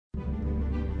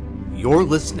You're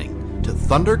listening to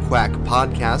Thunder Quack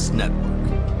Podcast Network.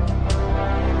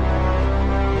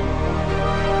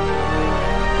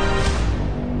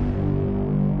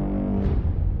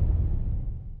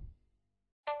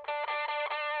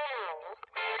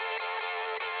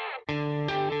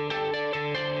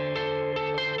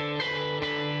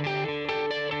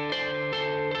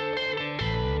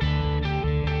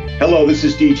 Hello, this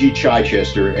is DG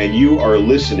Chichester, and you are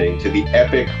listening to the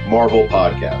Epic Marvel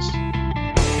Podcast.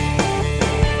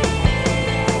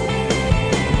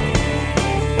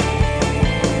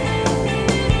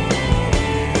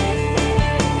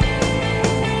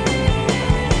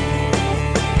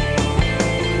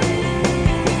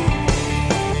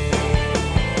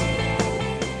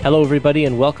 Hello, everybody,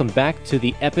 and welcome back to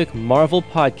the Epic Marvel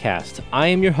Podcast. I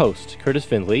am your host, Kurtis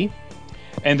Findley.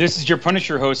 And this is your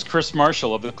Punisher host, Chris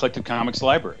Marshall of the Collected Comics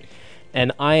Library.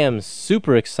 And I am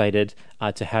super excited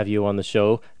to have you on the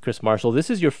show, Chris Marshall. This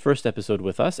is your first episode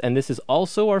with us, and this is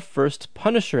also our first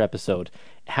Punisher episode.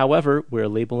 However, we're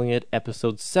labeling it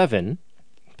Episode 7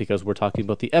 because we're talking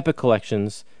about the Epic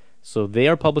collections. So they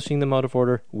are publishing them out of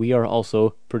order. We are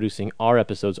also producing our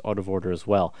episodes out of order as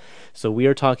well. So we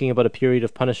are talking about a period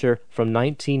of Punisher from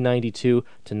 1992 to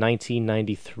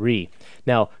 1993.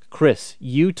 Now, Chris,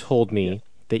 you told me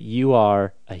that you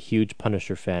are a huge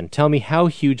Punisher fan. Tell me, how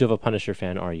huge of a Punisher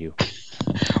fan are you?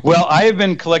 Well, I have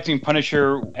been collecting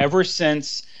Punisher ever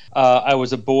since I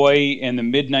was a boy in the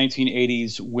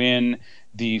mid-1980s when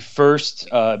the first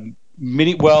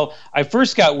I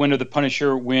first got wind of the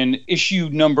Punisher when issue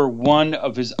number 1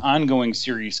 of his ongoing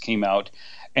series came out,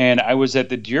 and I was at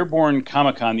the Dearborn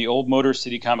Comic-Con, the old Motor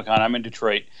City Comic-Con. I'm in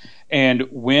Detroit, and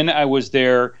when I was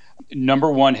there,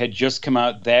 number 1 had just come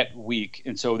out that week,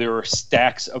 and so there were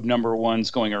stacks of number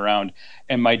 1s going around,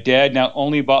 and my dad not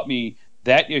only bought me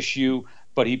that issue,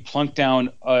 but he plunked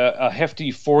down a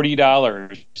hefty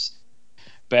 $40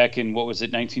 back in,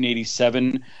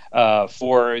 1987,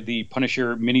 for the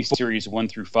Punisher miniseries 1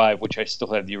 through 5, which I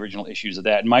still have the original issues of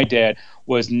that. And my dad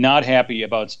was not happy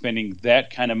about spending that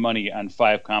kind of money on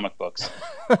 5 comic books.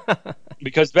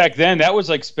 Because back then, that was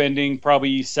like spending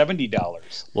probably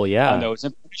 $70 well, yeah. on those.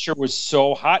 And Punisher was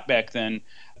so hot back then.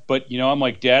 But, I'm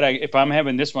like, Dad, if I'm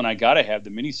having this one, I got to have the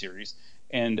miniseries.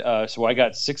 And so I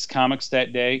got 6 comics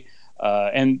that day.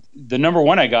 And the number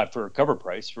 1 I got for a cover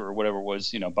price for whatever it was,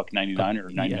 $1.99 or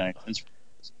 99 cents.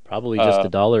 Probably just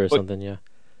 $1 or something, yeah.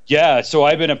 Yeah, so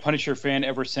I've been a Punisher fan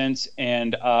ever since,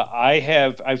 and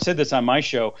I've said this on my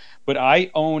show, but I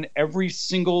own every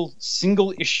single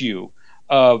issue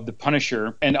of the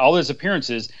Punisher and all his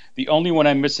appearances. The only one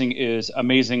I'm missing is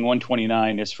Amazing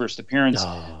 129, his first appearance.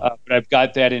 But I've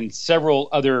got that in several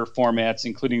other formats,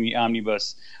 including the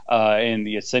Omnibus and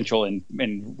the Essential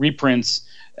and reprints.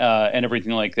 And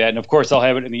everything like that, and of course I'll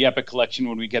have it in the Epic collection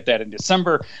when we get that in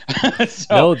December.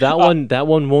 No, that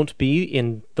one won't be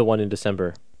in the one in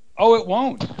December. Oh, it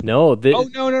won't. No.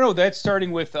 No. That's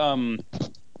starting with the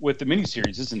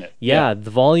miniseries, isn't it? Yeah, the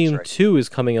Volume 2 is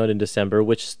coming out in December,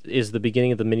 which is the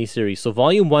beginning of the miniseries. So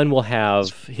Volume 1 will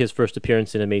have his first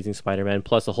appearance in Amazing Spider-Man,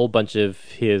 plus a whole bunch of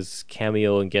his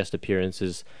cameo and guest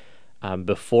appearances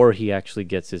before he actually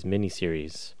gets his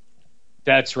miniseries.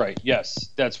 That's right.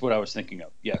 Yes, that's what I was thinking of.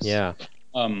 Yes. Yeah.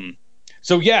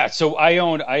 So I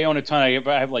own a ton. I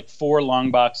have like 4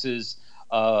 long boxes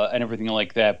and everything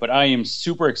like that. But I am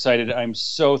super excited. I'm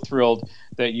so thrilled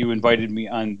that you invited me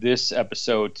on this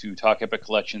episode to talk Epic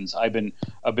Collections. I've been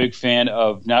a big fan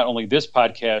of not only this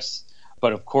podcast,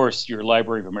 but of course your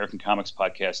Library of American Comics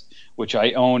podcast, which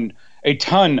I own a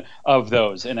ton of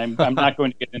those, and I'm not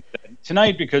going to get into that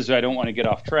tonight because I don't want to get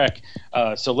off track.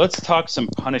 So let's talk some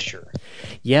Punisher.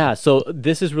 Yeah, so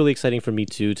this is really exciting for me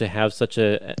too, to have such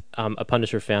a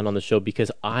Punisher fan on the show,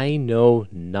 because I know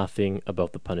nothing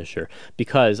about the Punisher,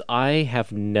 because I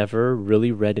have never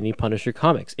really read any Punisher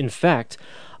comics. In fact,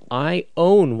 I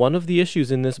own one of the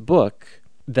issues in this book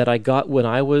that I got when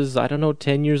I was,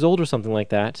 10 years old or something like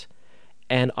that,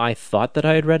 and I thought that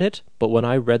I had read it, but when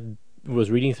I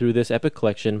was reading through this Epic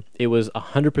collection, it was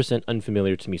 100%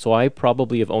 unfamiliar to me. So I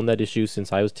probably have owned that issue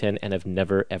since I was 10 and have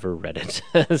never ever read it.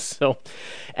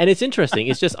 And it's interesting.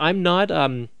 It's just I've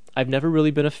never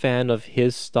really been a fan of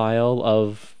his style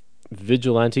of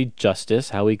vigilante justice,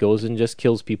 how he goes and just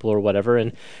kills people or whatever,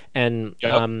 and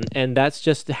that's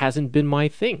just hasn't been my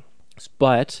thing.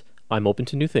 But I'm open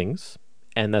to new things,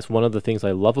 and that's one of the things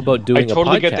I love about doing a podcast. I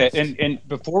totally get that. And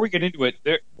before we get into it,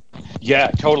 yeah,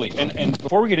 totally. And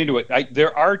before we get into it,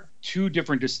 there are 2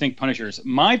 different distinct Punishers.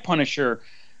 My Punisher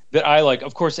that I like,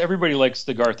 of course, everybody likes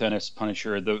the Garth Ennis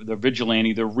Punisher, the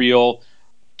vigilante, the real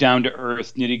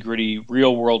down-to-earth, nitty-gritty,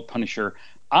 real-world Punisher.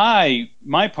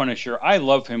 my Punisher, I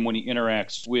love him when he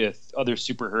interacts with other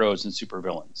superheroes and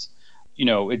supervillains.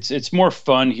 It's more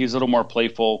fun. He's a little more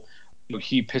playful.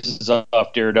 He pisses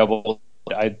off Daredevil.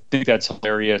 I think that's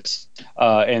hilarious,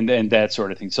 and that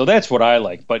sort of thing. So that's what I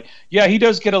like. But yeah, he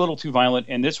does get a little too violent,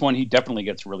 and this one he definitely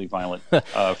gets really violent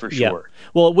for sure. Yeah.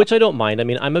 Well, which I don't mind. I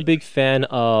mean, I'm a big fan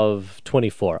of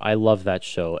 24. I love that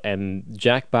show, and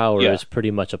Jack Bauer is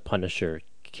pretty much a Punisher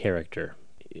character.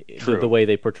 The way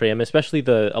they portray him, especially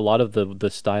a lot of the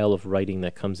style of writing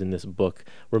that comes in this book,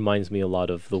 reminds me a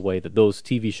lot of the way that those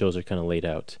TV shows are kind of laid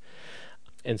out.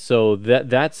 And so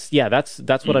that's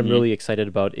what I'm really excited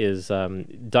about is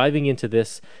diving into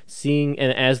this, seeing,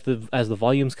 and as the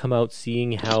volumes come out,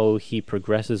 seeing how he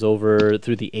progresses over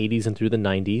through the 80s and through the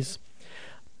 90s.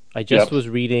 I just was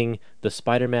reading the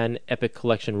Spider-Man Epic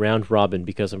Collection Round Robin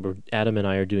because Adam and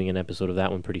I are doing an episode of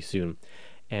that one pretty soon.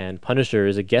 And Punisher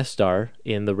is a guest star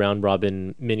in the Round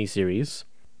Robin miniseries.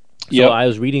 So I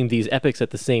was reading these epics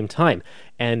at the same time,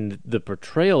 and the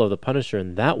portrayal of the Punisher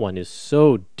in that one is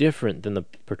so different than the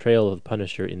portrayal of the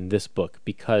Punisher in this book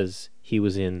because he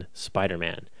was in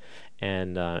Spider-Man,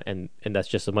 and that's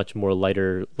just a much more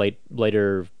lighter,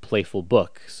 playful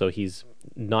book. So he's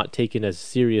not taken as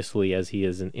seriously as he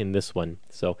is in this one.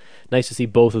 So nice to see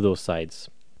both of those sides.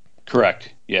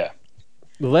 Correct. Yeah.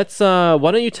 Let's. Why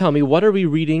don't you tell me what are we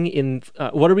reading in?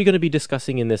 What are we going to be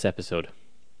discussing in this episode?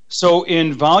 So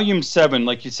in Volume 7,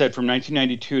 like you said, from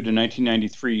 1992 to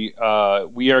 1993,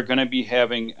 we are going to be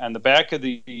having, on the back of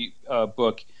the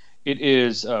book, it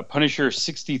is Punisher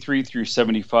 63 through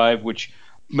 75, which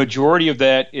majority of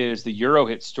that is the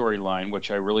Eurohit storyline, which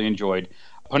I really enjoyed.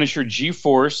 Punisher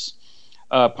G-Force,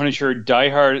 Punisher Die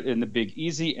Hard and the Big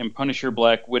Easy, and Punisher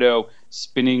Black Widow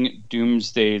Spinning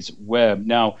Doomsday's Web.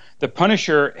 Now, the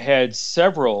Punisher had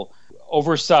several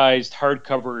oversized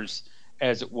hardcovers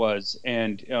as it was,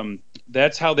 and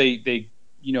that's how they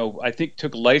I think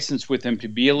took license with him to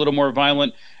be a little more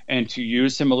violent and to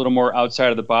use him a little more outside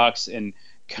of the box and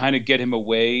kind of get him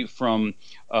away from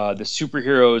the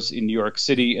superheroes in New York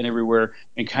City and everywhere,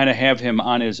 and kind of have him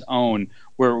on his own,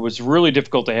 where it was really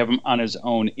difficult to have him on his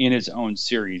own in his own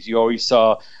series. You always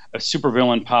saw a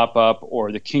supervillain pop up,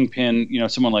 or the Kingpin,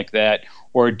 someone like that,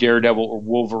 or a Daredevil or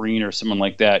Wolverine or someone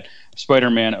like that.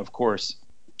 Spider-Man, of course,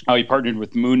 how he partnered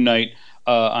with Moon Knight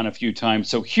on a few times.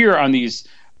 So here on these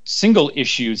single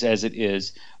issues, as it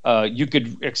is, you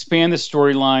could expand the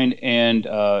storyline and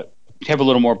have a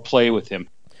little more play with him.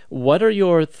 What are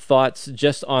your thoughts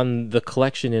just on the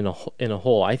collection in a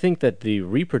whole? I think that the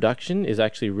reproduction is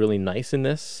actually really nice in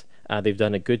this. They've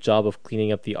done a good job of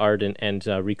cleaning up the art and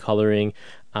recoloring.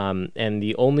 And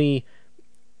the only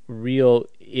real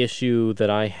issue that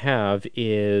I have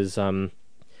is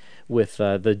with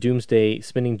the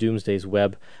Spinning Doomsday's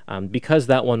Web, because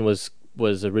that one was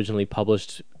originally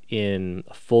published in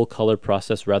a full color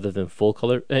process rather than four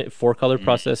color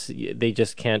process. They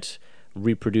just can't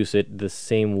reproduce it the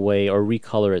same way or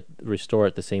restore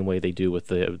it the same way they do with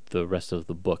the rest of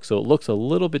the book. So it looks a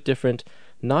little bit different,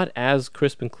 not as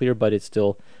crisp and clear, but it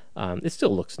still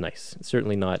looks nice. It's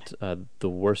certainly not the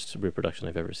worst reproduction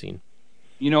I've ever seen.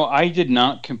 I did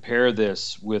not compare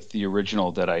this with the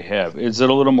original that I have. Is it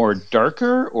a little more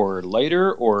darker or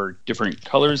lighter or different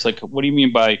colors? Like, what do you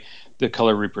mean by the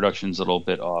color reproduction's a little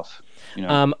bit off?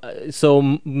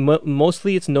 So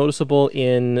mostly it's noticeable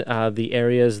in the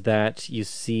areas that you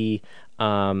see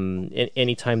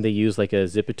anytime they use like a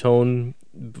zipatone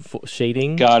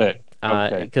shading. Got it.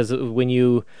 Okay. Because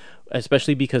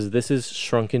especially because this is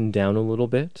shrunken down a little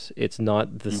bit, it's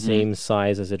not the same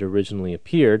size as it originally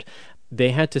appeared.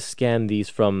 They had to scan these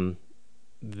from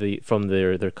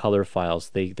their color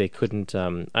files. They couldn't.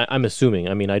 I'm assuming.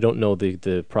 I mean, I don't know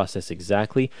the process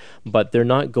exactly, but they're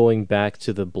not going back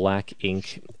to the black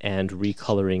ink and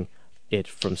recoloring it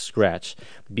from scratch,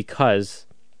 because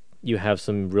you have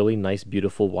some really nice,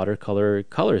 beautiful watercolor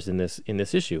colors in this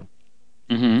issue.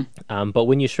 But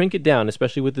when you shrink it down,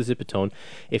 especially with the Zipatone,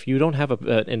 if you don't have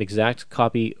an exact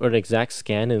copy or an exact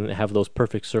scan and have those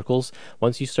perfect circles,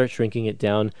 once you start shrinking it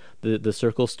down, the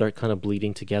circles start kind of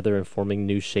bleeding together and forming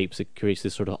new shapes. It creates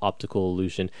this sort of optical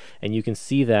illusion, and you can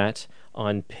see that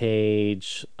on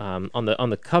page on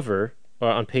the cover, or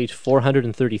on page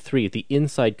 433, the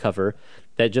inside cover.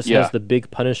 That just has the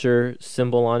big Punisher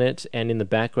symbol on it, and in the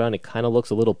background it kind of looks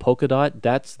a little polka dot.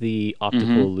 That's the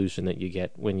optical illusion that you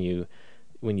get when you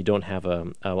don't have a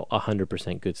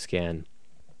 100% good scan.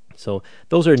 So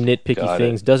those are nitpicky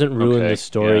things. Doesn't ruin the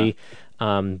story,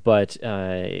 but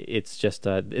it's just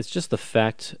the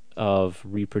fact of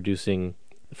reproducing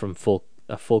from full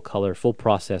color, full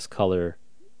process color,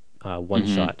 one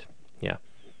shot. Yeah.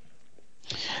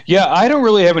 Yeah, I don't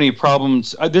really have any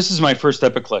problems. This is my first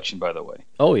Epic collection, by the way.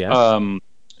 Oh yeah.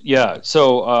 Yeah,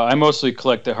 so I mostly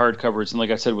collect the hardcovers, and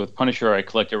like I said, with Punisher, I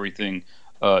collect everything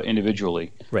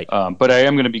individually. Right. But I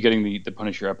am going to be getting the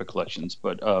Punisher Epic collections,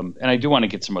 and I do want to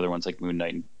get some other ones like Moon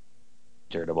Knight and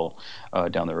Daredevil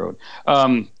down the road.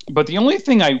 But the only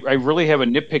thing I really have a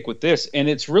nitpick with this, and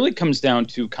it really comes down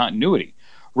to continuity,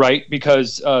 right?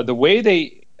 Because the way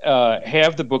they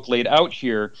have the book laid out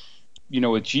here,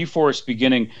 with G-Force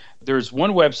beginning, there's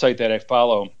one website that I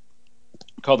follow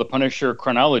called the Punisher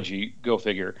Chronology, go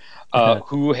figure,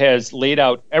 who has laid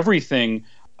out everything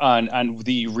on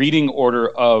the reading order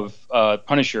of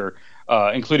Punisher,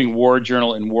 including War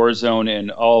Journal and War Zone and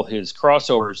all his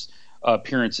crossovers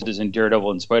appearances in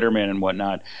Daredevil and Spider-Man and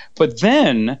whatnot. But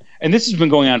then, and this has been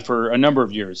going on for a number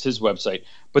of years, his website,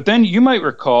 but then you might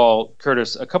recall,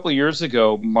 Curtis, a couple of years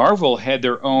ago, Marvel had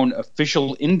their own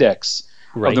official index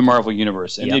of the Marvel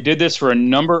Universe. And they did this for a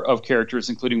number of characters,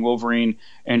 including Wolverine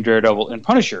and Daredevil and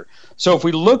Punisher. So if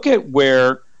we look at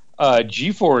where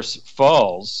G-Force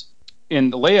falls in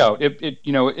the layout, it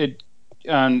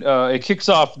kicks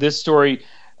off this story.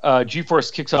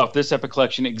 G-Force kicks off this Epic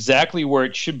collection exactly where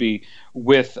it should be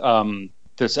with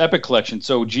this Epic collection.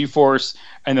 So G-Force,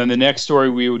 and then the next story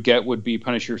we would get would be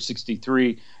Punisher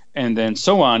 63, and then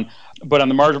so on. But on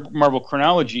the Marvel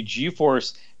chronology,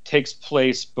 G-Force takes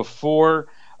place before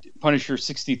Punisher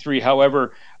 63.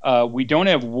 However, we don't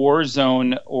have War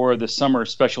Zone or the Summer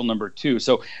Special number 2.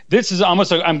 So this is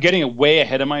almost like I'm getting way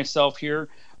ahead of myself here,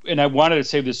 and I wanted to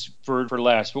save this for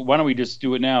last, but why don't we just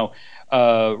do it now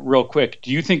real quick. Do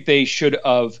you think they should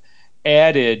have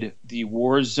added the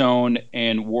War Zone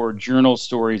and War Journal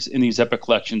stories in these Epic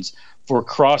collections for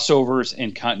crossovers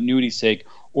and continuity's sake,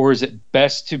 or is it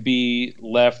best to be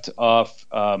left off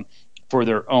for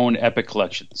their own Epic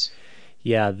collections?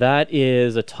 Yeah, that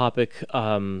is a topic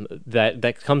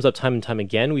that comes up time and time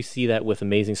again. We see that with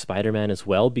Amazing Spider-Man as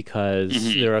well,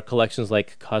 because there are collections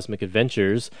like Cosmic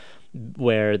Adventures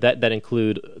where that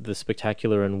include the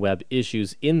Spectacular and Web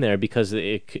issues in there because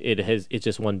it's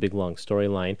just one big long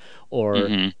storyline. Or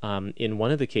in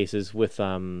one of the cases with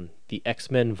the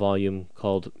X-Men volume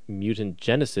called Mutant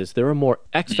Genesis, there are more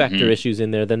X-Factor issues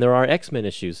in there than there are X-Men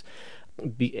issues.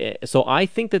 So I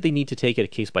think that they need to take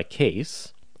it case by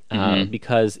case,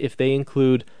 because if they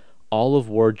include all of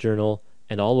War Journal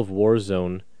and all of War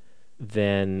Zone,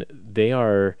 then they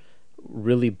are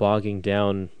really bogging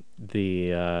down the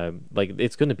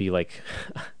it's going to be like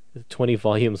 20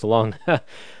 volumes long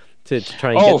to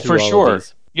try and get through all of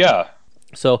these. Yeah.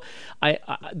 So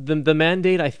the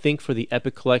mandate, I think, for the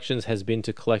Epic collections has been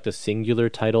to collect a singular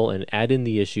title and add in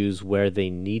the issues where they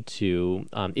need to,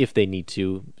 if they need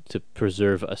to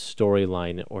preserve a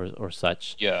storyline or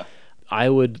such. Yeah. I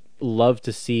would love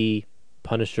to see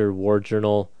Punisher War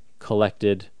Journal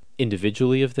collected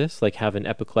individually of this, like have an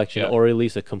Epic collection or at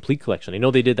least a complete collection. I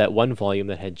know they did that one volume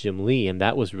that had Jim Lee, and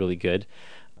that was really good.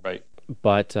 Right.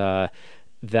 But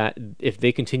that if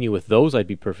they continue with those, I'd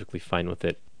be perfectly fine with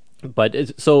it.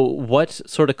 But so what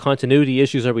sort of continuity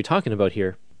issues are we talking about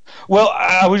here? Well,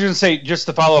 I was going to say, just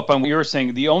to follow up on what you were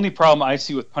saying, the only problem I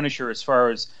see with Punisher as far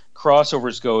as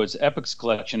crossovers go as Epic's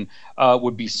collection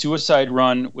would be Suicide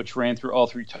Run, which ran through all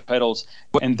 3 titles,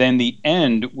 and then the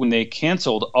end when they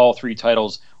canceled all 3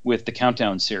 titles with the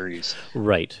Countdown series.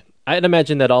 Right. I'd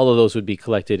imagine that all of those would be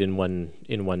collected in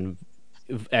one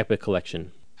Epic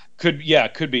collection. Could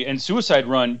be. And Suicide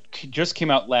Run just came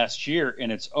out last year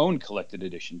in its own collected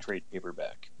edition trade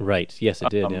paperback. Right. Yes, it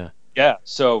did. Yeah. Yeah.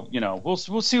 So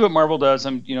we'll see what Marvel does.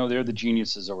 They're the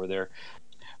geniuses over there.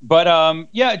 But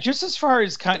just as far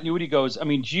as continuity goes, I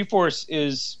mean, G-Force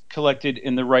is collected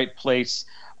in the right place,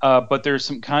 but there's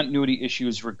some continuity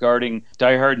issues regarding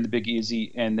Die Hard and the Big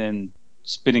Easy, and then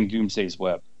Spinning Doomsday's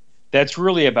Web. That's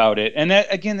really about it. And that,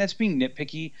 again, that's being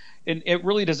nitpicky, and it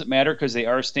really doesn't matter because they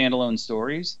are standalone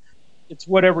stories.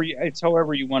 It's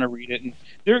however you want to read it. And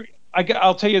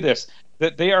I'll tell you this,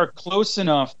 that they are close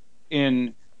enough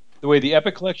in the way the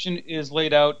Epic collection is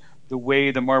laid out, the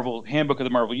way the Marvel Handbook of the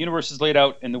Marvel Universe is laid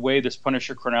out, and the way this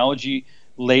Punisher chronology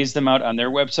lays them out on their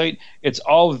website. It's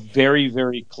all very,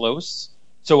 very close.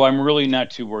 So I'm really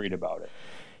not too worried about it.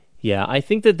 Yeah, I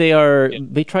think that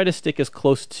they try to stick as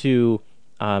close to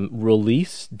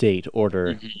release date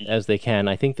order as they can.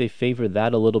 I think they favor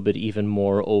that a little bit even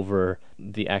more over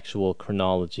the actual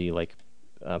chronology, like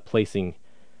placing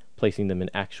them in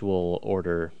actual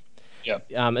order. Yeah.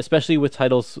 Especially with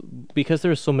titles, because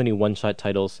there are so many one-shot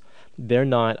titles,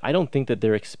 I don't think that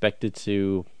they're expected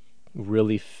to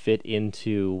really fit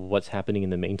into what's happening in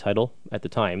the main title at the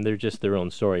time. They're just their own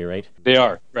story, right? They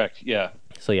are, correct, yeah.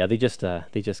 So yeah, they just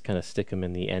kind of stick them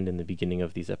in the end and the beginning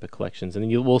of these epic collections, and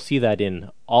we'll see that in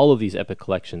all of these epic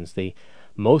collections.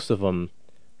 Most of them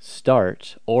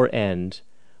start or end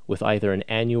with either an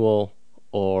annual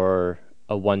or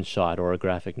a one-shot or a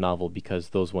graphic novel, because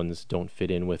those ones don't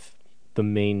fit in with the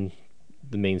main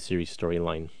series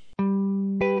storyline.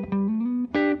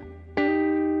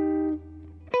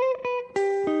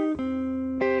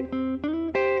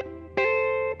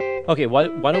 Okay, why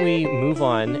don't we move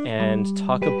on and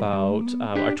talk about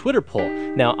our Twitter poll?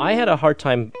 Now, I had a hard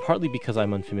time, partly because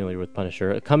I'm unfamiliar with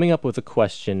Punisher, coming up with a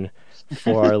question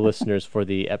for our listeners for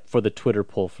the Twitter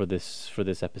poll for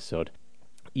this episode.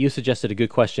 You suggested a good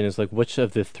question, is like, which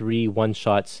of the 3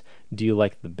 one-shots do you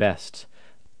like the best?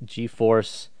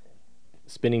 G-Force,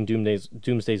 Spinning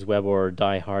Doomsday's Web, or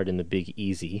Die Hard and the Big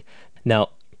Easy? Now,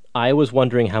 I was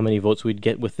wondering how many votes we'd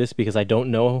get with this, because I don't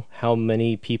know how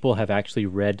many people have actually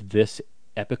read this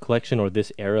epic collection or this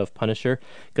era of Punisher,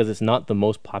 because it's not the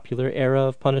most popular era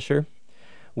of Punisher.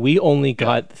 We only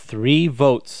got 3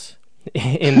 votes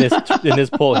in this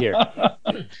poll here.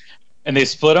 And they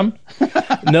split them?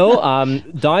 No,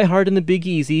 Die Hard and the Big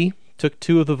Easy took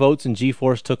 2 of the votes, and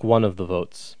G-Force took 1 of the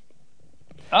votes.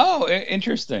 Oh,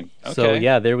 interesting. Okay. So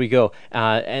yeah, there we go.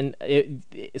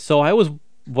 So I was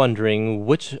wondering,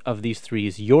 which of these 3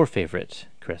 is your favorite,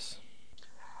 Chris?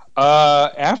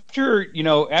 After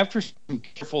some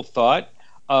careful thought,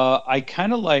 I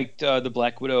kind of liked the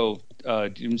Black Widow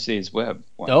Doomsday's Web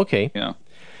one. Okay.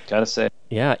 Gotta say.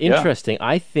 Yeah, interesting. Yeah.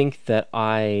 I think that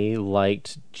I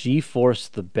liked G-Force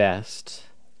the best.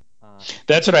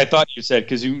 That's what I thought you said,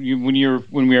 because when we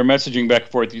were messaging back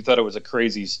and forth, you thought it was a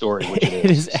crazy story, which it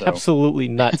is. It is absolutely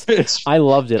nuts. I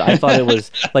loved it. I thought it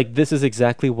was like, this is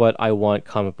exactly what I want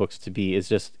comic books to be.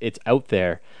 It's out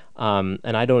there, and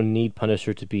I don't need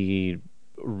Punisher to be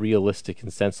realistic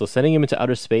and senseless. Sending him into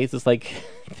outer space is like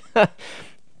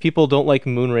people don't like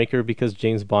Moonraker because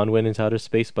James Bond went into outer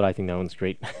space, but I think that one's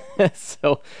great.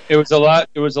 So it was a lot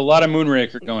of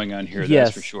Moonraker going on here. Yes,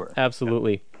 that's for sure.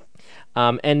 Absolutely.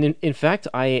 And in fact,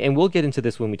 and we'll get into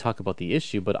this when we talk about the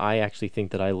issue, but I actually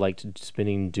think that I liked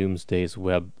Spinning Doomsday's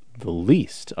Web the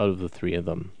least out of the 3 of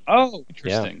them. Oh,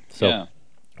 interesting. Yeah.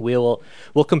 So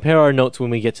we'll compare our notes when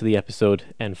we get to the episode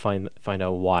and find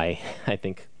out why, I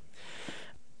think.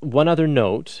 One other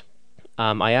note,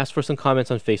 I asked for some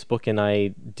comments on Facebook, and I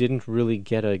didn't really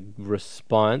get a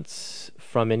response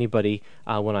from anybody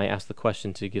when I asked the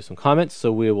question to give some comments,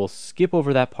 so we will skip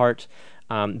over that part.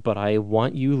 But I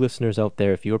want you listeners out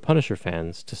there, if you're Punisher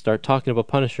fans, to start talking about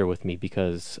Punisher with me,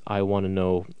 because I want to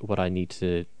know what I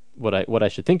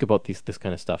should think about this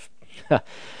kind of stuff,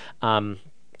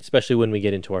 especially when we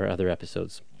get into our other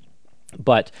episodes.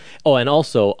 But and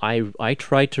also I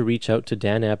tried to reach out to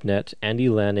Dan Abnett, Andy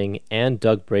Lanning, and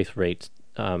Doug Braithwaite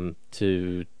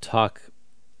to talk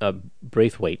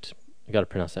Braithwaite. I got to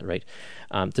pronounce that right.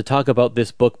 To talk about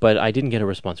this book, but I didn't get a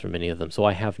response from any of them. So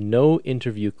I have no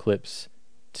interview clips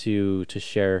to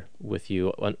share with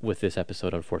you with this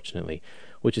episode, unfortunately,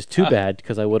 which is too bad,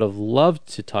 because I would have loved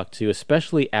to talk to,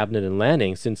 especially Abnett and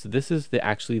Lanning, since this is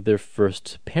actually their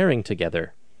first pairing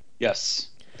together.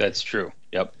 Yes, that's true.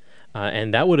 Yep.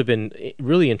 And that would have been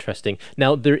really interesting.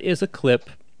 Now, there is a clip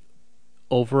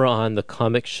over on the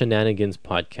Comic Shenanigans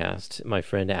podcast. My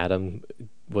friend Adam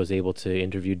was able to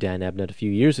interview Dan Abnett a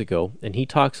few years ago, and he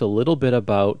talks a little bit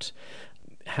about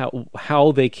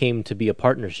how they came to be a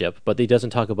partnership, but he doesn't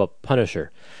talk about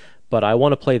Punisher. But I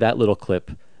want to play that little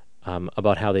clip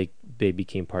about how they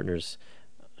became partners,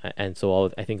 and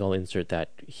so I think I'll insert that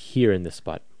here in this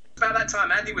spot. About that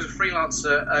time, Andy was a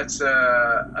freelancer at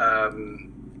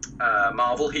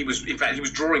Marvel. He was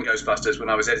drawing Ghostbusters when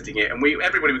I was editing it, and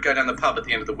everybody would go down the pub at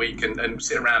the end of the week and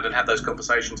sit around and have those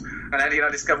conversations. And Andy and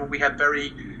I discovered we had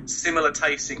very similar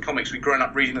tastes in comics. We'd grown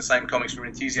up reading the same comics. We were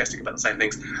enthusiastic about the same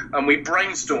things, and we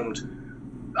brainstormed.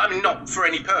 I mean, not for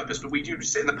any purpose, but we would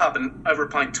sit in the pub and over a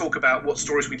pint talk about what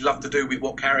stories we'd love to do with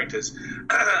what characters,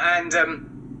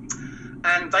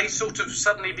 and they sort of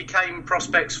suddenly became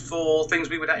prospects for things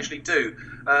we would actually do.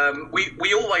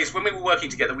 We always, when we were working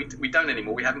together, we don't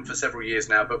anymore, we haven't for several years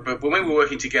now, but when we were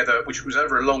working together, which was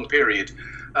over a long period,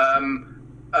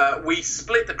 we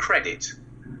split the credit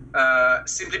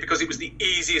simply because it was the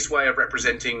easiest way of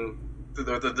representing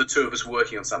the two of us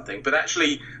working on something. But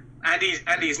actually,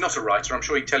 Andy is not a writer. I'm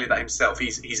sure he'd tell you that himself.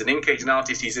 He's an inker, he's an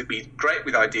artist, he's great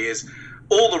with ideas.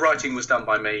 All the writing was done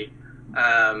by me.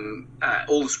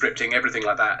 All the scripting, everything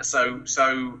like that. So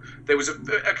there was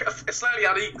a slightly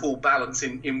unequal balance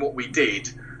in what we did,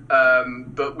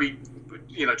 but we,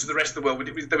 to the rest of the world,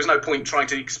 there was no point trying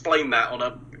to explain that on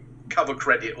a cover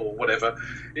credit or whatever.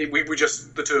 We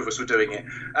just, the two of us were doing it,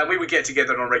 and we would get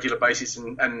together on a regular basis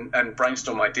and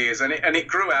brainstorm ideas, and it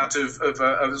grew out of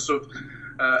a sort of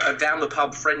a down the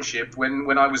pub friendship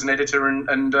when I was an editor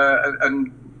and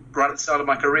right at the start of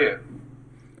my career.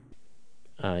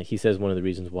 He says one of the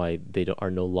reasons why they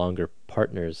are no longer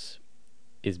partners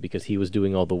is because he was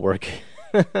doing all the work.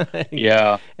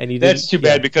 Yeah, and that's too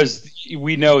bad, because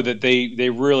we know that they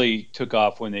really took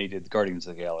off when they did Guardians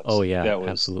of the Galaxy. Oh yeah, that was,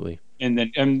 absolutely.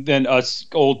 And then us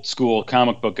old school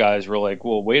comic book guys were like,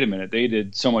 well, wait a minute, they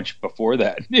did so much before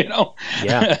that,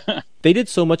 Yeah, they did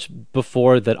so much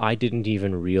before that I didn't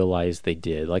even realize they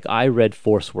did. Like, I read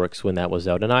Force Works when that was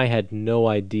out, and I had no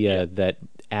idea that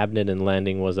Abnett and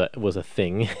Lanning was a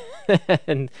thing.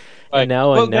 and now I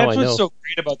know. That's what's so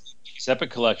great about these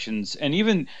Epic collections, and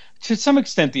even to some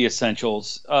extent the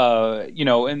Essentials,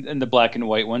 and the black and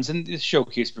white ones, and the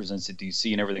Showcase presents at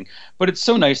DC and everything. But it's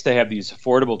so nice to have these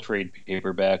affordable trade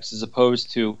paperbacks as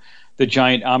opposed to the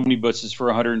giant omnibuses for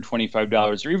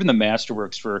 $125, or even the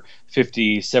Masterworks for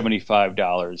 $50,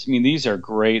 $75. I mean, these are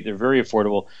great. They're very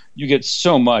affordable. You get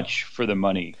so much for the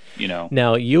money,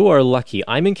 Now, you are lucky.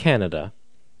 I'm in Canada,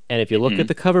 and if you look at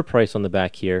the cover price on the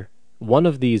back here, one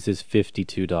of these is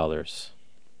 $52.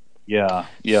 Yeah.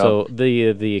 So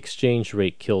the exchange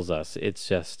rate kills us. It's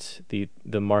just the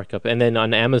markup. And then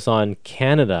on Amazon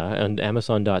Canada, on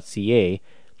Amazon.ca,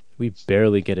 we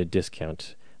barely get a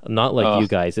discount. Not like you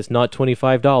guys. It's not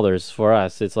 $25 for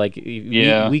us. It's like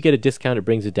we get a discount. It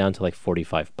brings it down to like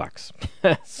 $45.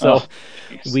 So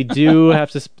we do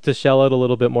have to shell out a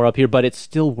little bit more up here, but it's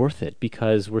still worth it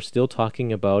because we're still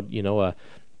talking about a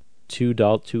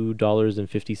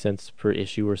 $2.50 per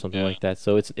issue or something like that.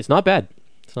 So it's not bad.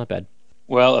 It's not bad.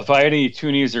 Well, if I had any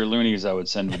toonies or loonies, I would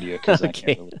send them to you because Okay.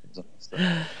 I can't really some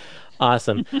stuff.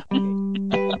 Awesome.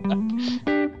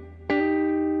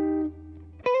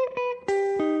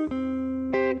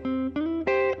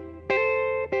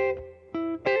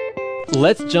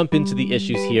 Let's jump into the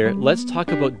issues here. Let's talk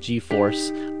about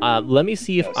G-Force. Let me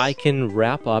see if I can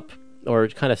wrap up or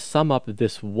kind of sum up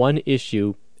this one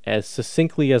issue as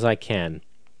succinctly as I can.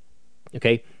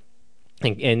 Okay?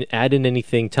 And add in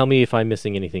anything. Tell me if I'm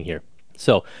missing anything here.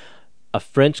 So, a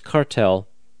French cartel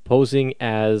posing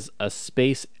as a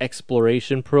space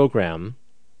exploration program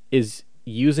is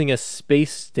using a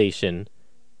space station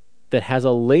that has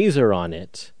a laser on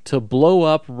it to blow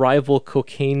up rival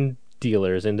cocaine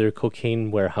dealers in their cocaine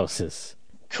warehouses.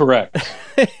 Correct.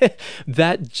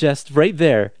 That just right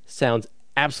there sounds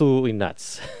absolutely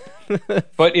nuts.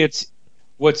 But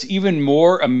what's even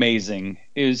more amazing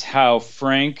is how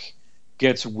Frank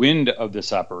gets wind of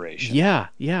this operation. Yeah.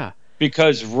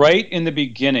 Because right in the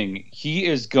beginning, he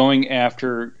is going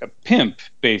after a pimp,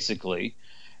 basically.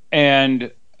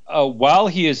 And while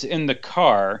he is in the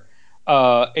car,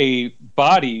 a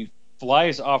body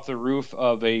flies off the roof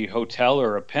of a hotel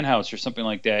or a penthouse or something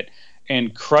like that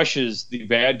and crushes the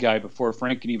bad guy before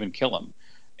Frank can even kill him.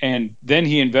 And then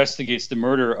he investigates the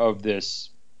murder of this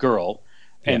girl,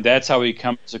 and that's how he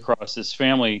comes across this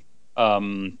family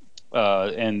and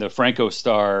the Franco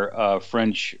Star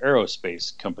French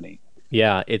aerospace company.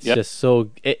 Yeah, it's just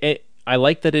so... I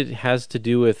like that it has to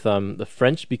do with the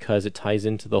French because it ties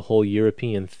into the whole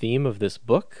European theme of this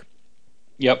book.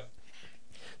 Yep.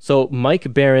 So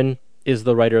Mike Barron is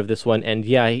the writer of this one, and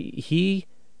he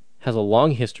has a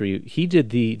long history.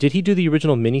 Did he do the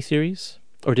original miniseries,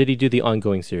 or did he do the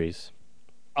ongoing series?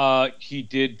 He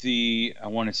did the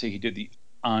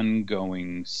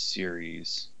ongoing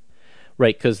series.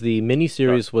 Right, because the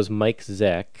miniseries was Mike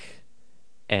Zeck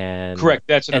and correct.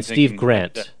 That's what I'm Steve thinking.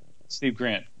 Grant. Steve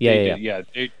Grant. Yeah.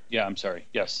 I'm sorry.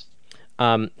 Yes.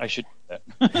 I should do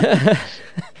that.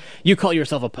 You call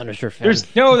yourself a Punisher fan?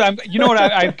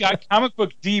 I've got Comic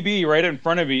Book DB right in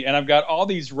front of me, and I've got all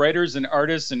these writers and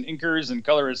artists and inkers and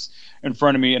colorists in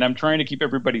front of me, and I'm trying to keep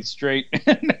everybody straight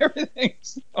and everything.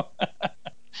 So.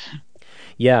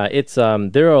 Yeah, it's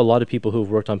there are a lot of people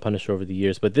who've worked on Punisher over the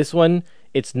years, but this one,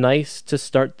 it's nice to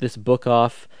start this book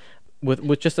off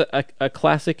with just a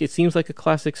classic. It seems like a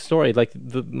classic story. Like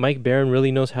Mike Barron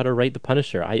really knows how to write the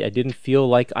Punisher. I didn't feel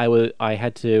like I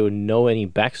had to know any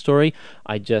backstory.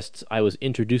 I was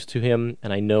introduced to him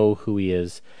and I know who he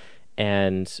is,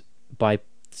 and by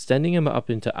sending him up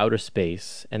into outer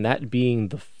space and that being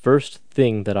the first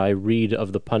thing that I read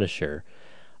of the Punisher,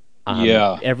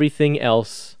 everything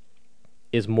else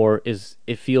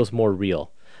it feels more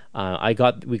real. We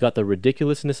got the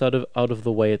ridiculousness out of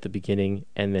the way at the beginning,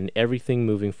 and then everything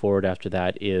moving forward after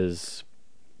that is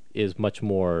much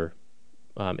more.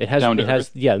 It has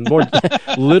more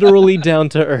literally down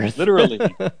to earth. Literally,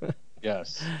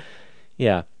 yes.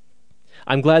 Yeah.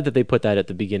 I'm glad that they put that at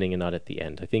the beginning and not at the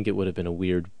end. I think it would have been a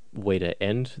weird way to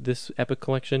end this epic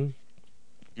collection.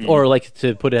 Or like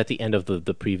to put it at the end of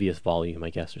the previous volume,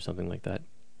 I guess, or something like that.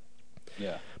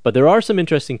 Yeah. But there are some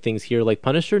interesting things here. Like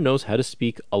Punisher knows how to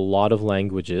speak a lot of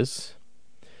languages.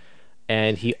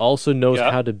 And he also knows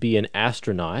how to be an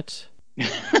astronaut.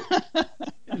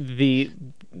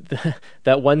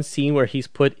 That one scene where he's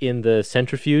put in the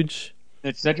centrifuge.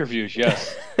 It's centrifuge,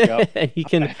 yes. Yep. And he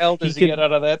can. How the hell does he get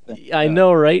out of that thing? I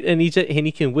know, right? And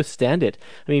he can withstand it.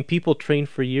 I mean, people train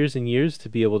for years and years to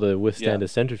be able to withstand a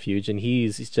centrifuge, and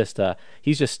he's just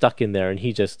stuck in there, and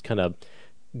he just kind of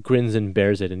grins and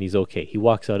bears it, and he's okay. He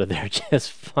walks out of there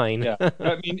just fine. Yeah,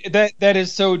 I mean that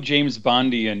is so James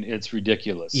Bondian. It's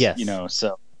ridiculous. Yes.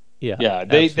 So. Yeah.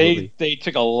 They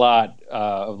took a lot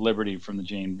of liberty from the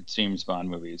James Bond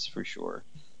movies for sure.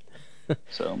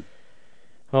 So.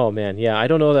 Oh man, yeah. I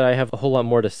don't know that I have a whole lot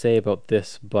more to say about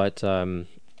this, but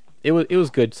it was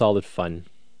good, solid fun.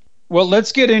 Well,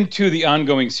 let's get into the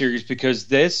ongoing series because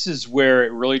this is where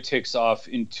it really takes off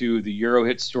into the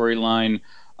Eurohit storyline,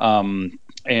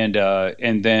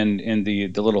 and then in the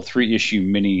little 3-issue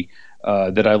mini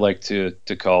that I like to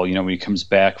call, when he comes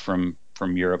back from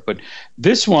Europe. But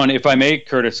this one, if I may,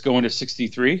 Curtis, go into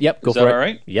 63. Yep, go for it. Is that all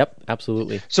right? Yep,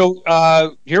 absolutely. So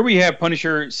here we have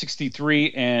Punisher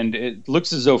 63, and it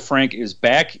looks as though Frank is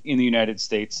back in the United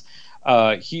States.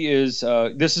 He is.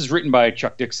 This is written by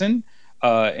Chuck Dixon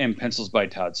and pencils by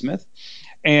Todd Smith.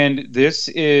 And this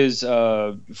is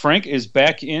Frank is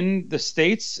back in the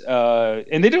States,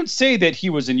 and they don't say that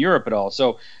he was in Europe at all.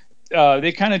 So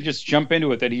they kind of just jump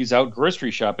into it that he's out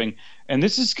grocery shopping. And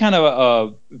this is kind of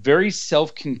a very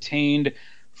self-contained.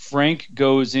 Frank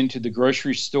goes into the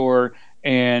grocery store,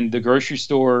 and the grocery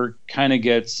store kind of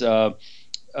gets there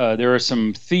are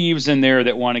some thieves in there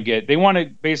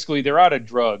that basically they're out of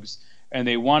drugs, and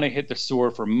they want to hit the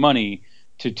store for money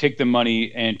to take the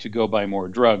money and to go buy more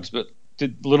drugs. But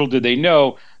little did they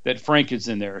know that Frank is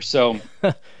in there. So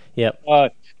yep.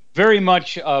 Very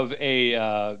much of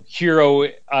a hero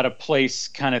out of place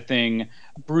kind of thing.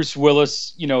 Bruce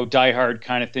Willis, Die Hard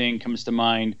kind of thing comes to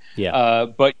mind. Yeah.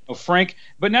 But Frank,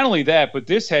 but not only that, but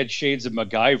this had shades of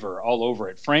MacGyver all over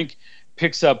it. Frank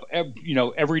picks up,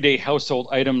 everyday household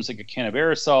items like a can of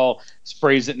aerosol,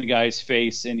 sprays it in the guy's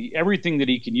face, and everything that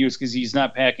he can use because he's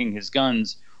not packing his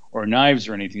guns or knives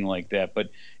or anything like that. But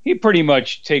he pretty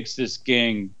much takes this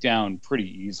gang down pretty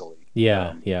easily.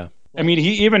 Yeah, yeah. I mean,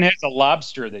 he even has a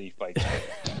lobster that he fights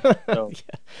with. So.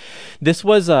 Yeah. This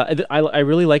was, I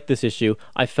really liked this issue.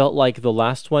 I felt like the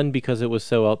last one, because it was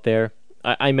so out there,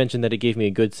 I mentioned that it gave me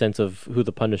a good sense of who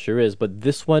the Punisher is, but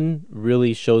this one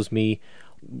really shows me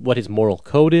what his moral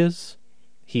code is.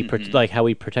 He like how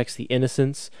he protects the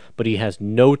innocents, but he has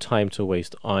no time to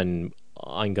waste on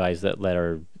guys that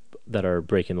are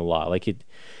breaking the law. Like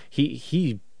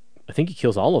he I think he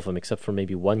kills all of them except for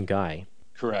maybe one guy.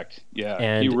 Correct. Yeah,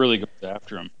 and he really goes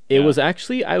after him. I was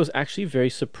actually very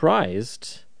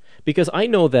surprised because I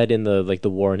know that in the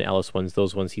Warren Ellis ones,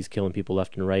 those ones he's killing people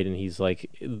left and right, and he's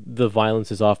like the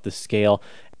violence is off the scale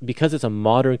because it's a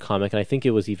modern comic, and I think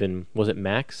it was it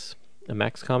Max, a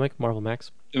Max comic, Marvel Max.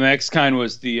 The Max kind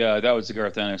was that was the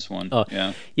Garth Ennis one. Oh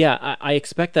yeah. I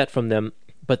expect that from them,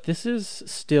 but this is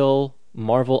still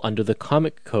Marvel under the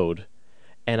comic code,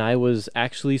 and I was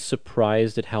actually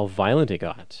surprised at how violent it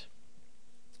got.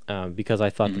 Because I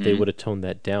thought that they would have toned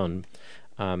that down,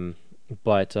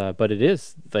 but it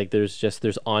is like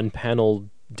there's on-panel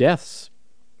deaths,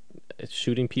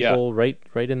 shooting people right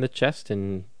in the chest,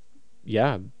 and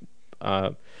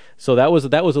so that was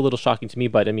a little shocking to me.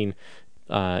 But I mean,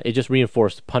 it just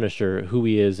reinforced Punisher, who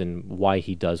he is and why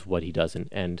he does what he does,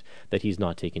 and that he's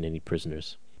not taking any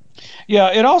prisoners. Yeah,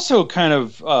 it also kind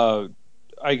of,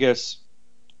 I guess,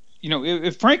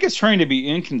 if Frank is trying to be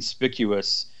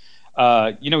inconspicuous.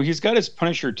 He's got his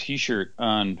Punisher T-shirt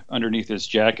on underneath his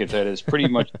jacket that is pretty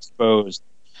much exposed,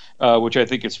 which I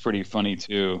think is pretty funny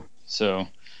too. So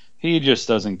he just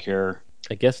doesn't care.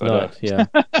 I guess not. Yeah.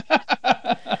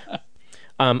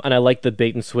 And I like the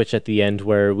bait and switch at the end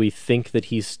where we think that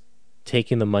he's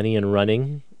taking the money and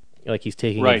running, like he's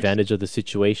taking advantage of the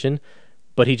situation,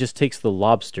 but he just takes the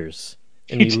lobsters.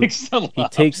 And he takes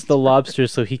the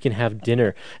lobsters so he can have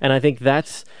dinner. And I think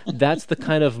that's the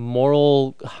kind of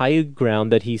moral high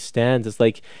ground that he stands. It's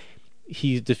like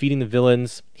he's defeating the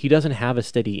villains. He doesn't have a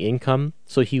steady income,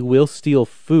 so he will steal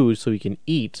food so he can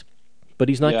eat, but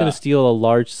he's not going to steal a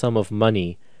large sum of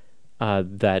money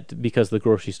because the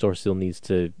grocery store still needs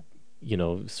to,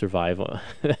 survive.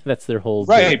 That's their whole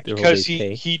because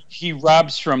he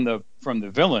robs from the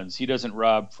villains. He doesn't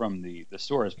rob from the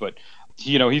stores, but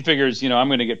he figures, I'm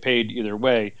going to get paid either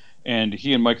way, and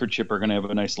he and Microchip are going to have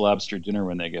a nice lobster dinner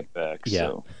when they get back. Yeah.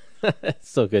 So.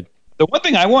 So good. The one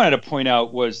thing I wanted to point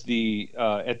out was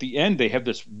at the end they have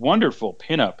this wonderful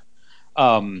pinup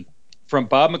from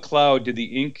Bob McLeod did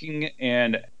the inking,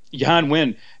 and Jan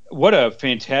Wynn. What a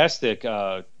fantastic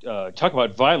talk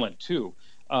about violent too.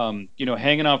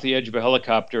 Hanging off the edge of a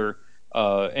helicopter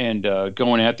and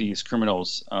going at these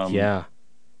criminals. Yeah.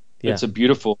 It's a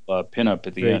beautiful pinup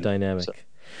at the Very end. Very dynamic. So.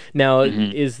 Now,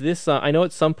 is this? I know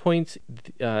at some point,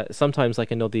 sometimes,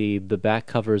 like I know the back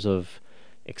covers of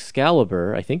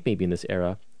Excalibur, I think maybe in this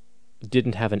era,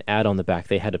 didn't have an ad on the back.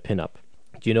 They had a pinup.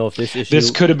 Do you know if this issue?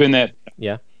 This could have been that.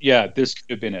 Yeah. Yeah, this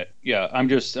could have been it. Yeah,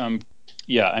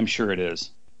 I'm sure it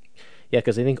is. Yeah,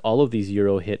 because I think all of these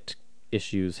Euro hit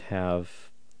issues have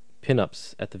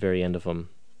pinups at the very end of them.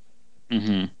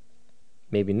 Mm-hmm.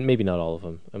 Maybe not all of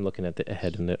them. I'm looking at the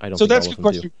ahead, and I don't. So think that's all a of them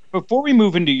question. do. Before we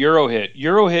move into Euro hit,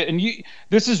 and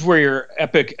this is where your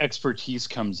epic expertise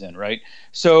comes in, right?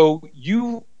 So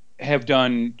you have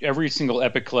done every single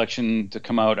epic collection to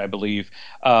come out, I believe.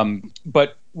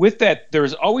 But with that,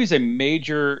 there's always a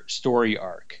major story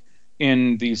arc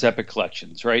in these epic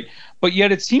collections, right? But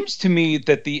yet it seems to me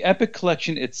that the epic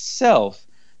collection itself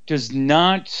does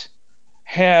not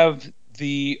have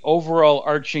the overall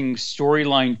arching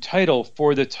storyline title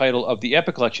for the title of the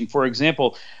epic collection. For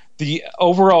example, the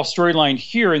overall storyline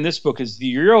here in this book is the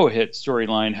Euro hit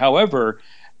storyline. However,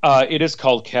 it is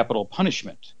called Capital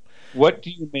Punishment. What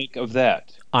do you make of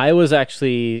that? I was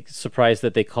actually surprised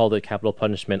that they called it Capital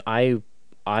Punishment. I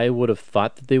would have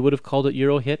thought that they would have called it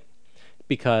Euro hit,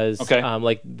 because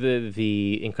like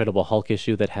the Incredible Hulk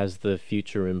issue that has the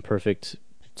Future Imperfect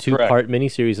two-part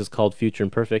miniseries is called Future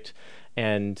Imperfect,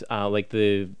 and like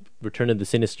the Return of the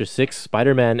Sinister Six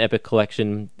Spider-Man epic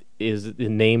collection is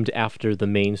named after the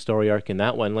main story arc in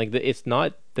that one. Like it's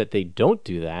not that they don't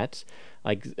do that.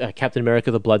 Like Captain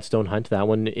America: The Bloodstone Hunt, that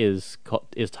one is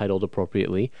titled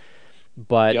appropriately.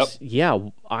 But yeah,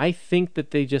 I think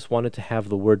that they just wanted to have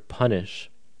the word punish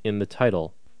in the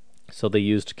title, so they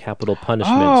used Capital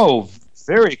Punishment. Oh,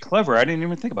 very clever. I didn't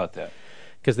even think about that.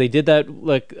 Because they did that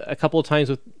like a couple of times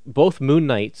with both Moon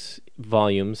Knight's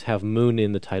volumes have Moon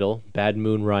in the title, Bad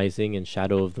Moon Rising and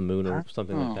Shadow of the Moon, or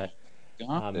something like that.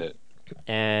 Got it.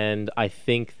 And I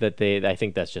think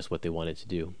that's just what they wanted to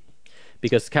do.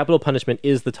 Because Capital Punishment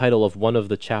is the title of one of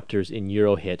the chapters in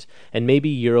Euro Hit, and maybe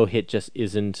Euro Hit just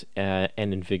isn't an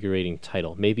invigorating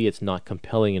title. Maybe it's not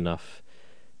compelling enough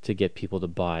to get people to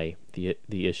buy the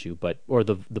issue, or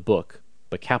the book.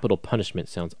 But Capital Punishment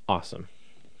sounds awesome.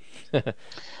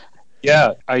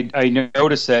 Yeah, I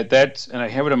noticed that, and I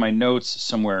have it in my notes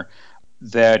somewhere,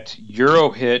 that Euro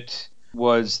Hit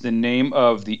was the name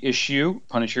of the issue,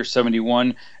 Punisher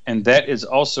 71, and that is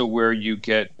also where you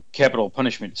get Capital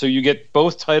Punishment. So you get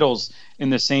both titles in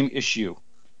the same issue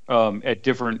at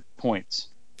different points.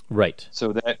 Right.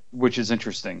 So which is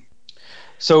interesting.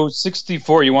 So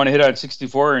 64, you want to hit on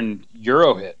 64 and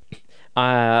Euro Hit?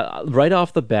 Right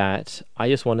off the bat, I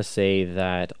just want to say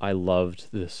that I loved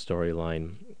this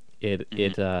storyline.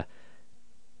 The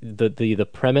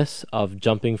premise of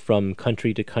jumping from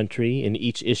country to country in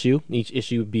each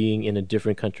issue being in a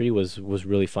different country was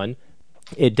really fun.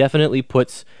 It definitely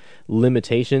puts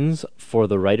limitations for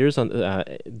the writers on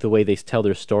the way they tell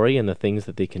their story and the things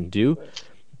that they can do,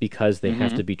 because they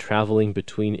have to be traveling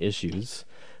between issues.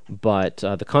 But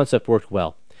the concept worked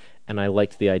well, and I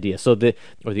liked the idea. So the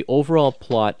overall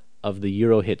plot of the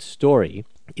Euro Hit story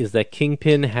is that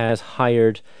Kingpin has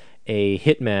hired a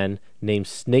hitman named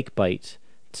Snakebite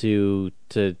to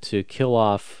kill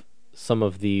off some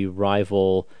of the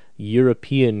rival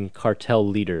European cartel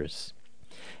leaders.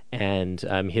 And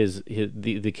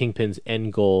the Kingpin's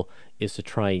end goal is to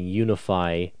try and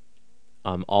unify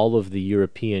all of the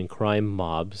European crime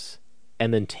mobs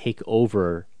and then take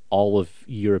over all of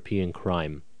European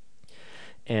crime.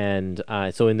 And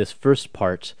so in this first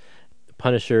part,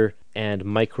 Punisher and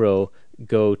Micro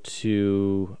go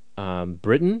to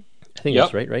Britain. I think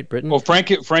that's right, Britain. Well,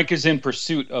 Frank is in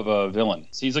pursuit of a villain.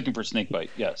 So he's looking for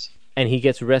Snakebite, yes. And he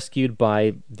gets rescued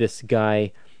by this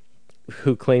guy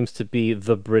who claims to be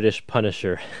the British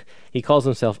Punisher. He calls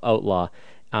himself Outlaw.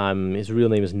 His real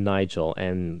name is Nigel,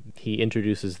 and he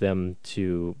introduces them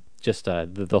to just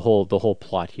the whole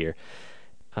plot here.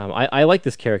 I like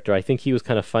this character. I think he was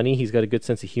kind of funny. He's got a good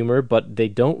sense of humor, but they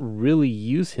don't really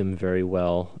use him very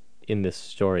well in this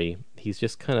story. He's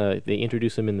just they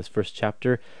introduce him in this first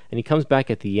chapter, and he comes back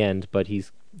at the end, but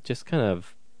he's just kind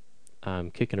of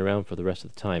kicking around for the rest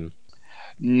of the time.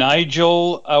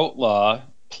 Nigel Outlaw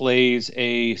plays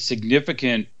a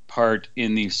significant part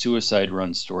in the Suicide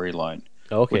Run storyline,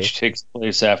 which takes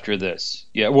place after this.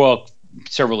 Yeah, well,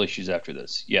 several issues after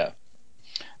this. Yeah.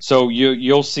 So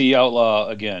you'll see Outlaw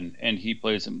again, and he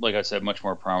plays, like I said, much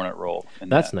more prominent role.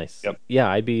 That's nice. Yep. Yeah,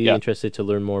 I'd be interested to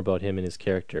learn more about him and his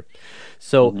character.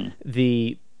 So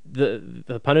the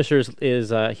Punisher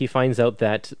is he finds out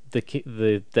that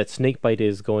that Snakebite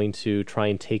is going to try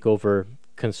and take over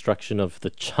construction of the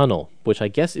Channel, which I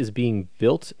guess is being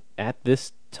built at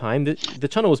this time. The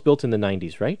Channel was built in the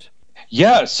 90s, right?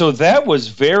 Yeah, so that was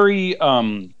very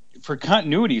for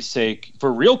continuity's sake,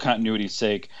 for real continuity's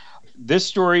sake. This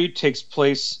story takes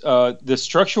place. The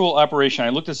structural operation. I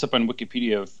looked this up on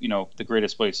Wikipedia of the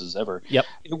greatest places ever. Yep.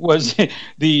 It was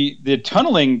the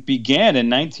tunneling began in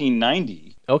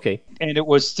 1990. Okay. And it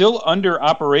was still under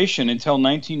operation until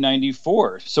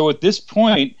 1994. So at this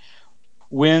point,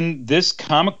 when this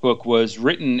comic book was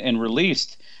written and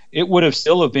released, it would have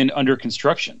still have been under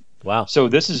construction. Wow. So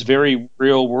this is very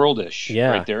real worldish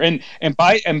right there. And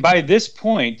by this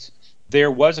point, there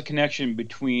was a connection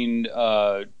between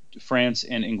France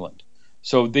and England.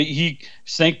 So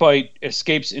Snakebite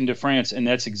escapes into France, and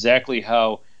that's exactly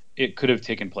how it could have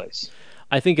taken place.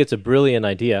 I think it's a brilliant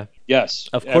idea. Yes,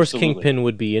 of course, absolutely. Kingpin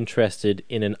would be interested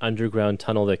in an underground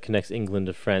tunnel that connects England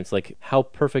to France. Like, how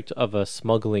perfect of a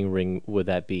smuggling ring would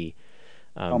that be?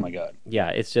 Oh my God! Yeah,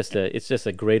 it's just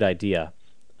a great idea,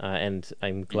 and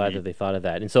I'm glad that they thought of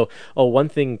that. And so, one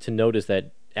thing to note is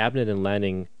that Abnett and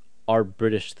Lanning are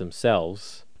British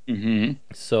themselves. Mm-hmm.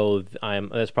 So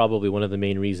that's probably one of the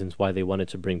main reasons why they wanted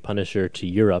to bring Punisher to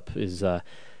Europe is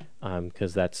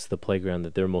because that's the playground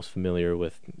that they're most familiar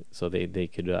with. So they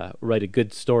could write a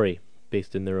good story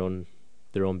based in their own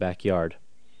backyard.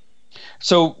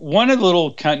 So one of the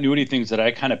little continuity things that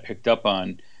I kind of picked up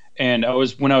on, and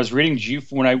when I read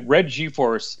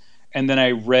G-Force, and then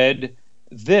I read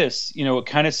this, it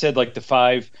kind of said like the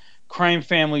 5 crime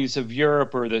families of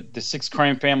Europe, or the 6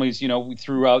 crime families,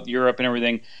 throughout Europe and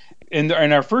everything. In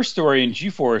our first story in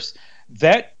G-Force,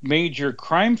 that major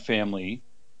crime family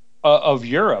of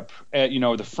Europe,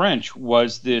 the French,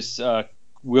 was this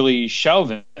Willie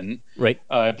Chauvin. Right.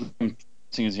 I'm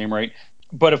saying his name right.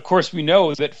 But of course, we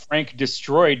know that Frank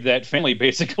destroyed that family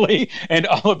basically and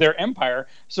all of their empire.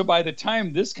 So by the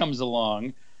time this comes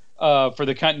along, for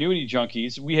the continuity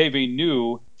junkies, we have a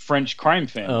new French crime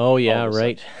family. Oh yeah,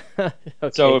 right. Okay.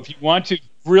 So if you want to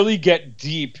really get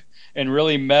deep and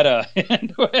really meta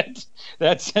into it,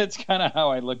 that's kind of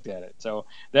how I looked at it. So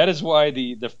that is why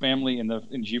the family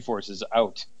in G-Force is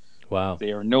out. Wow.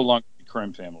 They are no longer the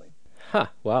crime family. Huh.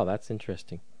 Wow, that's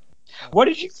interesting. What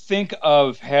did you think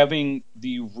of having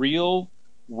the real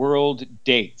world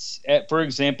dates? For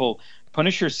example,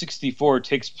 Punisher 64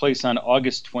 takes place on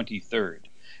August 23rd.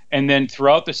 And then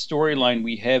throughout the storyline,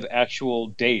 we have actual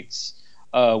dates,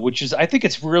 which is, I think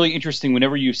it's really interesting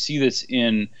whenever you see this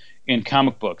in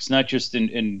comic books, not just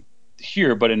in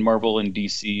here, but in Marvel and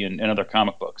DC and other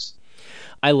comic books.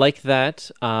 I like that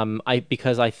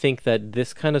because I think that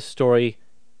this kind of story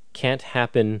can't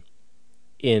happen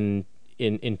in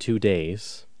 2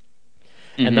 days.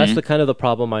 And that's the kind of the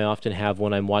problem I often have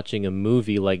when I'm watching a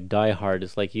movie like Die Hard.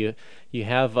 It's like you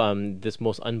have this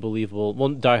most unbelievable. Well,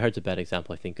 Die Hard's a bad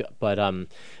example, I think, but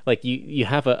like you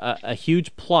have a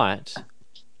huge plot,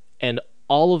 and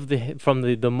all of from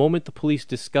the moment the police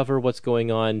discover what's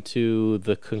going on to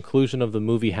the conclusion of the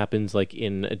movie happens like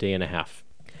in a day and a half.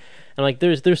 And like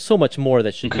there's so much more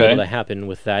that should be able to happen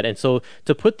with that. And so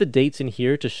to put the dates in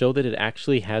here to show that it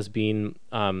actually has been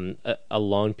a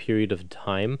long period of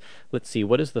time. Let's see,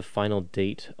 what is the final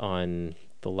date on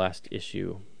the last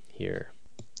issue here?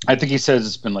 I think he says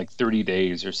it's been like 30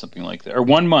 days or something like that, or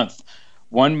 1 month.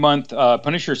 1 month.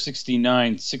 Punisher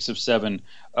 69, 6 of 7.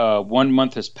 1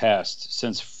 month has passed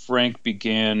since Frank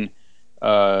began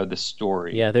the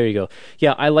story. Yeah, there you go.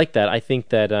 Yeah, I like that. I think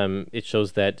that it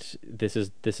shows that this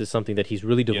is something that he's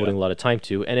really devoting a lot of time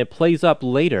to, and it plays up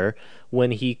later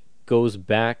when he goes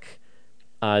back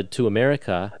to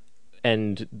America,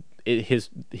 and his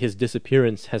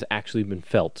disappearance has actually been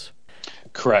felt.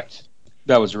 Correct.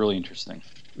 That was really interesting.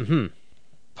 Mm-hmm.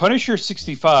 Punisher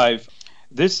 65.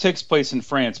 This takes place in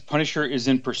France. Punisher is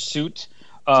in pursuit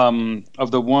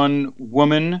of the one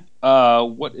woman.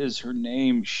 What is her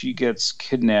name? She gets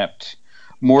kidnapped.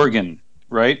 Morgan,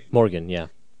 right? Morgan, yeah.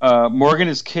 Morgan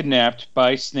is kidnapped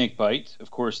by Snakebite.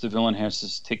 Of course, the villain has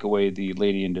to take away the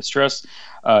lady in distress,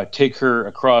 take her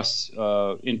across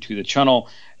into the Channel,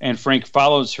 and Frank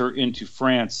follows her into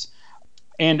France.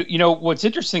 And, what's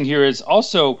interesting here is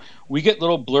also we get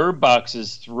little blurb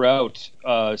boxes throughout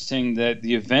saying that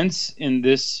the events in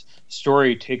this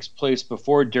story takes place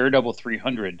before Daredevil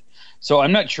 300. So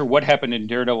I'm not sure what happened in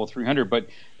Daredevil 300, but...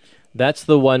 That's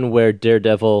the one where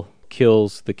Daredevil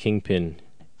kills the Kingpin.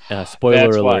 Spoiler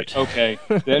That's alert. Why. Okay.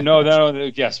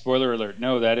 No. Yeah, spoiler alert.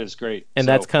 No, that is great. And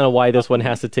that's kind of why this one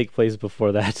has to take place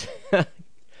before that.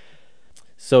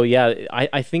 So yeah,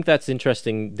 I think that's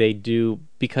interesting. They do,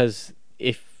 because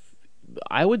if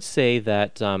I would say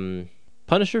that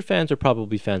Punisher fans are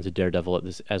probably fans of Daredevil at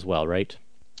this as well, right?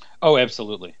 Oh,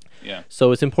 absolutely. Yeah.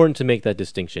 So it's important to make that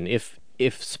distinction. If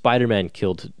Spider-Man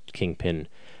killed Kingpin,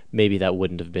 maybe that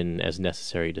wouldn't have been as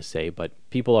necessary to say, but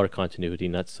people are continuity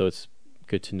nuts, so it's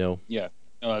good to know. Yeah.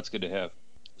 Oh, that's good to have.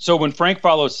 So when Frank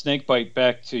follows Snakebite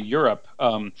back to Europe,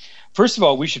 first of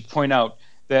all, we should point out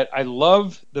that I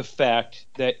love the fact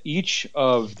that each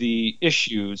of the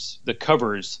issues, the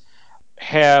covers,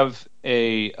 have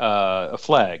a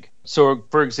flag. So,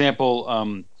 for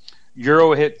example,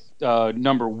 Euro Hit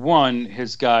number 1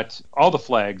 has got all the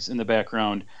flags in the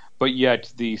background, but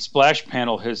yet the splash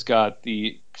panel has got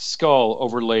the skull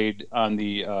overlaid on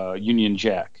the Union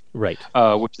Jack, right?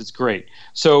 Which is great.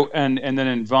 So, and then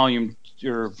in volume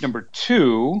number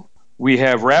 2, we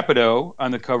have Rapido on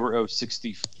the cover of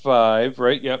 65,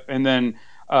 right? Yep. And then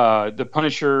the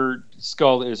Punisher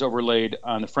skull is overlaid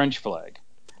on the French flag.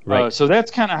 Right. So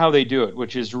that's kind of how they do it,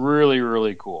 which is really,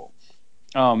 really cool.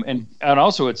 And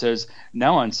also it says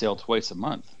now on sale twice a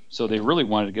month. So they really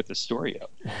wanted to get the story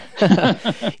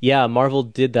out. Yeah, Marvel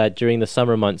did that during the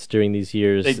summer months during these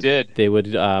years. They did. They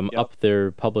would up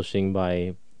their publishing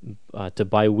by to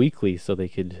bi-weekly so they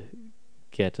could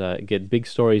get big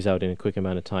stories out in a quick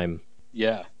amount of time.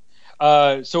 Yeah.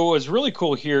 So what was really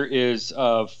cool here is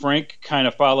Frank kind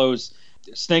of follows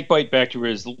Snakebite back to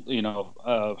his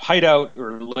hideout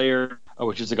or lair,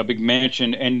 which is like a big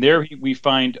mansion, and there we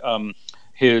find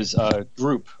his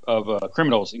group of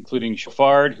criminals, including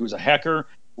Shafard, who's a hacker,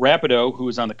 Rapido, who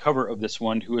is on the cover of this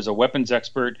one, who is a weapons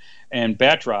expert, and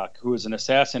Batroc, who is an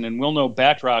assassin. And we'll know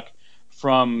Batroc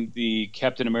from the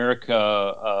Captain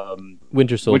America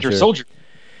Winter Soldier.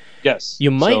 Yes.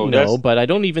 You might know, but I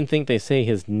don't even think they say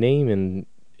his name in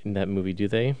that movie, do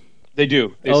they? They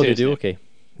do. They do? Okay.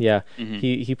 Yeah. Mm-hmm.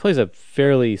 He plays a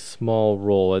fairly small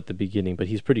role at the beginning, but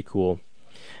he's pretty cool.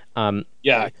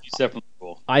 Yeah, he's definitely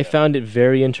cool. I found it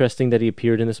very interesting that he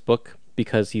appeared in this book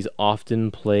because he's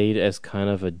often played as kind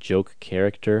of a joke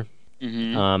character.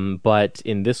 Mm-hmm. But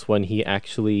in this one, he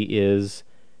actually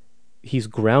he's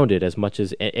grounded as much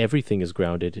as everything is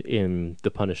grounded in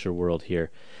the Punisher world here.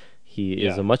 He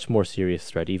is a much more serious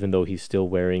threat, even though he's still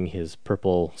wearing his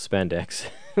purple spandex.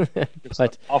 It's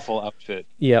an awful outfit.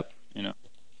 Yep.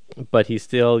 But he's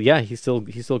still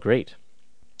great.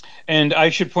 And I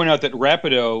should point out that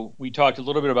Rapido, we talked a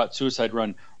little bit about Suicide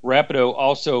Run. Rapido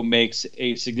also makes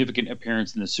a significant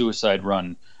appearance in the Suicide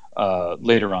Run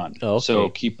later on. Oh, okay. So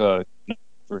keep for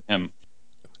him.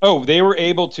 Oh, they were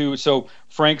able to. So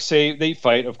Frank they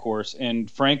fight, of course,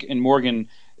 and Frank and Morgan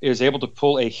is able to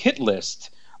pull a hit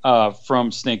list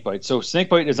from Snakebite. So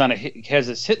Snakebite is has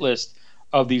this hit list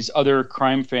of these other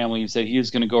crime families that he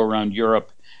is going to go around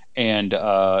Europe and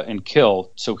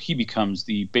kill. So he becomes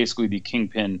basically the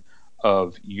kingpin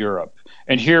of Europe.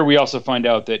 And here we also find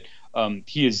out that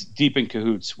he is deep in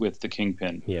cahoots with the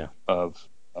kingpin of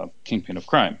Kingpin of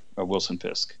Crime, Wilson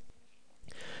Fisk.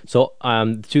 So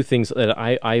two things that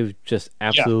I just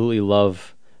absolutely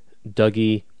love: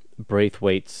 Dougie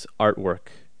Braithwaite's artwork.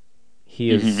 He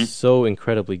is so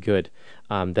incredibly good.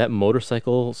 That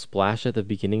motorcycle splash at the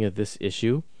beginning of this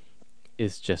issue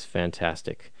is just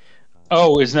fantastic.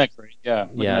 Oh, isn't that great? Yeah,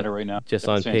 looking at it right now. Just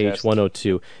on page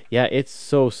 102. Yeah, it's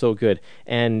so good.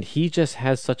 And he just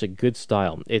has such a good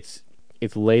style. It's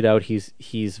laid out.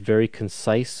 He's very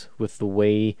concise with the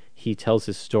way he tells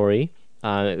his story.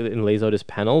 And lays out his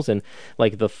panels, and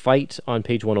like the fight on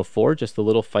page 104, just the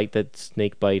little fight that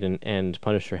Snakebite and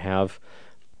Punisher have,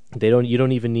 you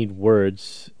don't even need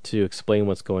words to explain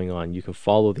what's going on. You can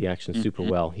follow the action super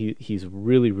well. He's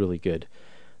really, really good.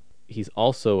 He's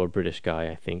also a British guy,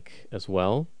 I think, as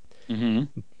well.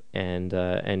 And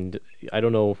I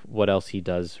don't know what else he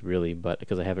does really, but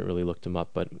because I haven't really looked him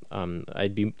up. But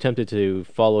I'd be tempted to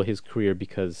follow his career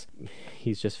because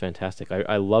he's just fantastic.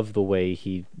 I love the way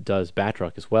he does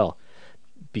Batroc as well,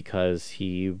 because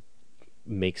he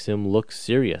makes him look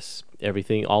serious.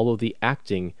 Everything, all of the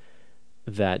acting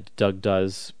that Doug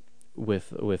does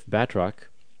with Batroc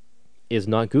is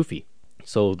not goofy.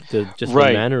 So the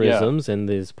mannerisms and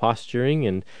his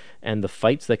posturing and the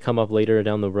fights that come up later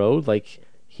down the road, like,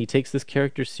 he takes this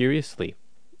character seriously,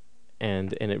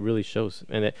 and it really shows.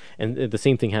 And the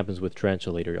same thing happens with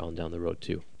Tarantula later on down the road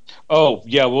too. Oh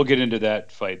yeah, we'll get into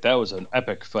that fight. That was an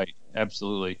epic fight,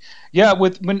 absolutely. Yeah,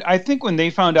 when they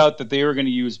found out that they were going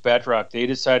to use Batroc, they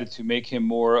decided to make him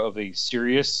more of a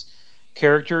serious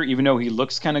character, even though he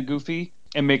looks kind of goofy,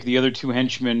 and make the other two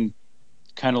henchmen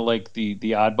kind of like the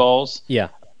oddballs. Yeah.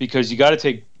 Because you got to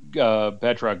take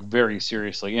Batroc very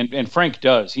seriously, and Frank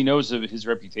does. He knows of his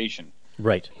reputation,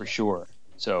 Right. for sure.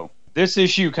 So this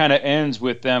issue kind of ends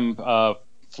with them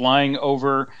flying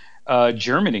over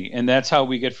Germany, and that's how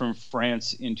we get from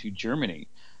France into Germany,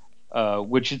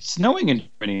 which it's snowing in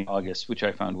Germany in August, which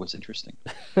I found was interesting.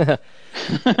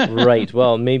 Right.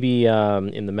 Well, maybe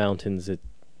in the mountains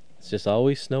it's just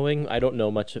always snowing. I don't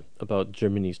know much about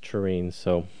Germany's terrain,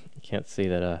 so I can't say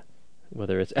that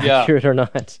whether it's accurate or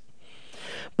not.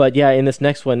 But yeah, in this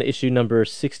next one, issue number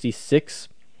 66,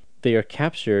 they are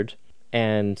captured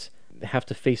and have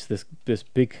to face this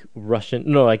big Russian.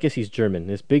 No, I guess he's German.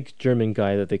 This big German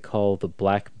guy that they call the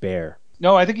Black Bear.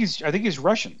 No, I think he's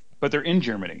Russian, but they're in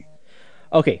Germany.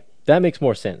 Okay, that makes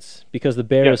more sense because the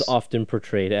bear is Yes. often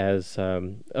portrayed as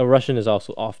a Russian is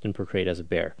also often portrayed as a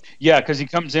bear. Yeah, because he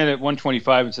comes in at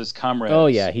 125 and says comrades. Oh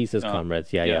yeah, he says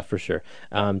comrades. Yeah, for sure.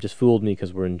 Just fooled me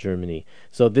because we're in Germany.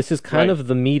 So this is kind of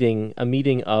a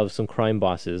meeting of some crime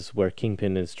bosses where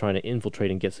Kingpin is trying to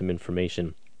infiltrate and get some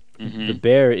information. Mm-hmm. The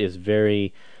bear is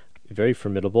very, very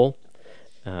formidable.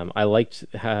 I liked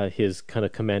his kind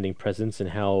of commanding presence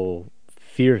and how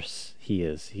fierce he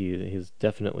is. He's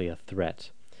definitely a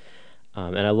threat.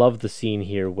 And I love the scene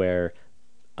here where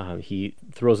he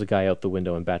throws a guy out the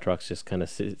window and Batroc's just kind of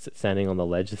standing on the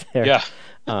ledge there. Yeah.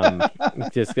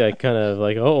 Just kind of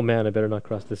like, oh man, I better not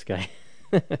cross this guy.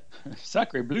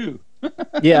 Sacre bleu.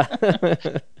 Yeah.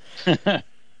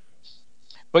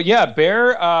 But yeah,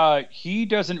 Bear, he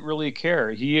doesn't really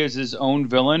care. He is his own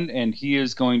villain, and he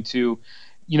is going to,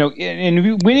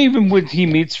 and when he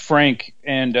meets Frank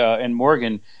and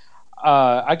Morgan,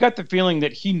 I got the feeling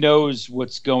that he knows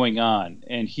what's going on,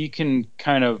 and he can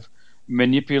kind of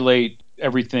manipulate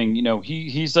everything.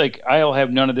 He's like, I'll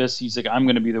have none of this. He's like, I'm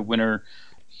going to be the winner.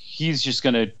 He's just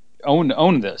going to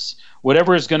own this.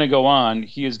 Whatever is going to go on,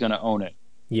 he is going to own it.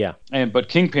 Yeah. But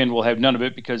Kingpin will have none of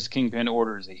it because Kingpin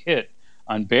orders a hit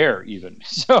on Bear even.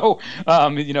 So,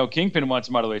 Kingpin wants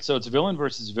him out of the way. So it's villain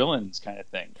versus villains kind of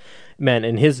thing. Man,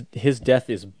 and his death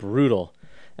is brutal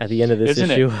at the end of this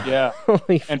Isn't issue. it? Yeah.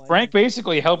 And Frank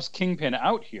basically helps Kingpin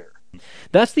out here.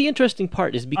 That's the interesting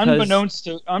part is because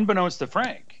unbeknownst to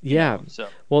Frank. Yeah. So.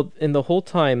 Well, and the whole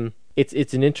time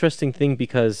it's an interesting thing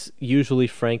because usually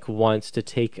Frank wants to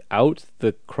take out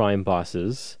the crime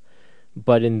bosses,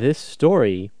 but in this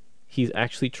story he's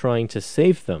actually trying to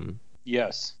save them.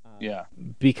 Yes. Yeah.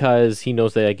 Because he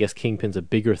knows that I guess Kingpin's a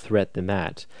bigger threat than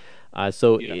that.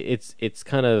 It's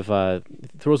kind of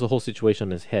throws the whole situation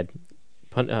on his head.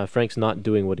 Frank's not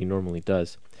doing what he normally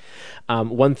does.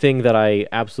 One thing that I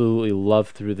absolutely love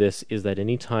through this is that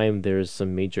anytime there's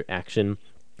some major action,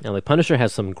 and like Punisher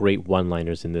has some great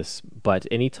one-liners in this, but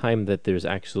anytime that there's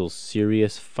actual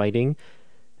serious fighting,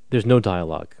 there's no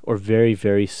dialogue or very,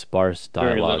 very sparse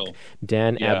dialogue.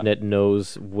 Dan Abnett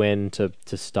knows when to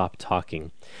stop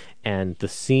talking. And the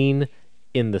scene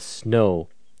in the snow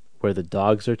where the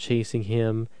dogs are chasing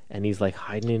him and he's like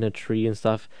hiding in a tree and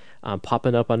stuff,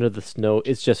 popping up under the snow,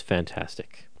 it's just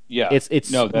fantastic. Yeah.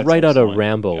 It's right out of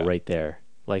Rambo right there,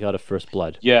 like out of First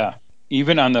Blood. Yeah.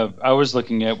 Even I was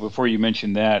looking at, before you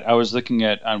mentioned that, I was looking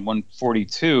at on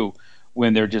 142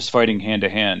 when they're just fighting hand to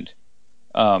hand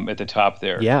at the top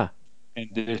there. Yeah. And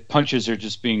the punches are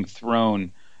just being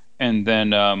thrown. And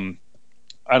then I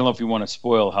don't know if you want to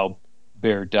spoil how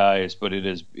Bear dies, but it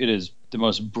is the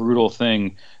most brutal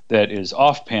thing that is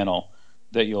off panel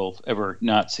that you'll ever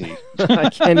not see. I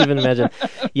can't even imagine.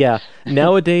 Yeah.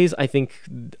 Nowadays, I think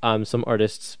some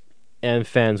artists and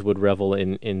fans would revel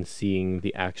in seeing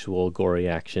the actual gory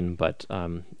action, but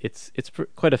it's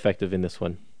quite effective in this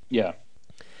one. Yeah.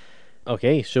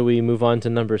 Okay, shall we move on to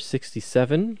number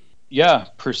 67? Yeah,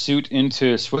 Pursuit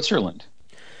into Switzerland.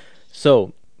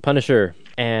 So, Punisher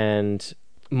and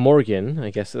Morgan, I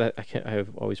guess I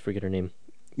always forget her name.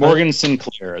 Morgan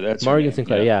Sinclair. That's Morgan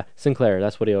Sinclair. Yeah, Sinclair.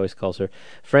 That's what he always calls her.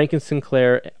 Frank and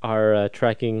Sinclair are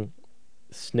tracking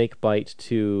Snakebite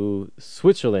to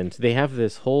Switzerland. They have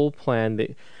this whole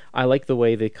plan. I like the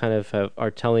way they kind of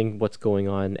are telling what's going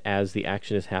on as the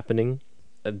action is happening.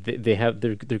 They're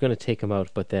going to take him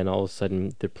out, but then all of a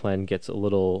sudden their plan gets a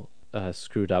little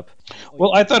screwed up.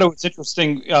 Well, I thought it was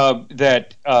interesting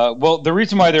that the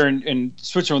reason why they're in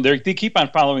Switzerland, they keep on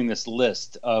following this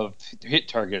list of hit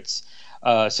targets.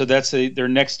 So that's their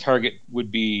next target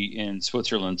would be in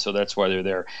Switzerland, so that's why they're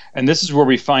there. And this is where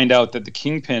we find out that the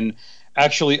Kingpin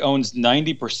actually owns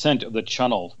 90% of the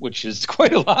channel, which is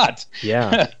quite a lot.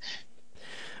 Yeah.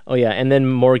 Oh yeah, and then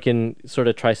Morgan sort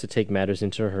of tries to take matters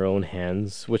into her own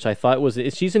hands, which I thought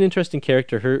she's an interesting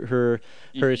character.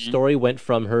 Her story went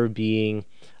from her being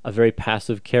a very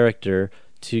passive character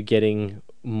to getting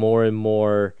more and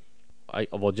more,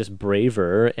 just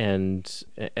braver and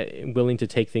willing to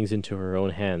take things into her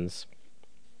own hands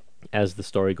as the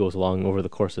story goes along over the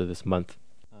course of this month.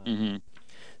 Mm-hmm.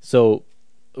 So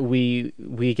we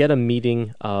get a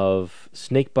meeting of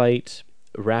Snakebite,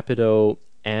 Rapido,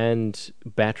 and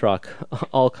Batroc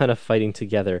all kind of fighting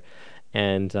together,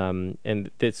 and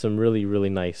did some really, really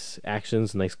nice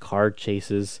actions, nice card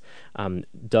chases.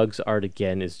 Doug's art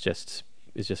again is just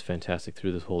fantastic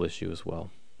through this whole issue as well.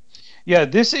 Yeah,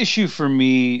 this issue for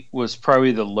me was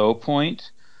probably the low point.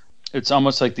 It's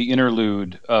almost like the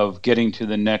interlude of getting to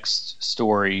the next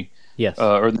story, Yes,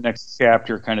 or the next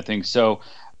chapter kind of thing. So,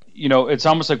 it's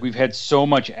almost like we've had so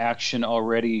much action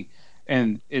already,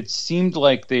 and it seemed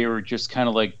like they were just kind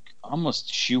of like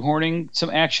almost shoehorning some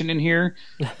action in here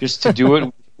just to do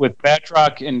it with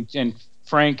Batroc and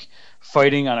Frank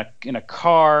fighting in a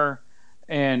car.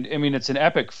 And I mean, it's an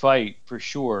epic fight for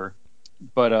sure,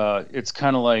 but it's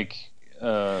kind of like...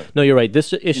 no, you're right.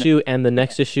 This issue and the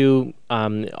next issue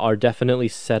are definitely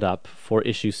set up for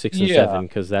issue 6 and 7,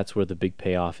 because that's where the big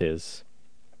payoff is.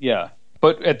 Yeah,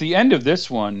 but at the end of this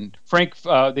one, Frank,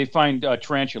 they find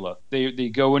Tarantula. They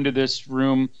go into this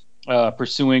room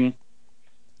pursuing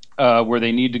where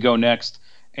they need to go next,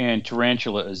 and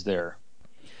Tarantula is there.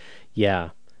 Yeah,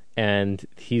 and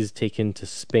he's taken to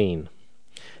Spain.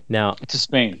 Now, to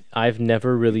Spain. I've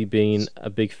never really been a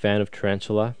big fan of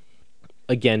Tarantula.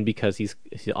 Again, because he's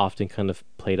often kind of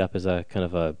played up as a kind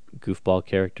of a goofball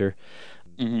character.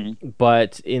 Mm-hmm.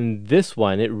 But in this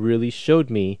one, it really showed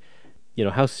me,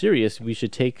 how serious we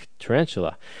should take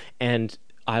Tarantula. And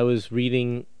I was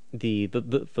reading the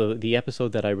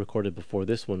episode that I recorded before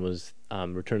this one was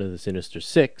Return of the Sinister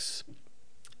Six.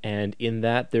 And in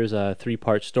that, there's a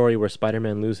 3-part story where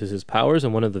Spider-Man loses his powers,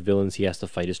 and one of the villains he has to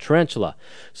fight is Tarantula.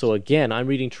 So again, I'm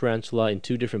reading Tarantula in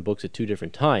 2 different books at 2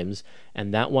 different times,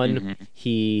 and that one,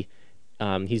 he's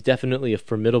definitely a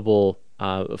formidable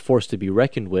force to be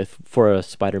reckoned with for a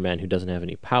Spider-Man who doesn't have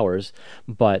any powers.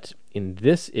 But in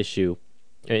this issue,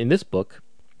 in this book,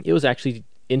 it was actually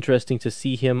interesting to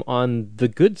see him on the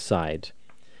good side.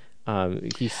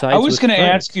 He sides I was going to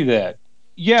ask you that.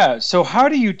 Yeah, so how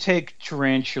do you take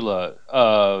Tarantula?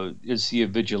 Is he a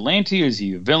vigilante? Is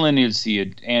he a villain? Is he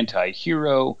an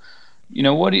anti-hero?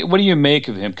 What do you make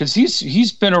of him? Because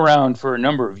he's been around for a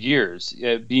number of years,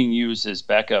 being used as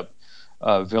backup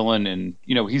villain, and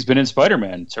he's been in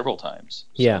Spider-Man several times.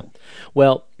 So. Yeah,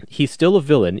 well, he's still a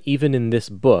villain even in this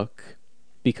book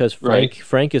because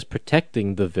Frank is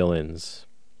protecting the villains,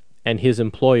 and his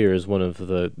employer is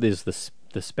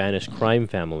the Spanish crime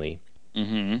family.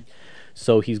 Mm-hmm.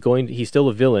 So he's still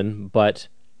a villain, but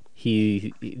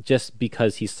he just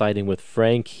because he's siding with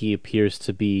Frank, he appears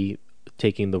to be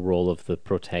taking the role of the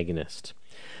protagonist.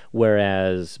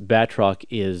 Whereas Batroc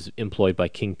is employed by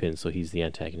Kingpin, so he's the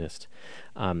antagonist.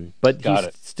 But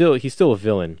he's still a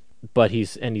villain, but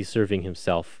he's serving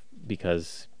himself,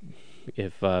 because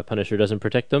if Punisher doesn't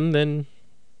protect him, then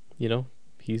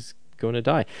he's going to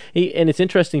die. And it's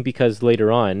interesting because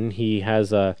later on he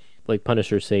has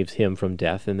Punisher saves him from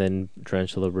death, and then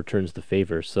Tarantula returns the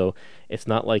favor. So it's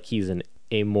not like he's an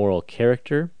amoral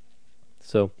character.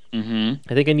 So I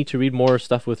think I need to read more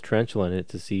stuff with Tarantula in it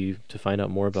to find out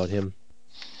more about him.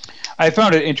 I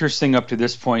found it interesting up to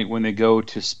this point when they go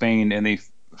to Spain and they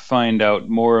find out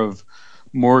more of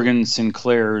Morgan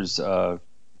Sinclair's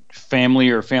family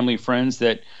or family friends,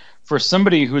 that for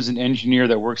somebody who's an engineer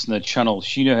that works in the channel,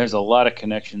 she has a lot of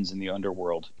connections in the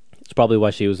underworld. It's probably why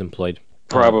she was employed.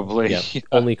 Probably. Yeah.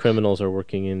 Only criminals are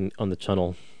working on the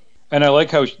channel. And I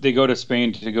like how they go to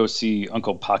Spain to go see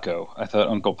Uncle Paco. I thought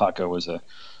Uncle Paco was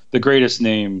the greatest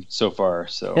name so far.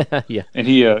 So yeah. And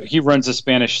he runs a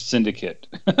Spanish syndicate.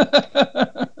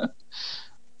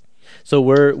 So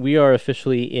we are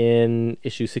officially in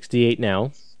issue 68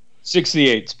 now.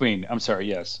 68, Spain. I'm sorry,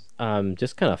 yes.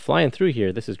 Just kind of flying through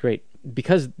here. This is great.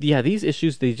 Because, these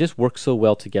issues, they just work so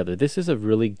well together. This is a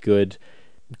really good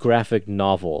graphic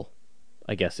novel,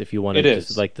 I guess, if you want to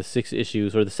just like the 6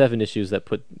 issues or the 7 issues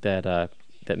that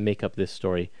make up this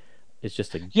story. It's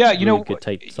just a really good,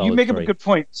 tight, solid you make story. up a good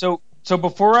point. So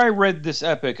before I read this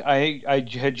epic, I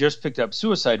had just picked up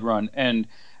Suicide Run, and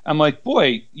I'm like,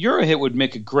 boy, Eurohit would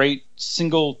make a great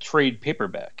single trade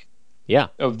paperback. Yeah.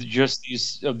 Of just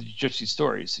these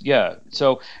stories. Yeah.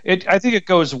 So I think it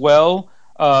goes well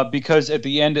because at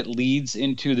the end it leads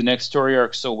into the next story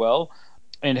arc so well.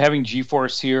 And having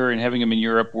G-Force here and having him in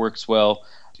Europe works well,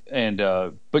 and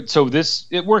but so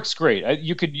it works great.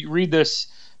 You could read this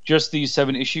just these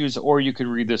 7 issues, or you could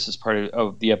read this as part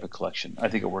of the Epic Collection. I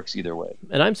think it works either way.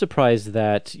 And I'm surprised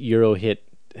that Eurohit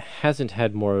hasn't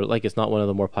had more, it's not one of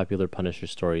the more popular Punisher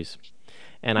stories.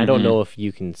 And I don't know if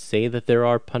you can say that there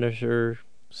are Punisher,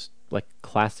 like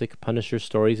classic Punisher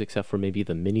stories, except for maybe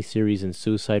the miniseries and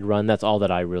Suicide Run. That's all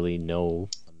that I really know.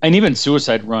 And even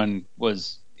Suicide Run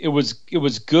was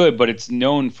good, but it's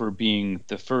known for being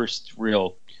the first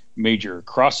real major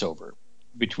crossover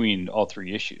between all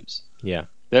three issues. Yeah.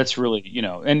 That's really,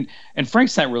 and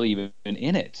Frank's not really even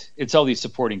in it. It's all these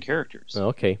supporting characters. Oh,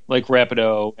 okay. Like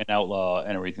Rapido and Outlaw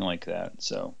and everything like that.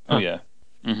 So, yeah.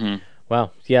 Mm-hmm.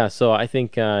 Wow. Yeah, so I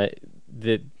think I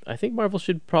think Marvel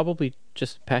should probably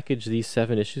just package these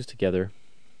 7 issues together.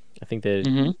 I think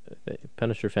that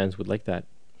Punisher fans would like that.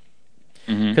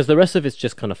 Because the rest of it's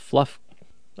just kind of fluff.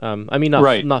 I mean,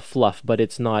 not fluff, but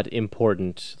it's not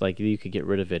important. Like, you could get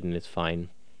rid of it and it's fine.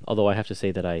 Although I have to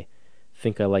say that I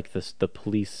think I like the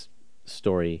police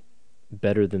story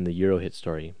better than the Eurohit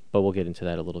story. But we'll get into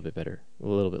that a little bit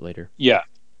later. Yeah,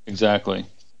 exactly.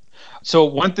 So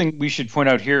one thing we should point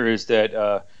out here is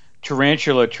that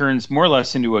Tarantula turns more or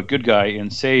less into a good guy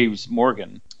and saves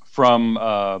Morgan from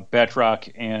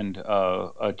Batroc and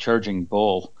a charging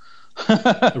bull,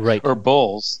 right, or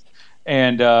bulls.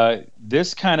 And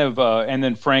this kind of and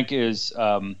then Frank is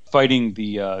fighting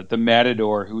the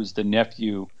Matador, who's the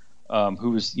nephew,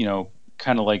 who's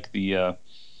kind of like the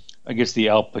I guess the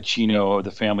Al Pacino of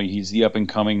the family. He's the up and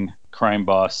coming crime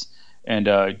boss. And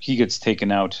he gets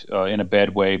taken out in a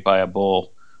bad way by a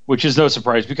bull, which is no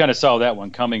surprise. We kind of saw that one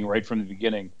coming right from the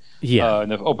beginning. Yeah. In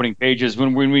the opening pages,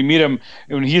 when we meet him,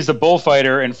 when he's the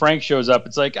bullfighter and Frank shows up,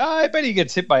 it's like, I bet he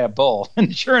gets hit by a bull,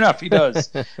 and sure enough, he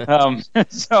does.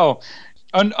 So,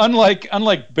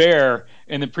 unlike Bear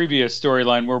in the previous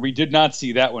storyline, where we did not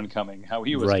see that one coming, how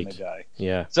he was going to die.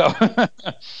 Yeah. So,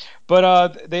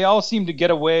 but they all seem to get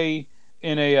away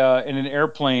in an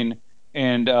airplane.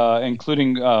 And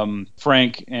including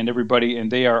Frank and everybody,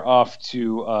 and they are off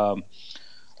to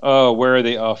where are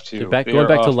they off to? They're going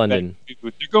back to London.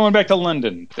 They're going back to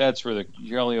London. That's where the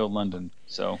jolly old London.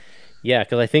 So yeah,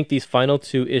 because I think these final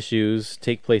 2 issues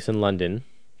take place in London,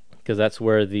 because that's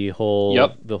where the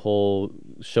whole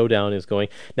showdown is going.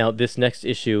 Now, this next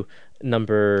issue,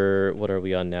 number, what are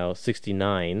we on now?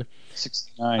 69.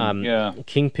 69. Yeah.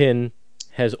 Kingpin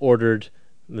has ordered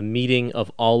the meeting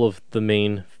of all of the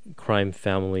main crime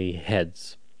family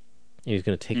heads. He's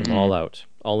going to take them all out,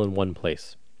 all in one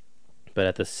place. But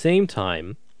at the same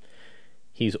time,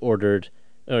 he's organized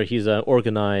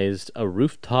a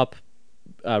rooftop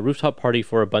party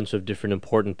for a bunch of different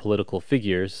important political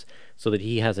figures, so that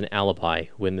he has an alibi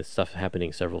when this stuff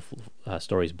happening several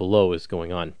stories below is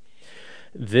going on.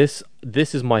 This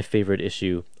is my favorite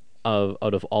issue out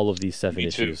of all of these 7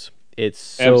 issues. It's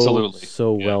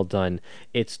so well done.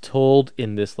 It's told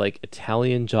in this like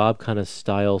Italian Job kind of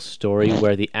style story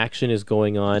where the action is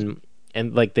going on,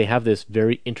 and like they have this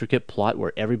very intricate plot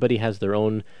where everybody has their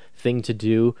own thing to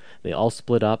do. They all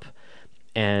split up,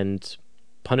 and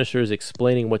Punisher is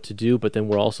explaining what to do, but then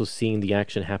we're also seeing the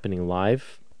action happening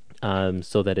live,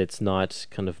 so that it's not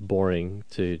kind of boring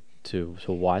to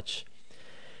watch.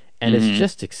 And it's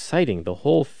just exciting, the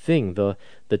whole thing, the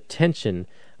tension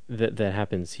that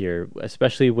happens here,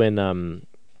 especially when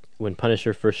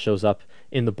Punisher first shows up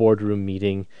in the boardroom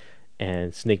meeting,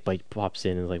 and Snakebite pops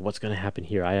in and is like, "What's going to happen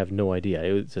here? I have no idea."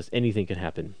 It was just anything could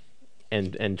happen,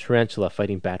 and Tarantula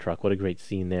fighting Batroc. What a great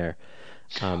scene there!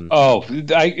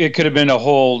 It could have been a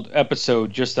whole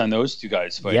episode just on those 2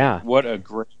 guys fighting. Yeah, what a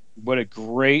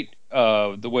great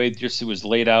the way just it was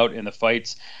laid out in the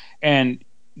fights, and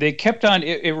they kept on.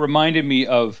 It reminded me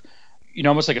of,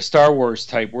 almost like a Star Wars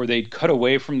type, where they'd cut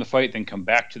away from the fight, then come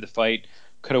back to the fight,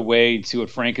 cut away and see what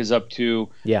Frank is up to,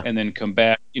 and then come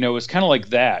back. It was kind of like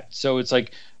that. So it's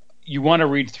like you want to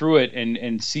read through it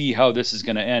and see how this is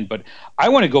going to end. But I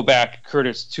want to go back,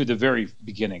 Curtis, to the very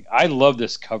beginning. I love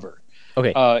this cover.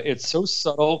 Okay. It's so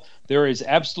subtle. There is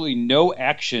absolutely no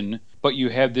action, but you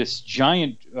have this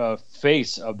giant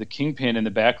face of the Kingpin in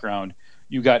the background.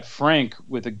 You got Frank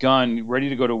with a gun ready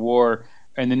to go to war,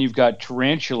 and then you've got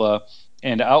Tarantula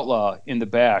and Outlaw in the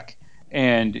back.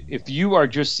 And if you are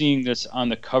just seeing this on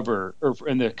the cover or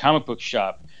in the comic book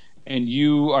shop, and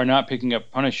you are not picking up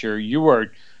Punisher,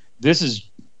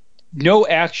 no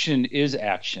action is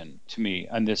action to me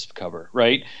on this cover,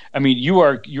 right? I mean,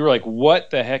 you're like, what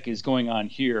the heck is going on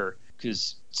here?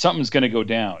 Because something's going to go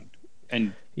down.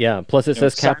 And yeah, plus it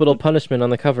says capital punishment on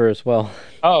the cover as well.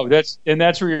 Oh, that's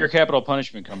where your capital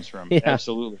punishment comes from. Yeah.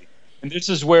 Absolutely. And this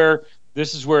is where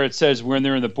it says when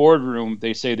they're in the boardroom,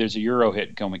 they say there's a Euro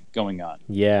hit going on.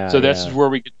 Yeah. So this is where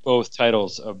we get both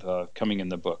titles of coming in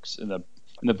the books, in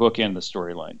the book and the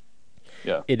storyline.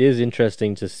 Yeah. It is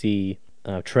interesting to see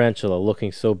Tarantula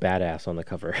looking so badass on the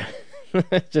cover.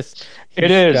 Just It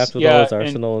he's is, strapped with yeah, all his and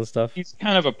arsenal and stuff. he's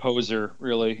kind of a poser,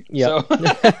 really. Yeah.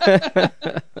 So.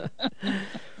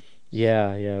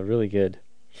 Yeah, really good.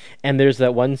 And there's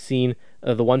that one scene,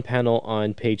 the one panel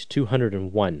on page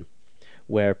 201,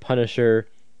 where Punisher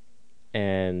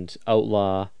and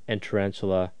Outlaw and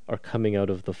Tarantula are coming out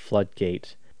of the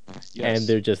floodgate, Yes. and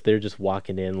they're just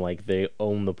walking in like they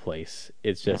own the place.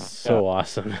 It's just so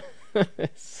awesome.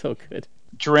 It's so good.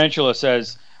 Tarantula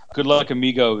says, "Good luck,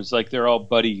 amigos." Like they're all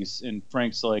buddies, and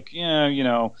Frank's like,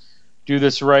 "Yeah, do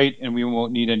this right, and we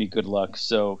won't need any good luck."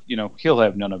 So he'll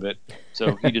have none of it.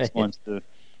 So he just wants to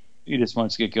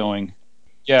get going.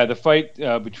 Yeah, the fight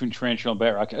between Tarantula and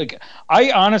Batroc. Like,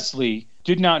 I honestly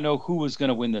did not know who was going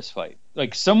to win this fight.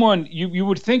 Like someone, you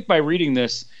would think by reading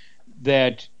this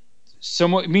that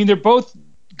someone. I mean, they're both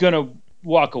going to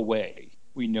walk away.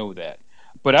 We know that,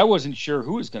 but I wasn't sure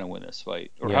who was going to win this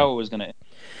fight or how it was going to end.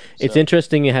 It's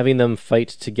interesting having them fight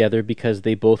together because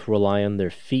they both rely on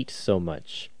their feet so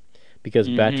much. Because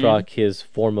Batroc, his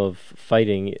form of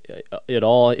fighting, it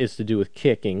all is to do with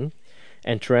kicking,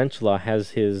 and Tarantula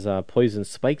has his poison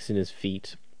spikes in his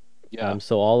feet. Yeah.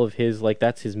 So all of his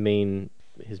that's his main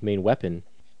weapon.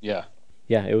 Yeah.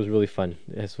 Yeah, it was really fun.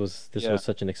 This was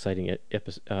such an exciting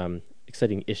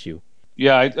exciting issue.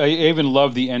 Yeah, I even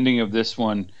love the ending of this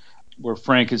one, where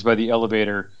Frank is by the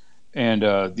elevator, and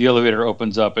the elevator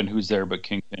opens up, and who's there but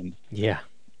Kingpin? Yeah.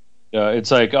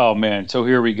 It's like, oh man, so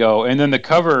here we go. And then the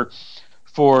cover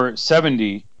for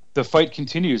 70, the fight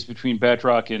continues between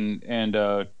Batroc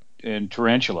and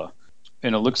Tarantula,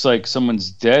 and it looks like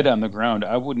someone's dead on the ground.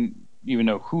 I wouldn't even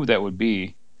know who that would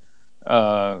be.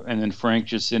 And then Frank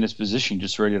just in his position,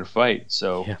 just ready to fight.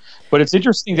 So, but it's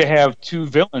interesting to have two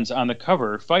villains on the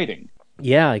cover fighting.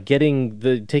 Yeah,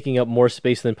 taking up more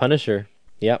space than Punisher.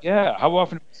 Yep. Yeah, how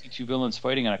often do we see two villains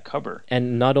fighting on a cover?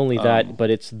 And not only that,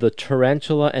 but it's the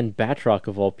Tarantula and Batroc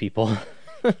of all people.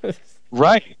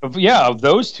 Right. Yeah, of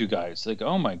those two guys. Like,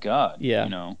 oh my God.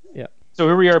 Yeah. Yeah. So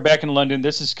here we are back in London.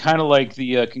 This is kind of like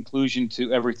the conclusion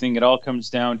to everything. It all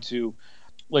comes down to,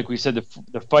 like we said,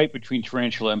 the fight between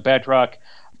Tarantula and Batroc.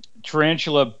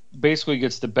 Tarantula basically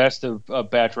gets the best of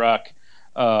Batroc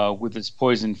with his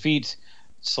poison feet,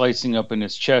 slicing up in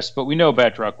his chest. But we know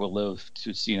Batroc will live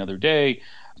to see another day,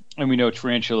 and we know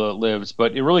Tarantula lives.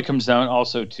 But it really comes down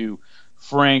also to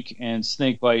Frank and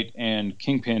Snakebite and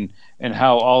Kingpin, and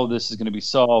how all of this is going to be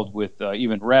solved with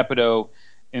even Rapido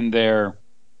in there,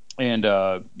 and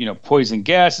poison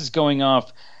gas is going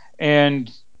off,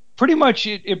 and pretty much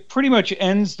it pretty much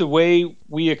ends the way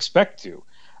we expect to.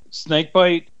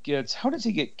 Snakebite gets, how does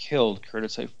he get killed,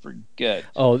 Curtis? I forget.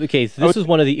 Oh, okay. So this is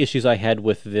one of the issues I had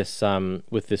with this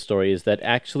story, is that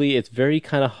actually it's very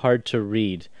kind of hard to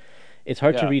read. It's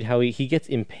hard to read how he gets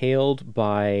impaled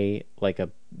by like a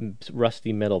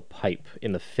rusty metal pipe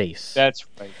in the face. That's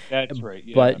right.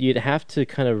 Yeah. But you'd have to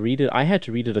kind of read it. I had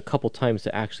to read it a couple times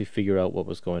to actually figure out what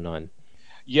was going on.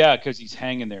 Yeah, because he's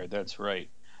hanging there. That's right.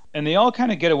 And they all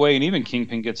kind of get away, and even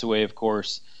Kingpin gets away, of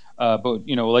course. But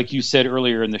like you said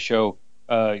earlier in the show,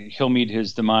 he'll meet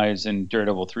his demise in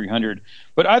Daredevil 300.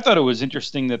 But I thought it was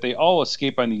interesting that they all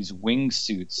escape on these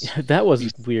wingsuits. That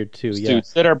was weird too.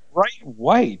 Suits that are bright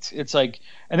white. It's like,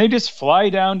 and they just fly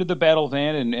down to the battle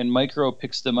van, and Micro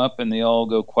picks them up, and they all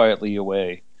go quietly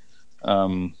away.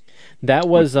 That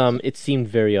was it seemed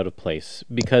very out of place,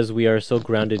 because we are so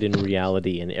grounded in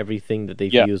reality, and everything that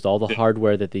they've used, all the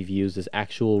hardware that they've used is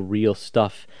actual real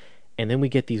stuff. And then we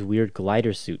get these weird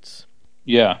glider suits.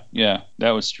 Yeah,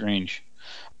 that was strange.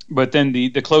 But then the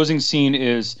closing scene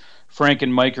is Frank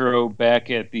and Micro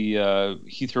back at the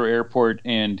Heathrow Airport,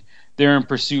 and they're in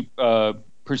pursuit by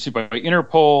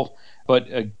Interpol, but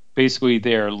basically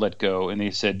they are let go, and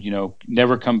they said,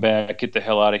 never come back, get the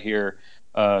hell out of here,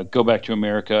 go back to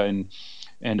America,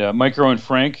 and Micro and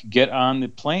Frank get on the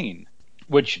plane,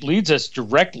 which leads us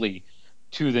directly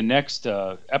to the next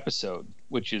episode,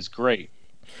 which is great.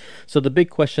 So the big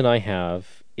question I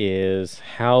have is,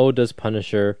 how does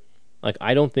Punisher,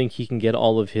 I don't think he can get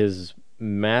all of his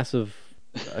massive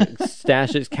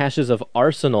caches of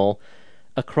arsenal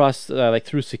across,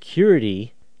 through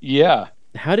security. Yeah.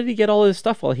 How did he get all his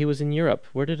stuff while he was in Europe?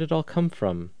 Where did it all come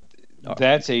from?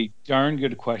 That's a darn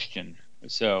good question.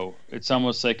 So it's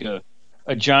almost like a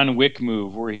John Wick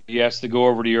move where he has to go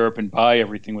over to Europe and buy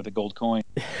everything with a gold coin.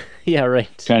 Yeah,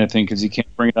 right. Kind of thing, because he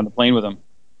can't bring it on the plane with him.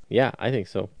 Yeah, I think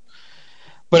so.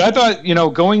 But I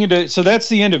thought, going into... So that's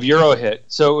the end of Eurohit.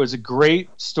 So it was a great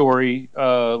story.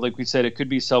 Like we said, it could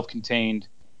be self-contained.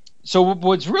 So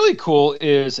what's really cool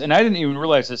is, and I didn't even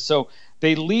realize this, so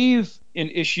they leave in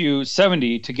issue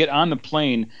 70 to get on the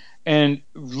plane, and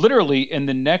literally in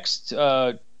the next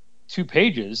 2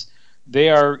 pages, they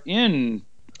are in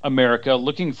America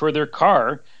looking for their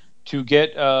car to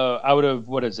get out of,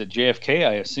 what is it, JFK,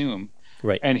 I assume.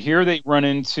 Right. And here they run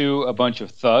into a bunch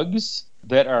of thugs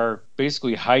that are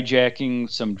basically hijacking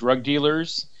some drug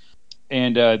dealers.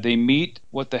 And they meet,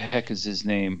 what the heck is his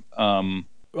name?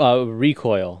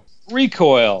 Recoil.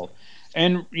 Recoil.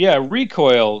 And yeah,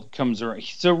 Recoil comes around.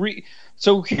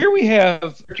 So here we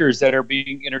have characters that are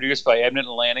being introduced by Abnett and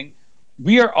Lanning.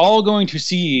 We are all going to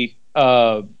see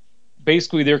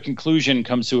basically their conclusion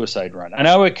come Suicide Run. And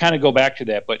I would kind of go back to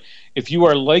that. But if you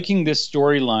are liking this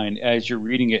storyline as you're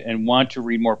reading it and want to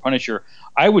read more Punisher,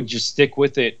 I would just stick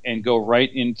with it and go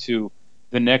right into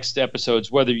the next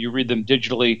episodes, whether you read them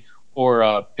digitally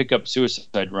or pick up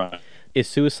Suicide Run. Is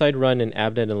Suicide Run an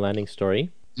Abnett and Lanning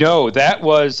story? No, that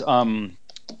was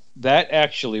that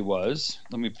actually was.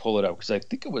 Let me pull it up because I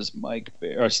think it was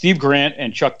Steve Grant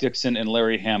and Chuck Dixon and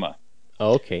Larry Hama.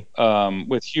 Oh, okay.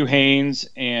 With Hugh Haynes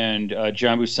and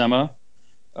John Buscema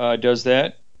does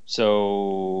that.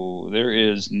 So there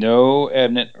is no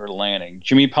Abnett or Lanning.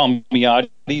 Jimmy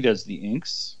Palmiotti does the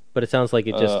inks. But it sounds like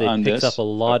it picks up a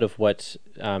lot of what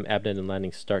Abnett and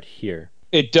Lanning start here.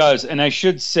 It does, and I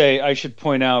should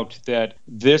point out that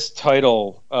this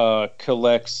title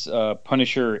collects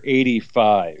Punisher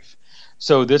 85.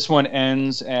 So this one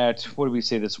ends at, what do we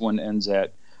say this one ends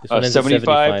at? This one ends 75?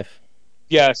 At 75.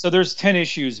 Yeah, so there's 10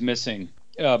 issues missing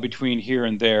between here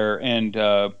and there, and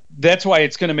that's why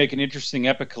it's going to make an interesting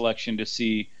epic collection to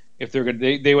see if they're going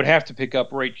to, they would have to pick up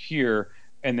right here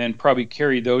and then probably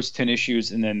carry those 10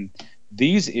 issues and then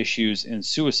these issues in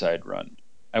Suicide Run,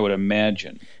 I would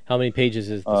imagine. How many pages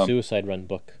is the Suicide Run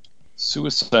book?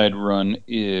 Suicide Run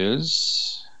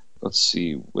is, let's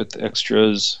see, with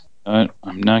extras, I'm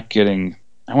not getting,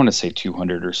 I want to say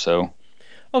 200 or so.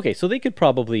 Okay, so they could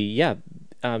probably,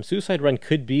 Suicide Run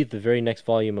could be the very next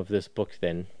volume of this book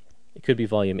then. It could be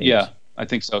volume 8. Yeah, I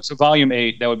think so. So volume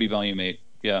 8, that would be volume 8,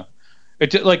 yeah.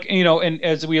 It, like, you know, and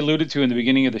as we alluded to in the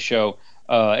beginning of the show,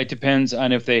 it depends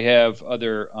on if they have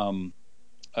other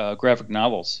graphic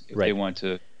novels if they want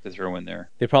to throw in there.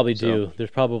 They probably do. There's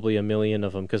probably a million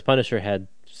of them because Punisher had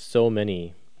so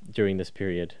many during this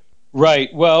period.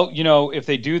 Right. Well, you know, if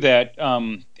they do that,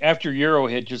 after Euro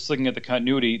hit, just looking at the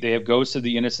continuity, they have Ghosts of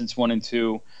the Innocents 1 and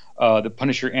 2, the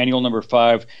Punisher Annual number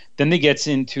 5. Then they gets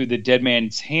into the Dead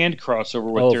Man's Hand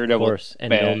crossover with Daredevil. Of course,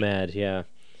 and Nomad, yeah.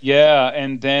 Yeah,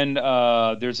 and then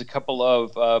there's a couple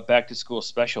of back-to-school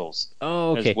specials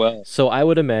as well. So I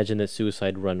would imagine that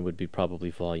Suicide Run would be probably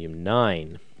volume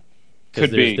 9.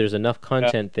 Could be. There's enough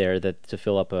content there that to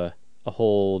fill up a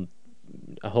whole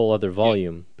other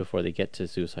volume before they get to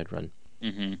Suicide Run.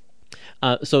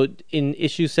 Mm-hmm. So in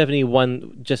issue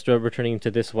 71, just returning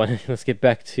to this one, let's get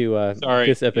back to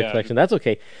this epic collection. That's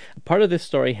okay. Part of this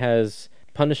story has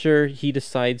Punisher. He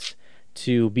decides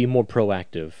to be more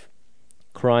proactive.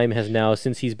 Crime has now,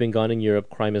 since he's been gone in Europe,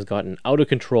 crime has gotten out of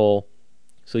control.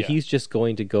 So he's just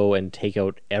going to go and take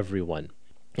out everyone.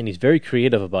 And he's very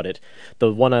creative about it.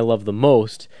 The one I love the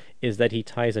most is that he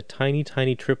ties a tiny,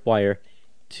 tiny tripwire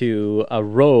to a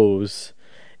rose,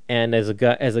 and as a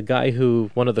guy who,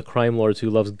 one of the crime lords who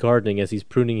loves gardening, as he's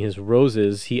pruning his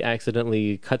roses, he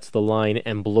accidentally cuts the line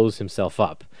and blows himself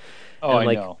up. Oh, and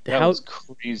I know. That was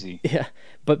crazy. Yeah,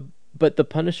 but the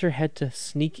Punisher had to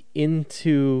sneak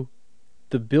into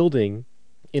the building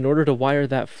in order to wire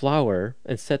that flower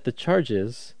and set the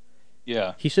charges.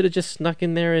 Yeah. He should have just snuck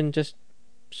in there and just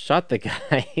shot the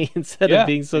guy instead of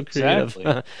being so creative.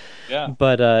 Exactly. Yeah.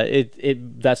 But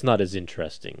that's not as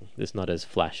interesting. It's not as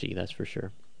flashy, that's for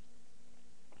sure.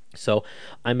 So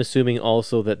I'm assuming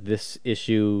also that this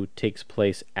issue takes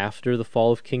place after the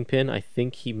fall of Kingpin. I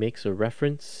think he makes a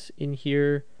reference in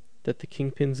here that the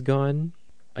Kingpin's gone.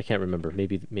 I can't remember.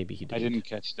 Maybe he did. I didn't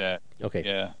catch that. Okay.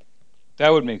 Yeah.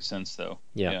 That would make sense, though.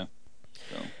 Yeah.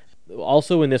 So.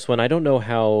 Also in this one, I don't know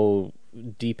how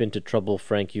deep into trouble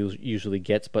Frank usually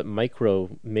gets, but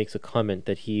Micro makes a comment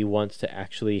that he wants to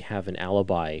actually have an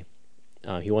alibi.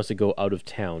 He wants to go out of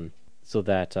town so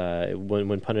that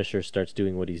when Punisher starts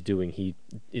doing what he's doing, he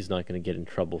is not going to get in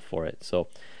trouble for it. So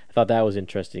I thought that was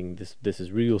interesting. This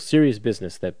is real serious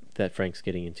business that Frank's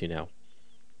getting into now.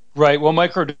 Right. Well,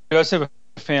 Micro does have a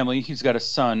family. He's got a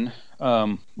son,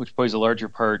 which plays a larger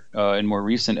part in more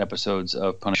recent episodes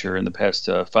of Punisher in the past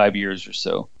 5 years or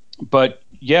so. But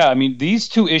yeah, I mean, these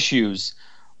two issues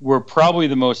were probably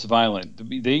the most violent.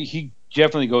 He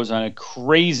definitely goes on a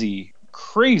crazy,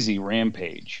 crazy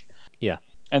rampage. Yeah.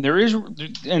 And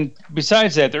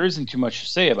besides that, there isn't too much to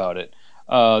say about it.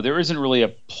 There isn't really a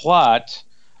plot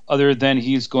other than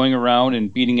he's going around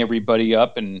and beating everybody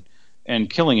up and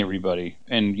killing everybody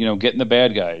and, you know, getting the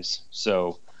bad guys.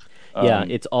 So Yeah,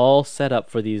 it's all set up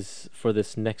for this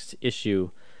next issue,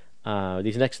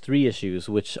 these next 3 issues,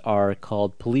 which are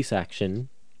called Police Action.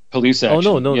 Police Action.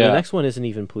 Oh no, yeah. the next one isn't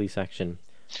even Police Action.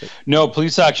 No,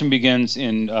 Police Action begins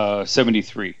in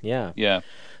 73. Yeah. Yeah.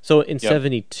 So in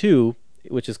 72,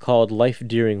 which is called Life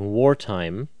During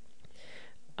Wartime,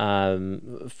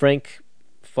 Frank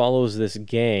follows this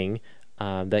gang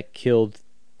that killed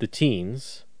the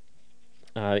teens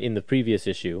in the previous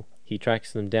issue. He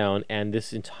tracks them down, and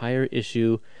this entire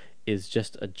issue is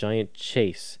just a giant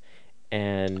chase.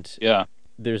 And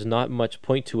there's not much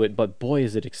point to it, but boy,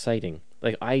 is it exciting.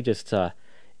 Like, I just...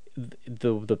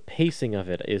 the pacing of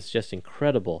it is just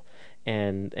incredible.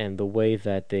 And the way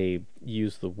that they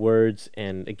use the words,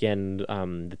 and again,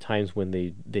 the times when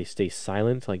they stay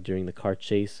silent, like during the car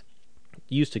chase,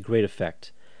 used to great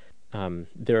effect.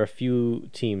 There are a few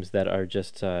teams that are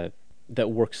just... that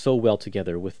work so well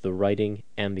together with the writing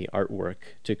and the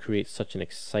artwork to create such an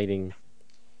exciting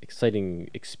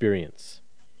experience.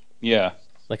 Yeah.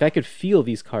 Like, I could feel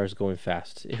these cars going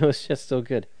fast. It was just so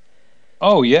good.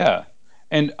 Oh, yeah.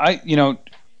 And I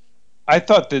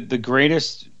thought that the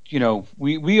greatest,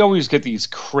 we always get these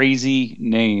crazy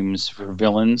names for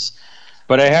villains,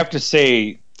 but I have to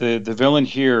say the villain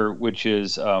here, which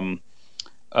is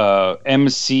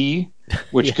MC,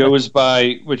 which goes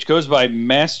by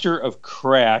Master of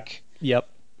Crack. Yep.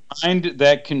 Mind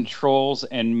that controls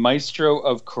and Maestro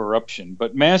of Corruption,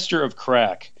 but Master of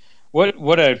Crack.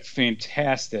 What a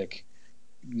fantastic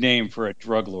name for a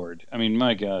drug lord. I mean,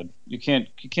 my God, you can't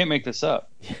make this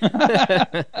up.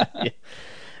 Yeah.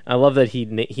 I love that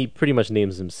he pretty much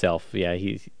names himself. Yeah,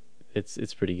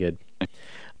 it's pretty good.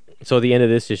 So at the end of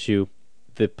this issue,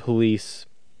 the police,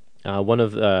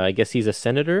 I guess he's a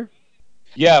senator.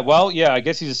 Yeah, well, I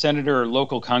guess he's a senator or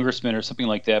local congressman or something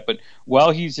like that. But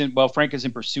while Frank is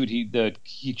in pursuit,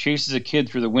 he chases a kid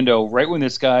through the window right when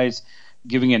this guy's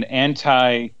giving an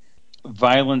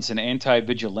anti-violence and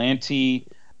anti-vigilante.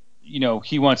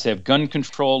 He wants to have gun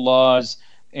control laws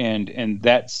and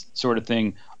that sort of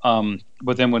thing.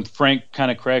 But then when Frank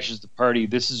kind of crashes the party,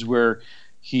 this is where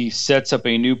he sets up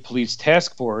a new police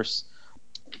task force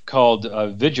called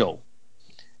Vigil.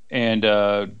 And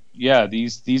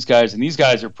these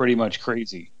guys are pretty much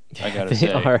crazy. I gotta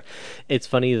say, are. It's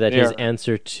funny that his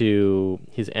answer to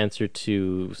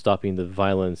stopping the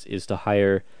violence is to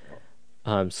hire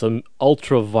some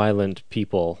ultra violent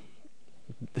people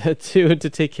to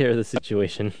take care of the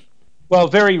situation. Well,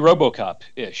 very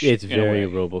RoboCop-ish. It's very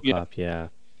RoboCop, yeah.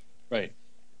 Right.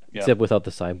 Yeah. Except without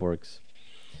the cyborgs.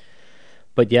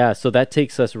 But yeah, so that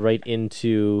takes us right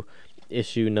into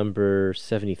issue number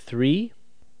 73.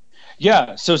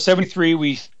 Yeah, so 73,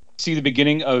 we see the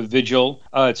beginning of Vigil.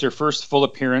 It's her first full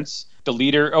appearance. The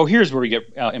leader... Oh, here's where we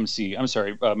get MC. I'm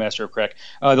sorry, Master of Crack.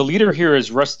 The leader here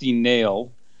is Rusty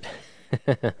Nail,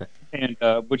 and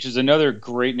which is another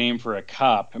great name for a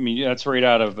cop. I mean, that's right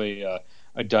out of a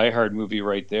Die Hard movie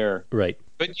right there. Right.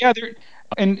 But yeah,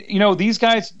 these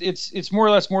guys, it's more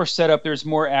or less more set up. There's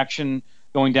more action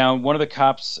going down. One of the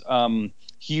cops,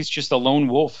 he's just a lone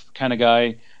wolf kind of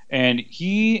guy. And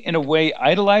he, in a way,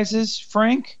 idolizes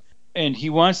Frank, and he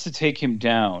wants to take him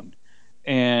down.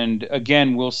 And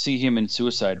again, we'll see him in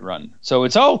Suicide Run. So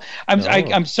it's all.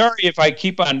 I'm sorry if I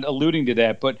keep on alluding to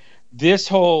that, but this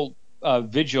whole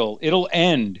Vigil, it'll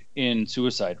end in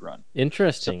Suicide Run.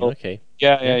 Interesting. So, okay.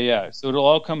 Yeah. So it'll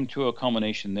all come to a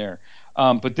culmination there.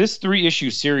 But this 3-issue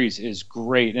series is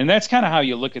great, and that's kind of how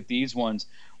you look at these ones.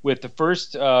 With the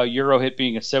first Euro hit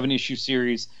being a 7-issue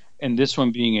series, and this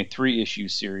one being a 3-issue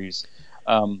series.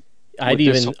 I'd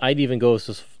even go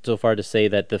so far to say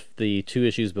that the 2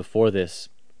 issues before this,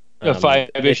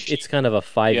 it's kind of a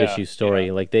 5-issue story.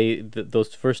 Yeah. Like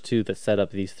those first 2 that set up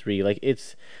these 3, like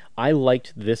I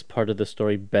liked this part of the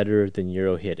story better than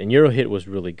Euro Hit, and Euro Hit was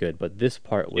really good, but this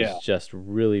part was just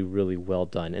really, really well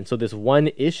done. And so this one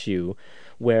issue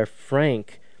where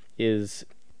Frank is.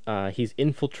 He's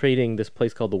infiltrating this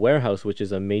place called the Warehouse, which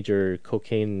is a major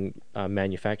cocaine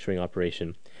manufacturing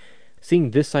operation.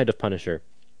 Seeing this side of Punisher,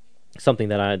 something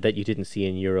that you didn't see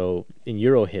in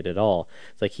Euro Hit at all.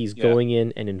 It's like he's going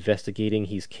in and investigating.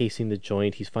 He's casing the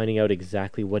joint. He's finding out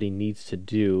exactly what he needs to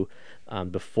do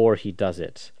before he does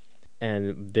it.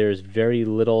 And there's very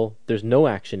little. There's no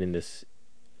action in this.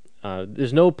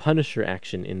 There's no Punisher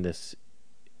action in this.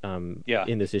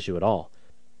 In this issue at all.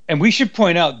 And we should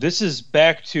point out, this is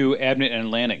back to Abnett and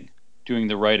Lanning doing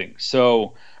the writing.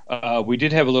 So we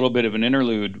did have a little bit of an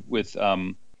interlude with...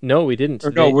 no, we didn't.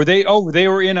 Were they? Oh, they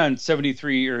were in on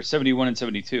 73 or 71 and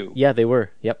 72. Yeah, they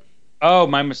were. Yep. Oh,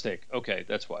 my mistake. Okay,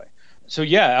 that's why. So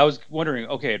yeah, I was wondering,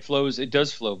 okay, it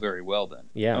does flow very well then.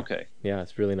 Yeah. Okay. Yeah,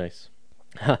 it's really nice.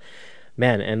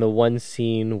 Man, and the one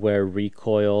scene where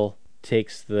Recoil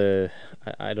takes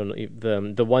I don't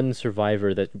know, the one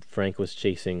survivor that Frank was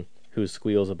chasing who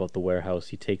squeals about the warehouse,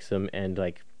 he takes him and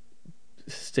like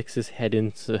sticks his head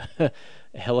into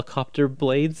helicopter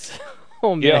blades.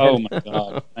 Oh man. Yeah. Oh my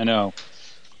God. I know.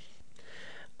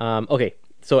 Okay,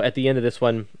 so at the end of this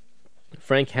one,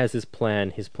 Frank has his plan.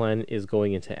 His plan is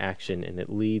going into action, and it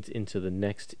leads into the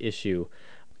next issue,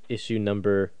 issue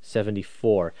number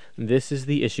 74. This is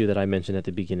the issue that I mentioned at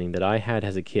the beginning that I had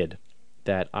as a kid.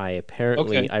 That I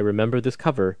remember this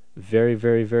cover very,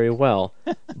 very, very well,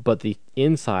 but the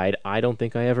inside, I don't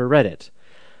think I ever read it.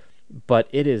 But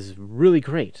it is really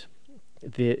great.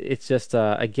 It's just,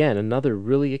 again, another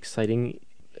really exciting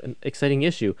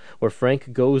issue where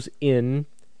Frank goes in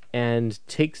and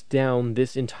takes down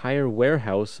this entire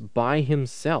warehouse by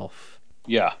himself.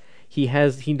 Yeah. He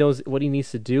knows what he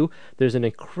needs to do. There's an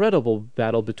incredible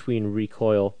battle between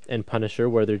Recoil and Punisher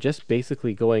where they're just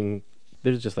basically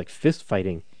there's just like fist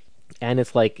fighting. And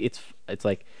it's like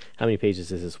how many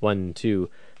pages is this? 1, 2,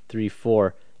 3,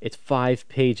 4. It's 5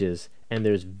 pages and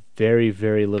there's very,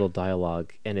 very little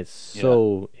dialogue and it's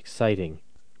so exciting.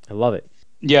 I love it.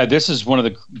 Yeah, this is one of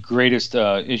the greatest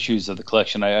issues of the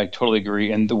collection. I totally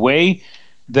agree. And the way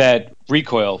that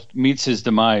Recoil meets his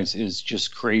demise is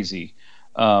just crazy.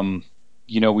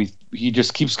 He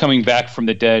just keeps coming back from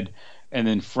the dead, and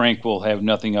then Frank will have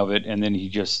nothing of it, and then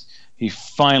he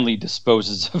finally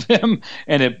disposes of him,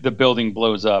 and the building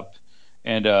blows up,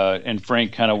 and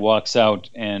Frank kind of walks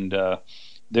out, and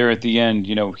there at the end,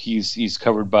 he's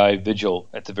covered by Vigil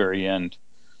at the very end.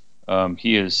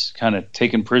 He is kind of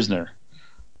taken prisoner.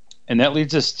 And that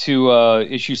leads us to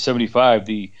issue 75,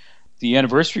 the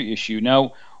anniversary issue.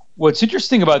 Now, what's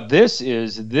interesting about this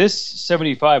is this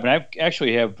 75, and I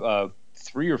actually have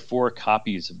 3 or 4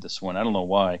 copies of this one. I don't know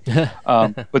why.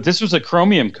 But this was a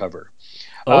chromium cover.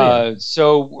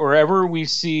 So wherever we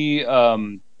see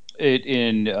it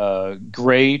in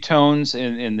gray tones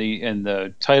in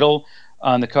the title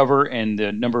on the cover and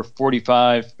the number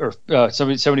 45 or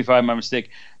 75, my mistake,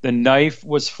 the knife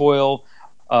was foil.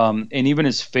 And even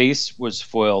his face was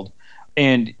foiled.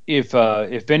 And if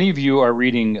any of you are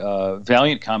reading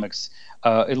Valiant comics,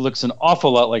 it looks an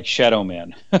awful lot like Shadow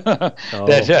Man.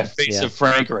 That face of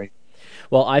Frank right.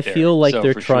 Well, I feel like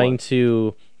they're trying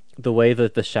to, the way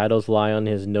that the shadows lie on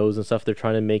his nose and stuff, they're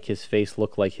trying to make his face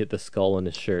look like the skull on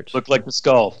his shirt. Look like the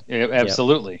skull. Yeah,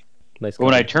 absolutely. Yep. Nice. But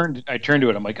when I turned to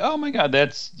it, I'm like, oh my God,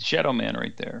 that's Shadow Man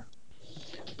right there.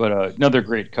 But another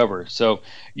great cover. So,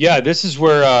 yeah, this is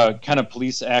where kind of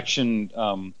police action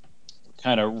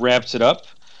kind of wraps it up.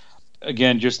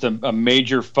 Again, just a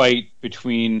major fight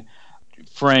between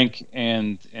Frank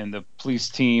and the police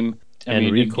team.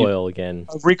 Recoil again.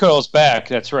 Recoil's back.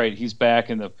 That's right. He's back,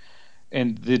 and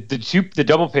the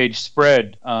double page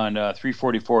spread on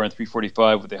 344 and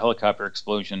 345 with the helicopter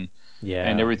explosion. Yeah.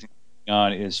 And everything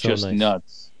on is so just nice.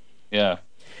 Nuts. Yeah.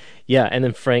 Yeah, and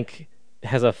then Frank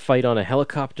has a fight on a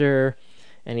helicopter,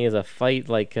 and he has a fight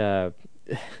like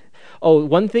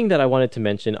one thing that I wanted to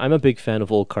mention, I'm a big fan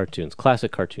of old cartoons,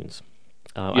 classic cartoons.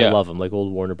 I love them, like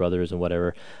old Warner Brothers and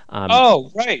whatever.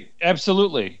 Right,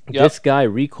 absolutely. Yep. This guy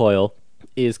Recoil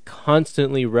is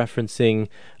constantly referencing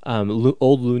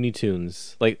old Looney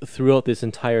Tunes like throughout this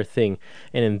entire thing,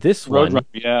 and in this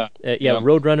Roadrunner,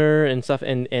 Roadrunner and stuff,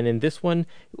 and in this one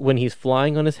when he's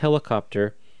flying on his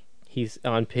helicopter, he's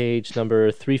on page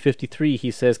number 353.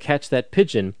 He says, "Catch that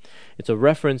pigeon." It's a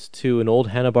reference to an old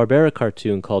Hanna-Barbera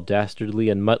cartoon called Dastardly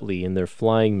and Muttley and their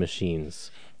flying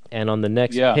machines. And on the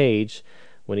next page,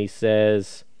 when he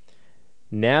says,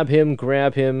 "Nab him,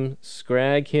 grab him,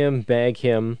 scrag him, bag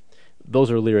him," those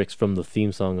are lyrics from the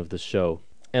theme song of the show.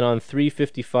 And on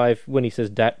 355, when he says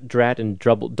drat and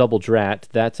double drat,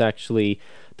 that's actually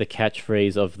the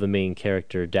catchphrase of the main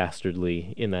character,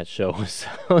 Dastardly, in that show. So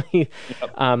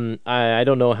I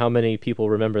don't know how many people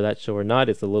remember that show or not.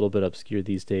 It's a little bit obscure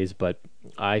these days, but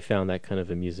I found that kind of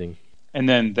amusing. And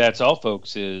then That's All,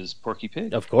 Folks, is Porky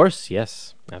Pig. Of course,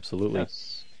 yes, absolutely.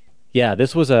 Yes. Yeah,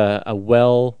 this was a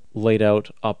well laid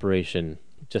out operation.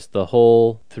 Just the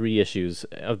whole 3 issues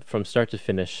from start to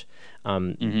finish.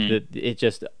 It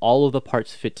just, all of the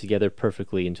parts fit together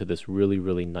perfectly into this really,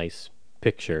 really nice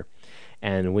picture.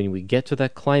 And when we get to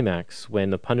that climax, when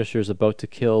the Punisher's about to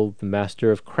kill the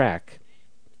Master of Crack,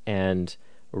 and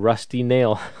Rusty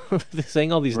Nail,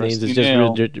 saying all these names is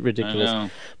just ridiculous.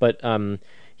 But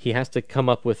he has to come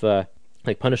up with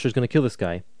Punisher's going to kill this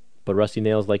guy, but Rusty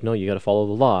Nail's like, no, you got to follow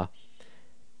the law.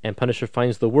 And Punisher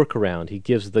finds the workaround. He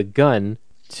gives the gun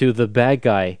to the bad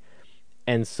guy,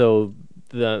 and so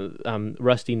the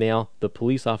Rusty Nail, the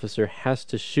police officer, has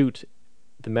to shoot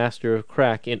the master of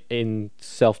crack in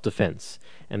self-defense,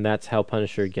 and that's how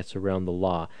Punisher gets around the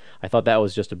law. I thought that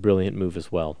was just a brilliant move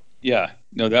as well. Yeah,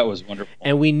 no, that was wonderful.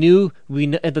 And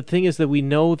and the thing is that we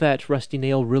know that Rusty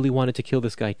Nail really wanted to kill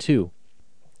this guy too.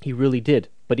 He really did,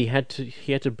 but he had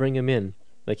to bring him in.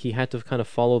 Like, he had to kind of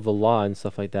follow the law and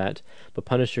stuff like that. But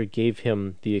Punisher gave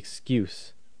him the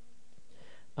excuse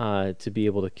to be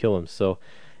able to kill him. So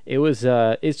it was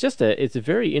it's a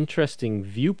very interesting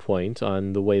viewpoint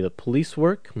on the way the police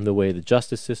work, the way the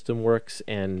justice system works,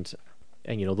 and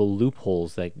the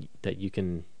loopholes that you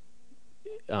can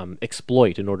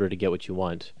exploit in order to get what you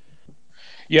want.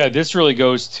 Yeah, this really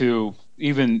goes to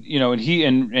even,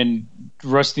 and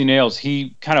Rusty Nails,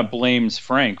 he kind of blames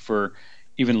Frank for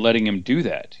even letting him do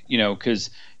that,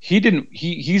 because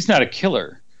he's not a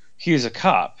killer. He's a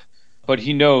cop, but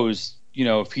he knows,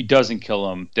 if he doesn't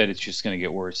kill him, that it's just going to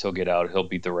get worse. He'll get out, he'll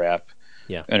beat the rap,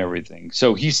 and everything.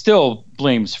 So he still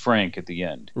blames Frank at the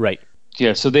end. Right.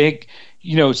 Yeah, so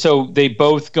they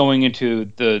both, going into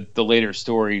the later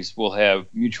stories, will have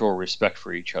mutual respect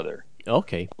for each other.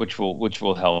 Okay. Which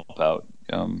will help out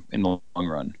in the long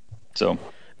run. So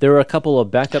there were a couple of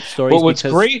backup stories. Well, what's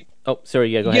great? Oh, sorry.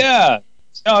 Yeah, go ahead. Yeah.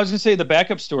 No, I was going to say the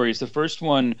backup stories. The first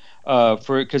one,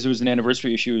 because it was an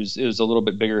anniversary issue, it was a little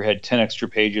bit bigger, had 10 extra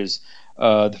pages.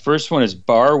 The first one is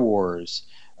Bar Wars,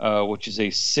 which is a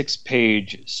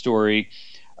 6-page story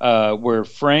where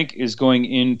Frank is going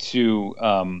in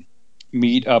to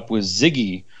meet up with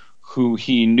Ziggy, who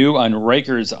he knew on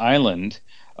Rikers Island,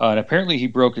 and apparently he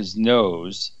broke his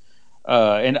nose.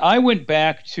 And I went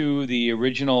back to the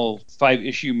original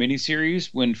 5-issue miniseries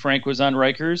when Frank was on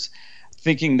Rikers,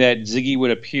 thinking that Ziggy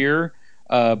would appear,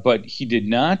 but he did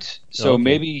not. So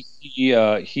maybe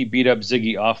he beat up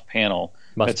Ziggy off panel.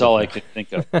 That's all I could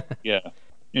think of. Yeah,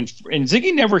 and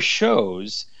Ziggy never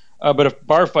shows, but a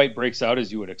bar fight breaks out,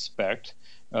 as you would expect,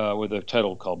 with a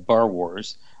title called Bar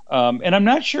Wars. And I'm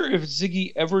not sure if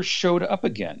Ziggy ever showed up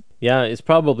again. Yeah, it's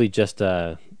probably just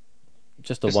a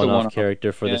one-off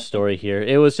character for the story here.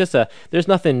 It was just there's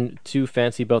nothing too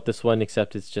fancy about this one,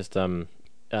 except it's just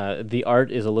the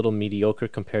art is a little mediocre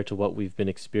compared to what we've been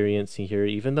experiencing here,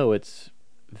 even though it's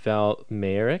Val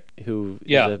Mayerick, who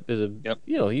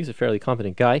he's a fairly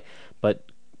competent guy, but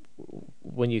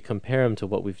when you compare him to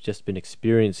what we've just been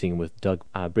experiencing with Doug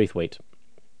Braithwaite,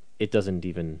 it doesn't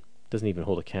even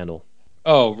hold a candle.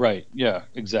 Oh, right. Yeah,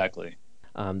 exactly.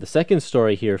 The second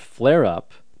story here, Flare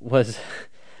Up, was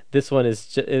this one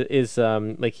is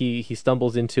like he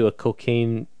stumbles into a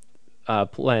cocaine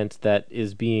plant that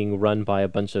is being run by a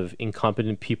bunch of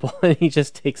incompetent people, and he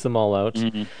just takes them all out.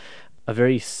 Mm-hmm. A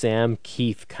very Sam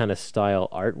Keith kind of style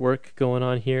artwork going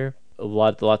on here.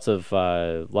 Lots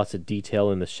of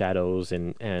detail in the shadows,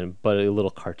 but a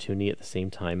little cartoony at the same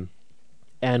time.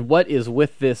 And what is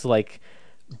with this like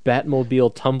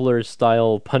Batmobile Tumbler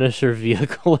style Punisher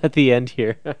vehicle at the end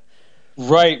here?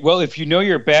 Right. Well, if you know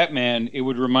your Batman, it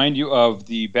would remind you of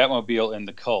the Batmobile in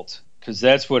The Cult, because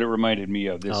that's what it reminded me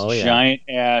of. This giant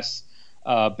ass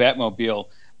Batmobile.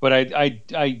 But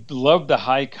I love the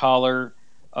high collar,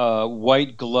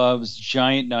 white gloves,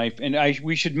 giant knife, and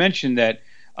we should mention that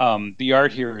the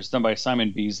art here is done by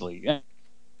Simon Beasley,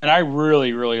 and I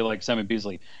really, really like Simon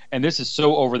Beasley. And this is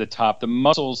so over the top. The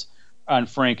muscles on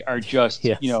Frank are just,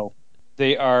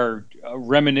 they are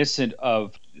reminiscent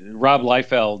of Rob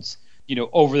Liefeld's,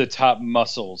 over the top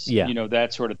muscles,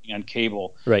 that sort of thing on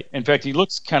Cable. Right. In fact, he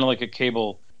looks kind of like a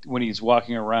Cable when he's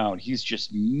walking around. He's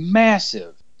just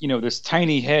massive, this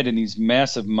tiny head and these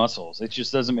massive muscles. It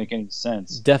just doesn't make any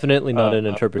sense. Definitely not an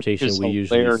interpretation we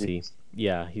usually see.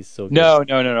 Yeah, he's so good.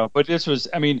 No. But this was,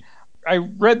 I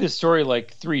read this story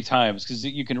like 3 times because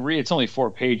you can read, it's only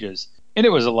 4 pages, and it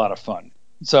was a lot of fun.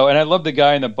 So, and I love the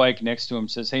guy on the bike next to him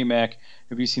says, "Hey, Mac,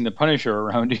 have you seen the Punisher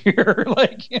around here?"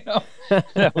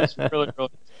 That was really,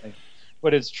 really funny.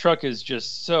 But his truck is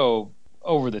just so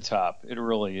over the top. It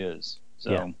really is.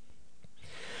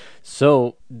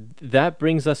 So that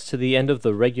brings us to the end of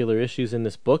the regular issues in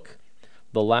this book.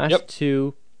 The last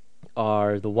 2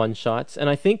 are the one-shots. And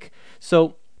I think,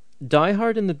 so Die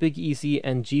Hard and the Big Easy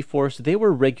and G-Force, they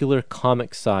were regular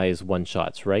comic-size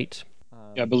one-shots, right?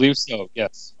 I believe so,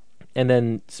 yes. And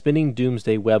then Spinning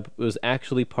Doomsday Web was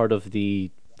actually part of the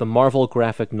Marvel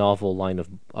graphic novel line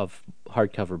of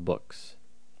hardcover books.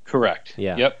 Correct.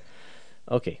 Yeah. Yep.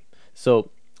 Okay.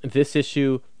 So this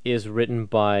issue is written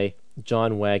by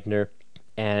John Wagner,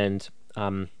 and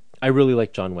I really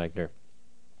like John Wagner.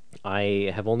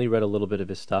 I have only read a little bit of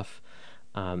his stuff,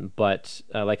 but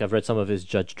I've read some of his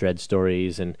Judge Dredd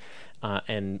stories,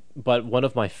 but one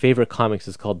of my favorite comics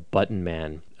is called Button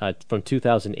Man from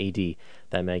 2000 AD,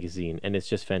 that magazine, and it's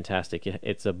just fantastic.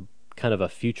 It's a kind of a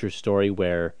future story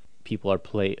where people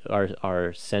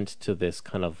are sent to this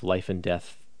kind of life and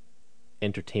death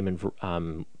entertainment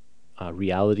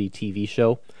reality TV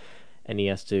show, and he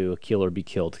has to kill or be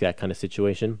killed, that kind of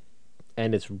situation.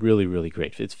 And it's really, really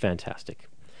great. It's fantastic.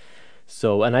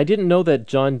 So, and I didn't know that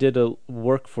John did a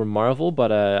work for Marvel,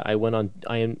 but I went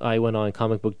on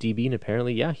Comic Book DB, and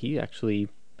apparently, yeah, he actually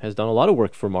has done a lot of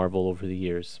work for Marvel over the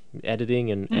years,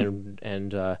 editing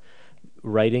and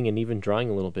writing and even drawing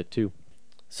a little bit too.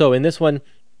 So in this one,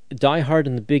 Die Hard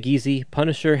and the Big Easy,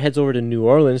 Punisher heads over to New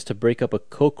Orleans to break up a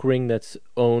coke ring that's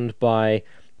owned by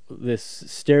this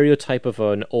stereotype of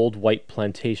an old white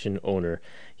plantation owner.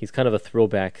 He's kind of a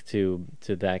throwback to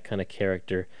that kind of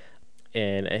character.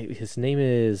 And his name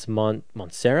is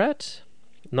Montserrat?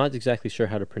 Not exactly sure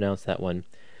how to pronounce that one.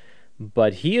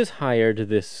 But he has hired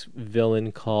this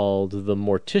villain called the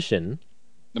Mortician.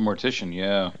 The Mortician,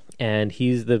 yeah. And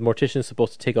the Mortician is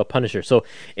supposed to take out Punisher. So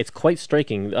it's quite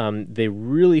striking. They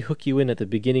really hook you in at the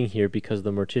beginning here because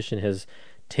the Mortician has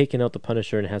taken out the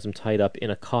Punisher and has him tied up in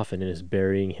a coffin and is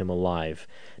burying him alive.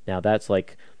 Now that's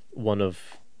like one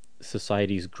of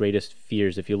society's greatest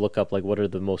fears. If you look up like what are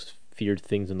the most feared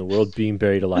things in the world, being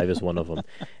buried alive is one of them.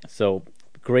 So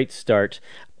great start.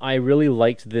 I really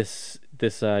liked this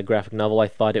graphic novel. I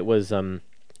thought it was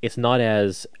it's not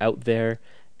as out there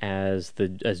as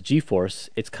G-Force.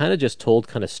 It's kind of just told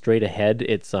kind of straight ahead.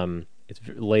 It's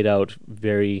laid out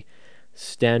very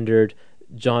standard.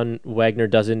 John Wagner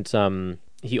doesn't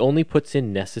he only puts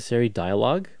in necessary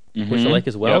dialogue, which I like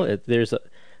as well. Yep.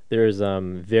 There's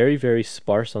very, very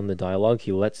sparse on the dialogue.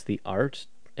 He lets the art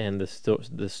and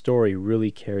the story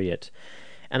really carry it.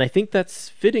 And I think that's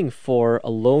fitting for a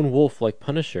lone wolf like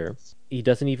Punisher. He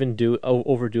doesn't even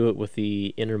overdo it with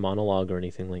the inner monologue or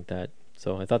anything like that.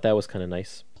 So I thought that was kind of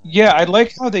nice. Yeah, I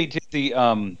like how they did the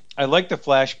I like the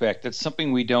flashback. That's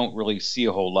something we don't really see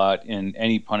a whole lot in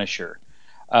any Punisher.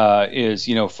 Is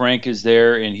Frank is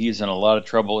there and he's in a lot of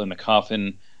trouble in the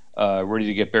coffin, ready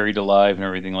to get buried alive and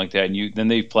everything like that. And then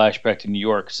they flash back to New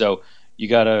York, so you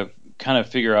got to kind of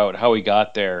figure out how he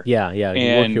got there. Yeah,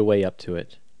 you work your way up to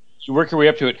it. You work your way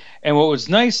up to it. And what was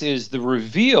nice is the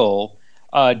reveal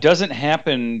doesn't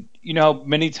happen.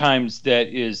 Many times that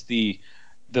is the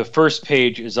first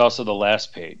page is also the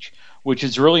last page, which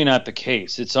is really not the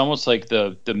case. It's almost like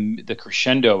the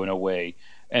crescendo in a way.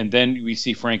 And then we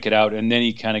see Frank get out, and then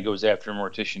he kind of goes after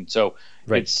Mortician. So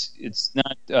right. It's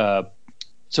not.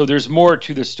 So there's more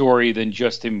to the story than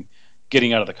just him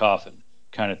getting out of the coffin,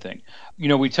 kind of thing.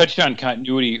 We touched on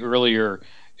continuity earlier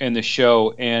in the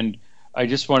show, and I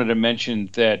just wanted to mention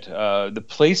that the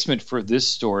placement for this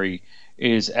story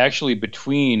is actually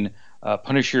between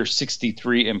Punisher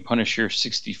 63 and Punisher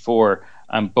 64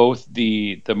 on both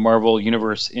the Marvel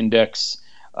Universe Index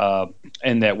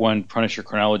and that one Punisher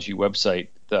Chronology website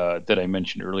that I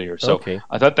mentioned earlier. So okay.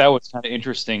 I thought that was kind of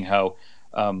interesting how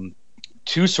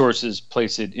two sources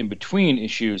place it in between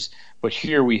issues, but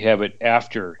here we have it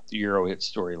after the Euro Hit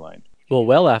storyline.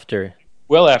 Well after.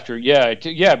 Well after,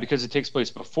 yeah, because it takes place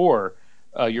before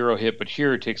Euro Hit, but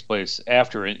here it takes place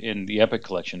after in the Epic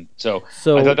collection. So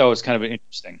I thought that was kind of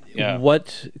interesting. Yeah.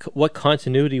 What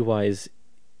continuity-wise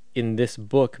in this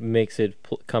book makes it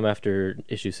come after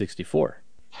issue 64?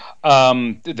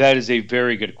 That is a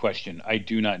very good question. I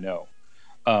do not know.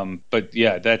 But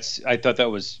yeah, I thought that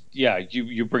was,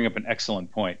 you bring up an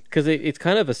excellent point. Because it's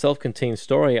kind of a self-contained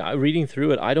story. Reading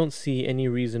through it, I don't see any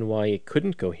reason why it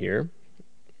couldn't go here.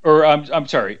 Or I'm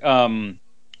sorry.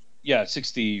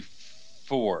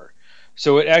 64.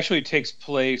 So it actually takes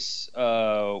place.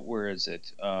 Where is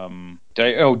it? I'm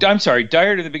sorry.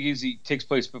 Dire to the Big Easy takes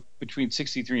place between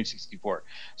 63 and 64.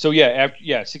 So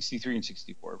 63 and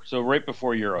 64. So right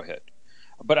before Euro Hit.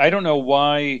 But I don't know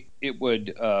why it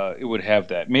would have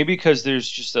that. Maybe because there's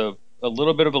just a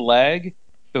little bit of a lag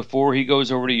before he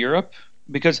goes over to Europe.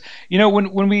 Because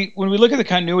when we look at the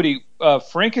continuity,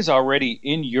 Frank is already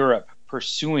in Europe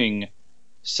pursuing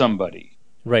somebody.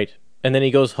 Right. And then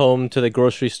he goes home to the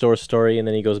grocery store story, and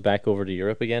then he goes back over to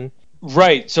Europe again?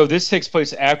 Right. So this takes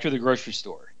place after the grocery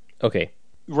store. Okay.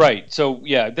 Right. So,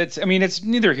 yeah, it's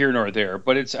neither here nor there,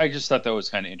 but I just thought that was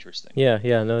kind of interesting. Yeah,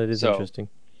 no, it is interesting.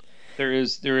 There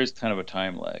is kind of a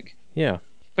time lag. Yeah.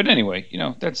 But anyway,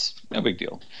 that's no big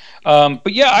deal.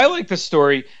 But yeah, I like the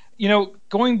story.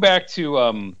 Going back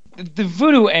to the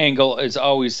voodoo angle is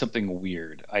always something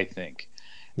weird, I think.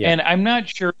 Yeah. And I'm not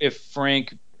sure if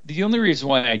Frank... The only reason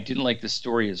why I didn't like the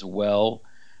story as well,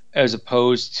 as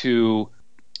opposed to,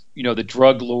 the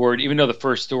drug lord, even though the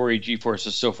first story, G-Force,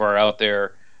 is so far out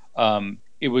there,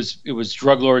 it was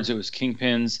drug lords, it was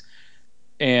kingpins,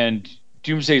 and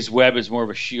Doomsday's Web is more of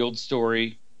a S.H.I.E.L.D.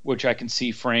 story, which I can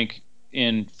see Frank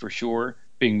in for sure,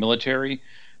 being military,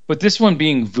 but this one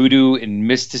being voodoo and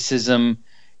mysticism,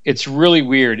 it's really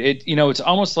weird. It's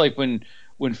almost like when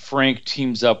Frank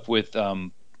teams up with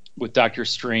Doctor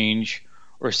Strange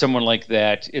or someone like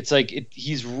that. It's like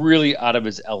he's really out of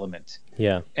his element.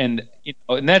 Yeah. And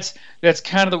and that's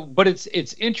kind of but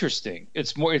it's interesting.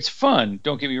 It's fun,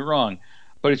 don't get me wrong,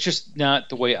 but it's just not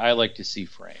the way I like to see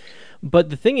Frank. But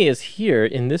the thing is, here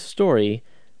in this story,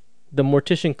 the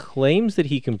mortician claims that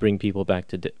he can bring people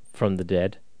back from the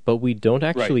dead, but we don't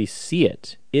actually see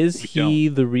it. Is he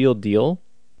the real deal?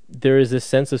 There is this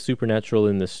sense of supernatural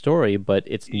in this story, but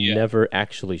it's never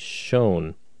actually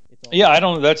shown. Yeah, I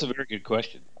don't know. That's a very good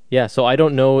question. Yeah, so I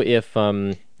don't know if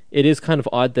it is kind of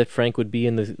odd that Frank would be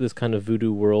in this kind of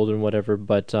voodoo world and whatever,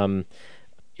 but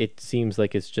it seems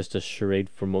like it's just a charade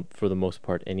for the most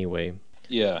part anyway.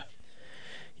 Yeah.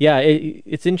 Yeah,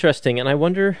 it's interesting, and I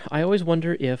always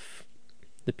wonder if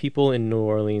the people in New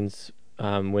Orleans,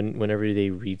 whenever they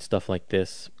read stuff like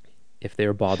this, if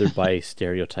they're bothered by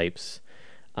stereotypes.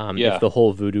 If the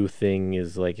whole voodoo thing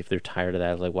is like, if they're tired of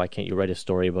that, like, why can't you write a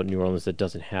story about New Orleans that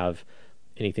doesn't have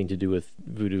anything to do with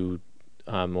voodoo,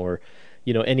 or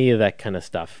any of that kind of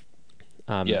stuff?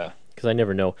 Because I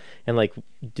never know. And like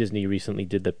Disney recently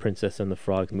did the Princess and the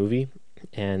Frog movie,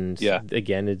 and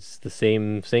again, it's the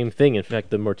same thing. In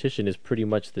fact, the mortician is pretty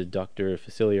much the Dr.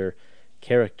 Facilier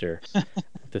character,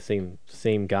 the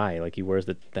same guy. Like, he wears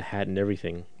the hat and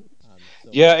everything.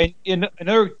 Yeah, and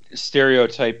another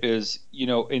stereotype is,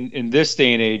 in this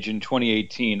day and age, in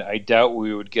 2018, I doubt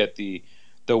we would get the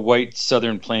white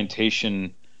Southern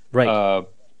plantation, right?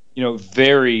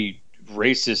 Very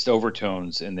racist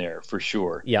overtones in there for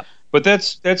sure. Yeah, but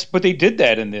but they did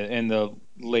that in the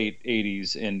late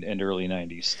 80s and early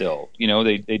 90s. Still,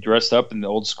 they dressed up in the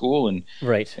old school and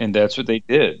right, and that's what they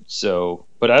did. So,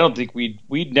 but I don't think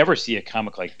we'd never see a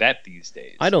comic like that these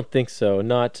days. I don't think so.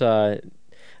 Not.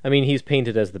 I mean, he's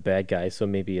painted as the bad guy, so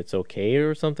maybe it's okay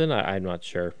or something. I'm not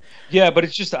sure. Yeah, but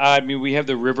it's just odd. I mean, we have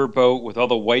the riverboat with all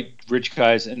the white rich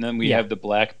guys, and then we have the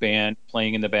black band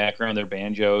playing in the background, their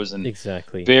banjos, and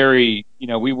exactly. Very,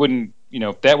 we wouldn't,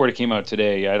 if that were to come out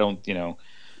today, I don't,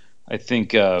 I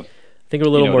think. I think we're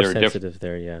a little more sensitive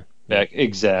there. Yeah.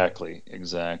 Exactly.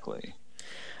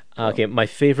 Okay, my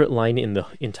favorite line in the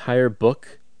entire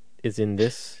book is in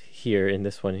this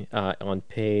one, on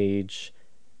page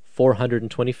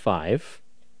 425.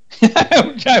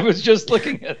 I was just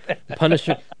looking at that.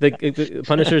 Punisher, the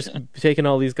Punisher's taking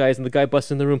all these guys, and the guy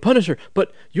busts in the room. Punisher,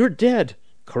 but you're dead.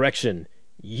 Correction,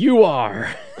 you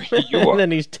are. And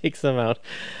then he takes them out.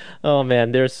 Oh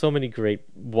man, there's so many great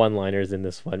one-liners in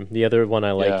this one. The other one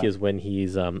I like is when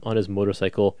he's on his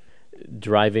motorcycle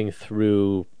driving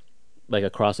through, like,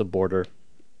 across a border,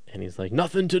 and he's like,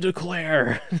 "Nothing to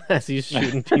declare," as he's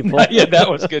shooting people. Yeah, that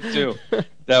was good too.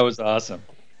 That was awesome.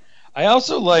 I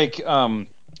also like,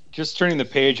 just turning the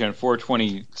page on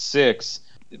 426,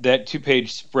 that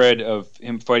 2-page spread of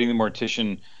him fighting the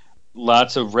mortician,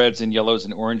 lots of reds and yellows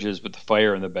and oranges with the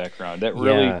fire in the background. That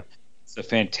really is a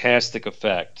fantastic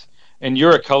effect. And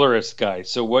you're a colorist guy,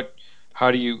 so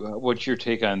what's your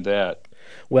take on that?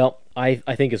 Well, I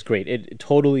think it's great. It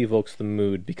totally evokes the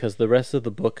mood, because the rest of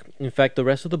the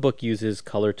book uses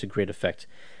color to great effect.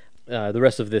 The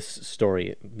rest of this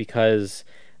story, because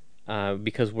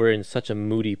we're in such a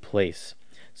moody place,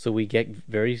 so we get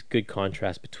very good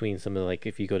contrast between some of, like,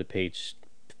 if you go to page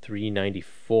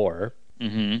 394,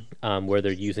 where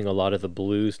they're using a lot of the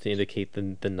blues to indicate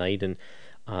the night, and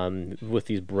with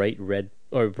these bright red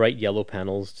or bright yellow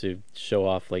panels to show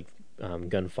off, like,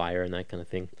 gunfire and that kind of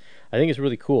thing. I think it's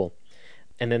really cool.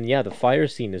 And then the fire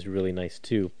scene is really nice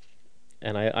too.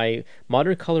 And I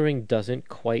modern coloring doesn't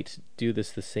quite do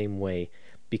this the same way,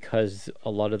 because a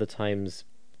lot of the times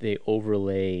they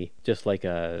overlay just like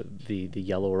the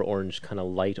yellow or orange kind of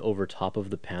light over top of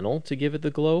the panel to give it the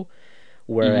glow,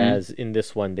 whereas in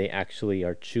this one they actually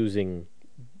are choosing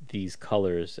these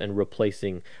colors and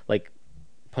replacing, like,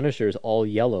 Punisher is all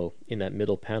yellow in that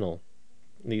middle panel.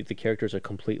 The characters are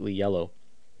completely yellow.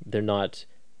 They're not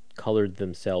colored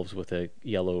themselves with a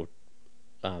yellow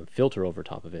filter over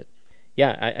top of it.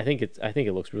 Yeah, I think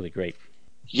it looks really great.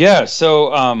 Yeah,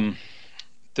 so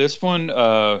this one,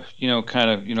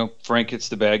 Frank gets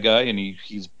the bad guy, and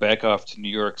he's back off to New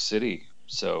York City.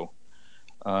 So,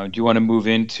 do you want to move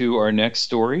into our next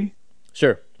story?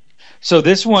 Sure. So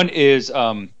this one is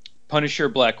Punisher,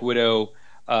 Black Widow,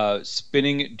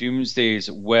 spinning Doomsday's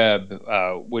web,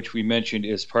 which we mentioned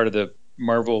is part of the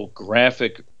Marvel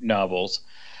graphic novels.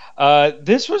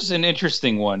 This was an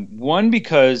interesting one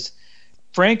because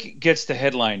Frank gets the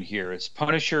headline here. It's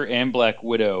Punisher and Black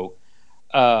Widow.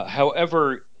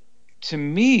 However, to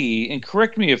me, and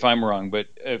correct me if I'm wrong, but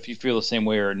if you feel the same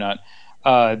way or not,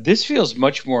 this feels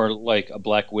much more like a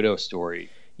Black Widow story.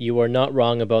 You are not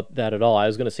wrong about that at all. I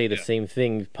was going to say the same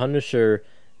thing. Punisher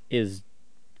is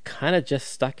kind of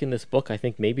just stuck in this book, I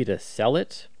think, maybe to sell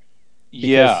it.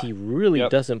 Because he really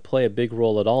doesn't play a big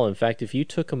role at all. In fact, if you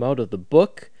took him out of the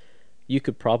book, you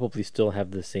could probably still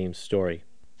have the same story.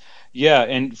 Yeah,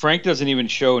 and Frank doesn't even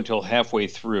show until halfway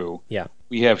through. Yeah.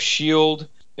 We have S.H.I.E.L.D.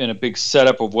 and a big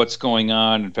setup of what's going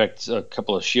on. In fact, a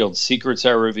couple of S.H.I.E.L.D. secrets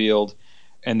are revealed.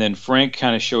 And then Frank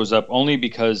kind of shows up only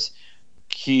because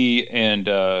he and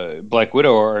Black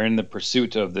Widow are in the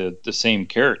pursuit of the same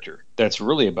character. That's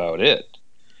really about it.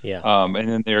 Yeah. And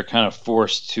then they're kind of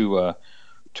forced to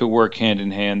work hand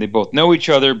in hand. They both know each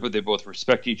other, but they both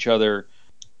respect each other.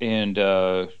 And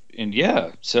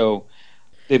yeah, so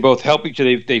they both help each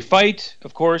other. They fight,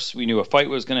 of course. We knew a fight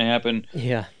was going to happen.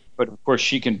 Yeah. But of course,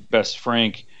 she can best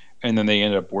Frank, and then they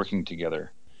end up working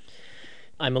together.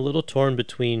 I'm a little torn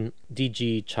between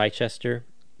D.G. Chichester.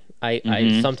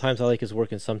 I sometimes I like his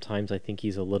work, and sometimes I think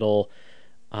he's a little.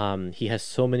 He has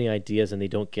so many ideas, and they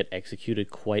don't get executed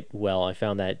quite well. I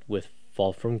found that with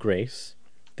Fall from Grace.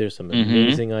 There's some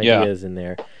amazing ideas in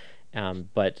there,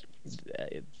 but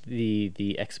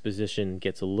the exposition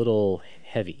gets a little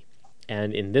heavy.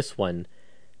 And in this one,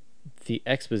 the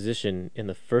exposition in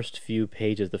the first few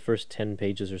pages, the first 10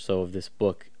 pages or so of this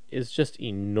book, is just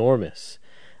enormous.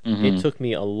 It took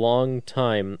me a long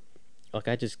time. Like,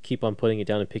 I just keep on putting it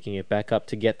down and picking it back up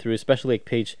to get through, especially like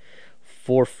page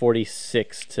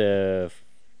 446 to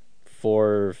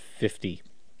 450.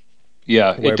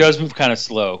 Yeah, it does move kind of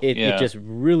slow. It just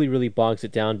really, really bogs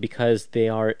it down because they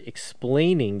are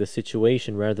explaining the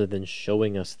situation rather than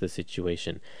showing us the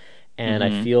situation. And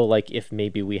I feel like if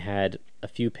maybe we had a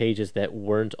few pages that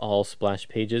weren't all splash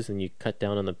pages and you cut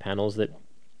down on the panels that,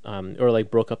 or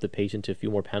like broke up the page into a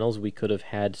few more panels, we could have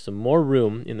had some more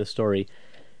room in the story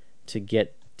to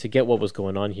get what was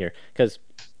going on here. Because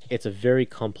it's a very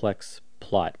complex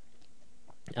plot.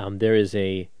 There is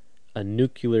a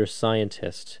nuclear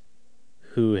scientist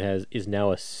who is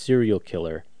now a serial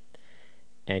killer,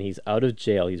 and he's out of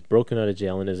jail. He's broken out of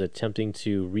jail and is attempting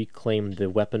to reclaim the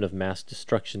weapon of mass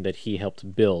destruction that he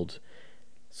helped build.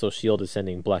 So S.H.I.E.L.D. is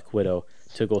sending Black Widow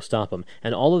to go stop him.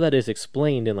 And all of that is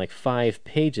explained in like 5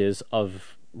 pages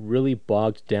of really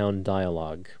bogged down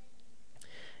dialogue.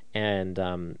 And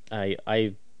the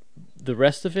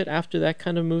rest of it after that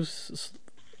kind of moves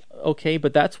okay,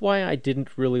 but that's why I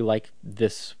didn't really like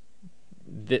this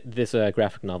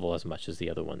graphic novel as much as the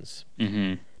other ones.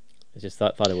 I just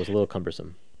thought it was a little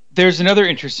cumbersome. There's another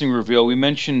interesting reveal. We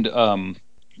mentioned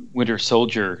Winter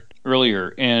Soldier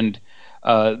earlier, and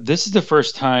this is the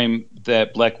first time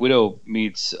that Black Widow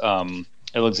meets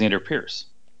Alexander Pierce,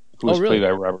 who was played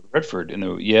by Robert Redford.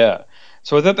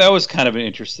 So I thought that was kind of an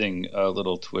interesting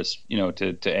little twist,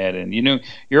 to add in.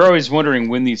 You're always wondering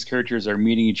when these characters are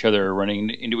meeting each other or running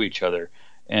into each other.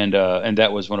 And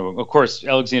that was one of them. Of course,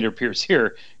 Alexander Pierce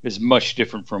here is much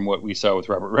different from what we saw with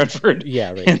Robert Redford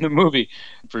in the movie,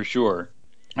 for sure.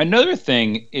 Another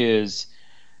thing is,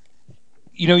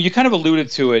 you kind of alluded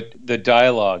to it, the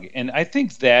dialogue. And I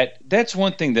think that's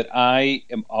one thing that I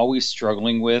am always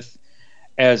struggling with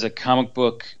as a comic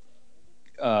book,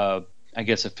 I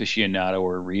guess, aficionado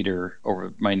or reader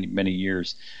over my many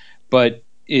years, but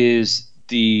is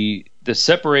the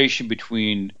separation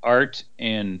between art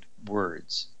and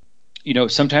words.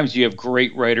 Sometimes you have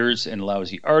great writers and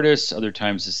lousy artists. Other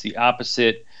times it's the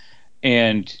opposite.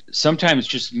 And sometimes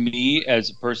just me as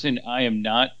a person, I am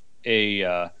not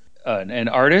an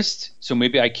artist, so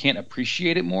maybe I can't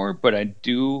appreciate it more, but I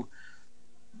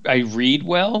read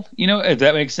well, if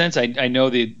that makes sense. I know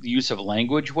the use of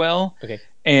language well. Okay.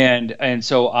 And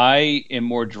so I am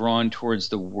more drawn towards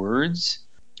the words.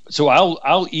 So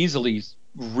I'll easily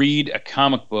read a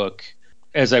comic book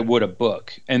as I would a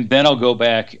book, and then I'll go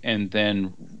back and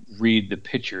then read the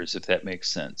pictures, if that makes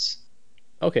sense.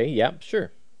 Okay, yeah,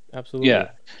 sure. Absolutely. Yeah.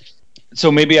 So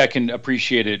maybe I can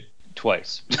appreciate it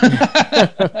twice.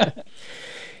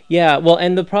 Yeah, well,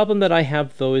 and the problem that I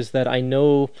have, though, is that I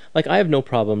know, like, I have no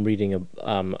problem reading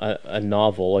a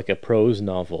novel, like a prose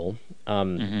novel,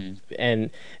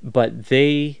 but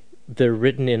they're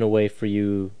written in a way for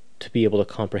you to be able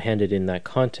to comprehend it in that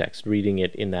context, reading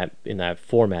it in that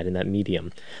format, in that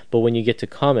medium. But when you get to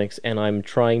comics, and I'm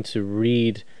trying to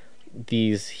read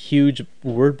these huge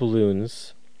word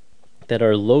balloons that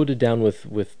are loaded down with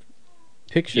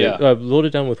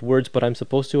loaded down with words, but I'm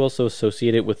supposed to also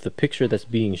associate it with the picture that's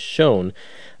being shown.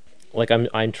 Like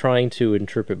I'm trying to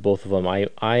interpret both of them.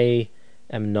 I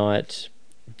am not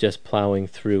just plowing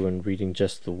through and reading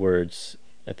just the words.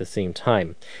 at the same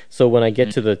time. So when I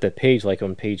get to the page, like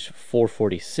on page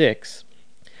 446,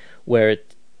 where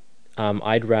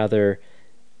I'd rather,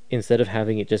 instead of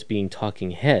having it just being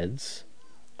talking heads,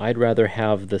 I'd rather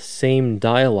have the same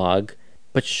dialogue,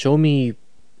 but show me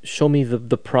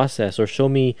the process, or show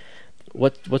me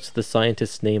what's the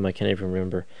scientist's name? I can't even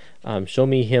remember. Show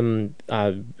me him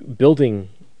building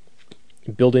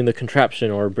the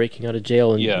contraption or breaking out of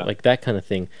jail and like that kind of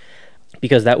thing,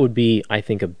 because that would be, I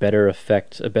think, a better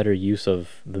effect, a better use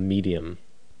of the medium.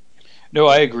 No,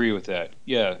 I agree with that.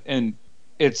 Yeah, and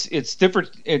it's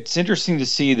different. It's interesting to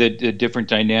see the different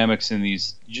dynamics in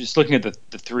these. Just looking at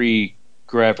the three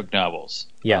graphic novels,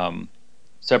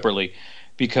 separately,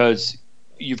 because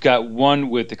you've got one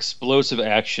with explosive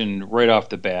action right off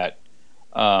the bat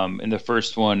in the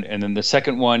first one, and then the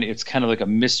second one, it's kind of like a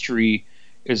mystery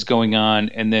is going on,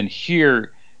 and then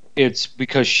here it's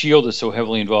because S.H.I.E.L.D. is so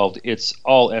heavily involved, it's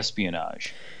all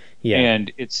espionage. Yeah.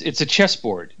 And it's a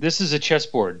chessboard. This is a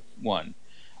chessboard one,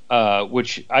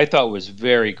 which I thought was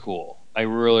very cool. I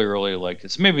really, really liked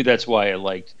it. So maybe that's why I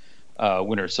liked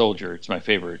Winter Soldier. It's my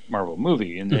favorite Marvel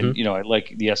movie. And I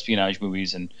like the espionage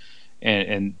movies and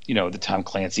the Tom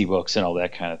Clancy books and all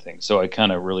that kind of thing. So I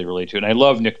kind of really relate to it. And I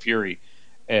love Nick Fury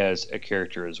as a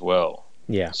character as well.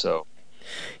 Yeah. So.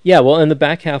 Yeah, well, and the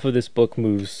back half of this book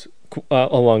moves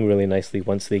along really nicely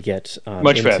once they get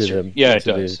much into faster. It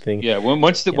does. Thing. Yeah,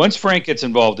 once Frank gets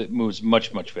involved, it moves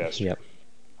much, much faster. Yep.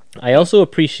 I also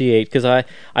appreciate, because I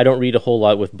don't read a whole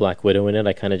lot with Black Widow in it.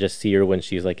 I kind of just see her when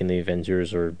she's like in the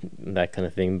Avengers or that kind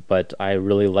of thing. But I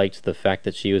really liked the fact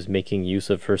that she was making use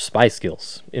of her spy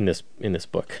skills in this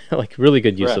book. Like really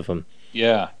good use of them.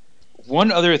 Yeah.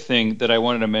 One other thing that I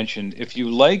wanted to mention: if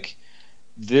you like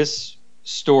this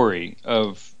story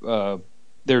of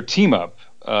their team up,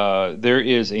 there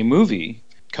is a movie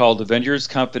called Avengers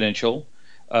Confidential,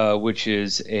 which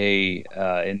is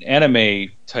an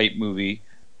anime type movie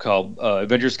called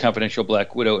Avengers Confidential,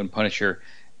 Black Widow and Punisher,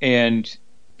 and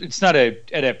it's not an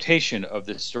adaptation of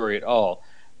this story at all,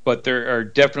 but there are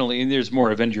definitely, and there's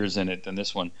more Avengers in it than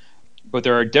this one, but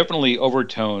there are definitely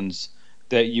overtones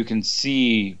that you can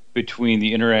see between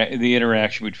the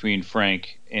interaction between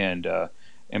Frank and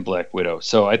Black Widow.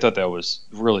 So I thought that was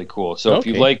really cool. So if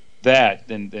you like that,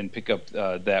 then pick up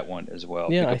that one as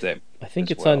well. Yeah, I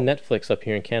think it's on Netflix up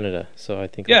here in Canada. So I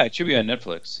think it should be on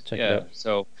Netflix. Check it out.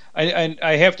 So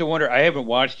I have to wonder. I haven't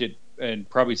watched it, and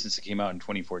probably since it came out in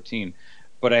 2014.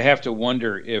 But I have to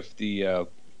wonder if the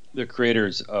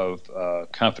creators of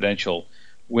Confidential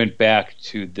went back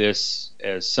to this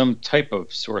as some type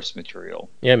of source material.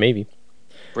 Yeah, maybe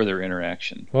for their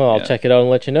interaction. Well, I'll check it out and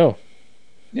let you know.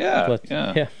 Yeah,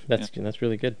 that's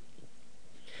really good.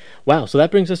 Wow, so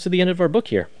that brings us to the end of our book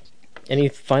here. Any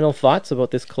final thoughts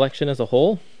about this collection as a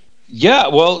whole? Yeah,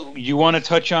 well, you want to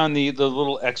touch on the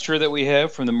little extra that we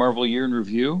have from the Marvel Year in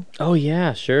Review? Oh,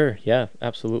 yeah, sure. Yeah,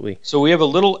 absolutely. So we have a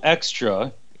little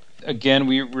extra. Again,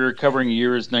 we're covering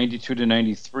years 92 to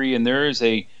 93, and there is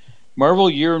a Marvel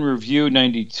Year in Review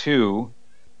 92,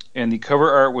 and the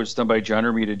cover art was done by John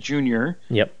Romita Jr.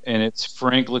 Yep. And it's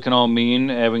Frank looking all mean,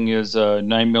 having his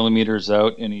 9mm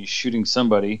out, and he's shooting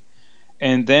somebody.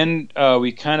 And then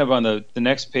we kind of, on the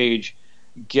next page,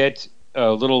 get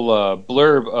a little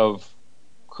blurb of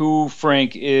who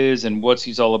Frank is and what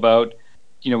he's all about.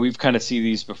 We've kind of seen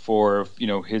these before,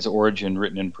 his origin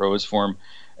written in prose form.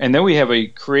 And then we have a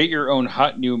create your own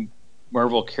hot new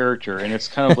Marvel character, and it's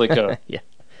kind of like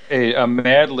a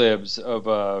Mad Libs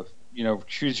of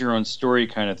choose your own story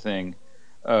kind of thing,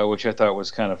 which I thought was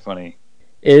kind of funny.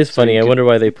 It is funny. I wonder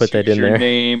why they put that in there. Your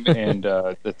name and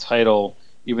the title,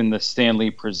 even the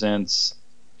Stanley Presents,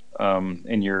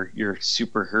 and your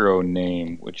superhero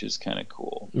name, which is kind of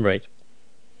cool. Right.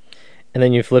 And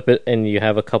then you flip it, and you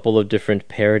have a couple of different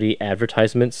parody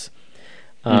advertisements.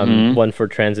 One for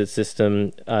transit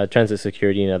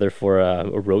security, another for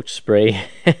a roach spray.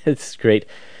 It's great.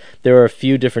 There are a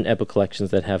few different Epic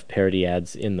collections that have parody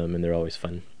ads in them, and they're always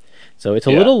fun. So it's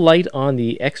a little light on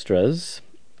the extras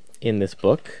in this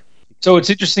book. So it's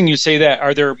interesting you say that.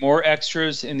 Are there more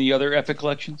extras in the other Epic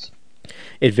collections?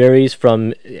 It varies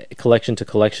from collection to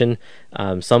collection.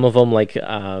 Some of them, like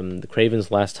the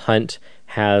Kraven's Last Hunt,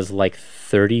 has like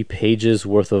 30 pages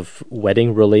worth of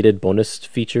wedding-related bonus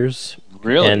features.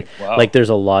 Really? And like there's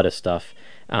a lot of stuff.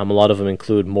 A lot of them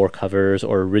include more covers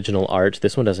or original art.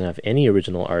 This one doesn't have any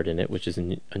original art in it, which is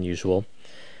unusual.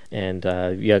 And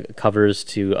covers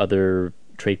to other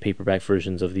trade paperback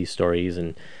versions of these stories.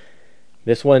 And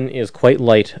this one is quite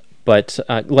light, but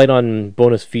light on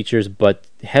bonus features, but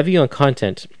heavy on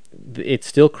content. It's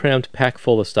still crammed, packed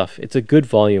full of stuff. It's a good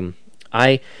volume.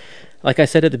 Like I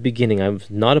said at the beginning, I'm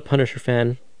not a Punisher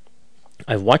fan,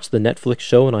 I've watched the Netflix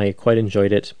show and I quite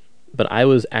enjoyed it, but I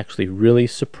was actually really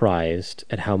surprised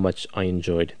at how much I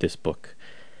enjoyed this book.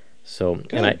 So,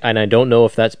 and I don't know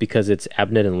if that's because it's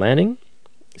Abnett and Lanning.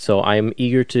 So I'm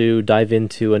eager to dive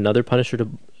into another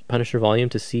Punisher volume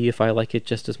to see if I like it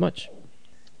just as much.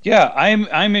 Yeah,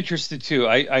 I'm interested too.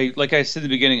 I like I said at the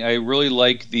beginning, I really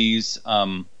like these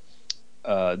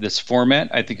this format.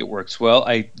 I think it works well.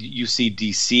 You see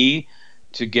DC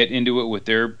to get into it with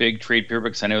their big trade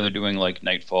paperbacks. I know they're doing like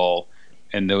Nightfall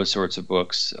and those sorts of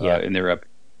books in their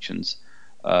applications.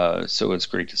 So it's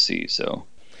great to see. So.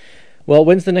 Well,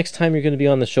 when's the next time you're going to be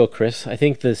on the show, Chris? I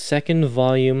think the second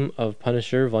volume of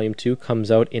Punisher, Volume 2, comes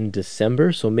out in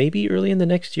December, so maybe early in the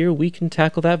next year we can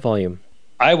tackle that volume.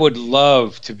 I would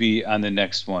love to be on the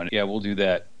next one. Yeah, we'll do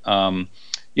that.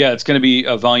 It's going to be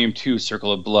Volume 2,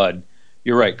 Circle of Blood.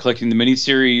 You're right, collecting the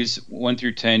miniseries 1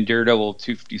 through 10, Daredevil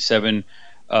 257,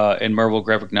 and Marvel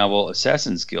graphic novel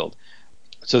Assassin's Guild.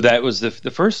 So that was the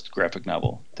first graphic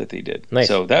novel that they did. Nice.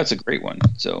 So that's a great one.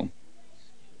 So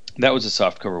that was a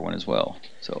softcover one as well.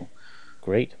 So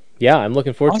great. Yeah, I'm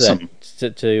looking forward awesome. to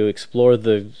that, to explore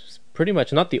the pretty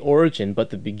much not the origin but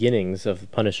the beginnings of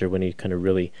Punisher when he kind of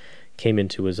really came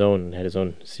into his own and had his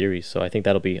own series. So I think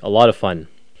that'll be a lot of fun.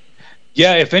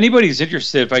 Yeah, if anybody's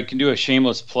interested, if I can do a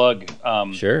shameless plug,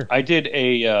 sure.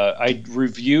 I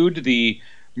reviewed the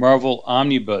Marvel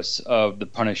omnibus of the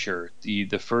Punisher, the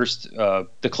first,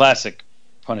 the classic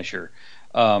Punisher.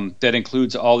 That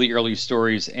includes all the early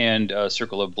stories and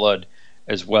Circle of Blood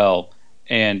as well.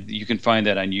 And you can find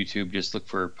that on YouTube. Just look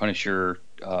for Punisher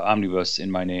Omnibus in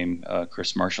my name,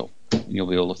 Chris Marshall. And you'll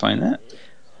be able to find that.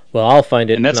 Well, I'll find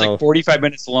it. And that's like 45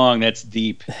 minutes long. That's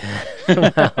deep.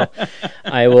 Wow.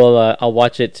 I will. I'll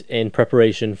watch it in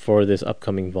preparation for this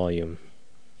upcoming volume.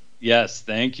 Yes,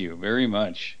 thank you very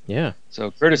much. Yeah. So,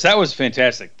 Curtis, that was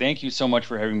fantastic. Thank you so much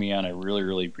for having me on. I really,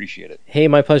 really appreciate it. Hey,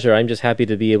 my pleasure. I'm just happy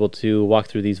to be able to walk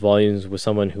through these volumes with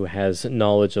someone who has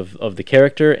knowledge of the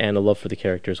character and a love for the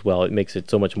character as well. It makes it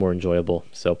so much more enjoyable.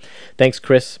 So, thanks,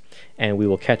 Chris, and we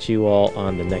will catch you all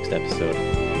on the next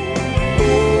episode.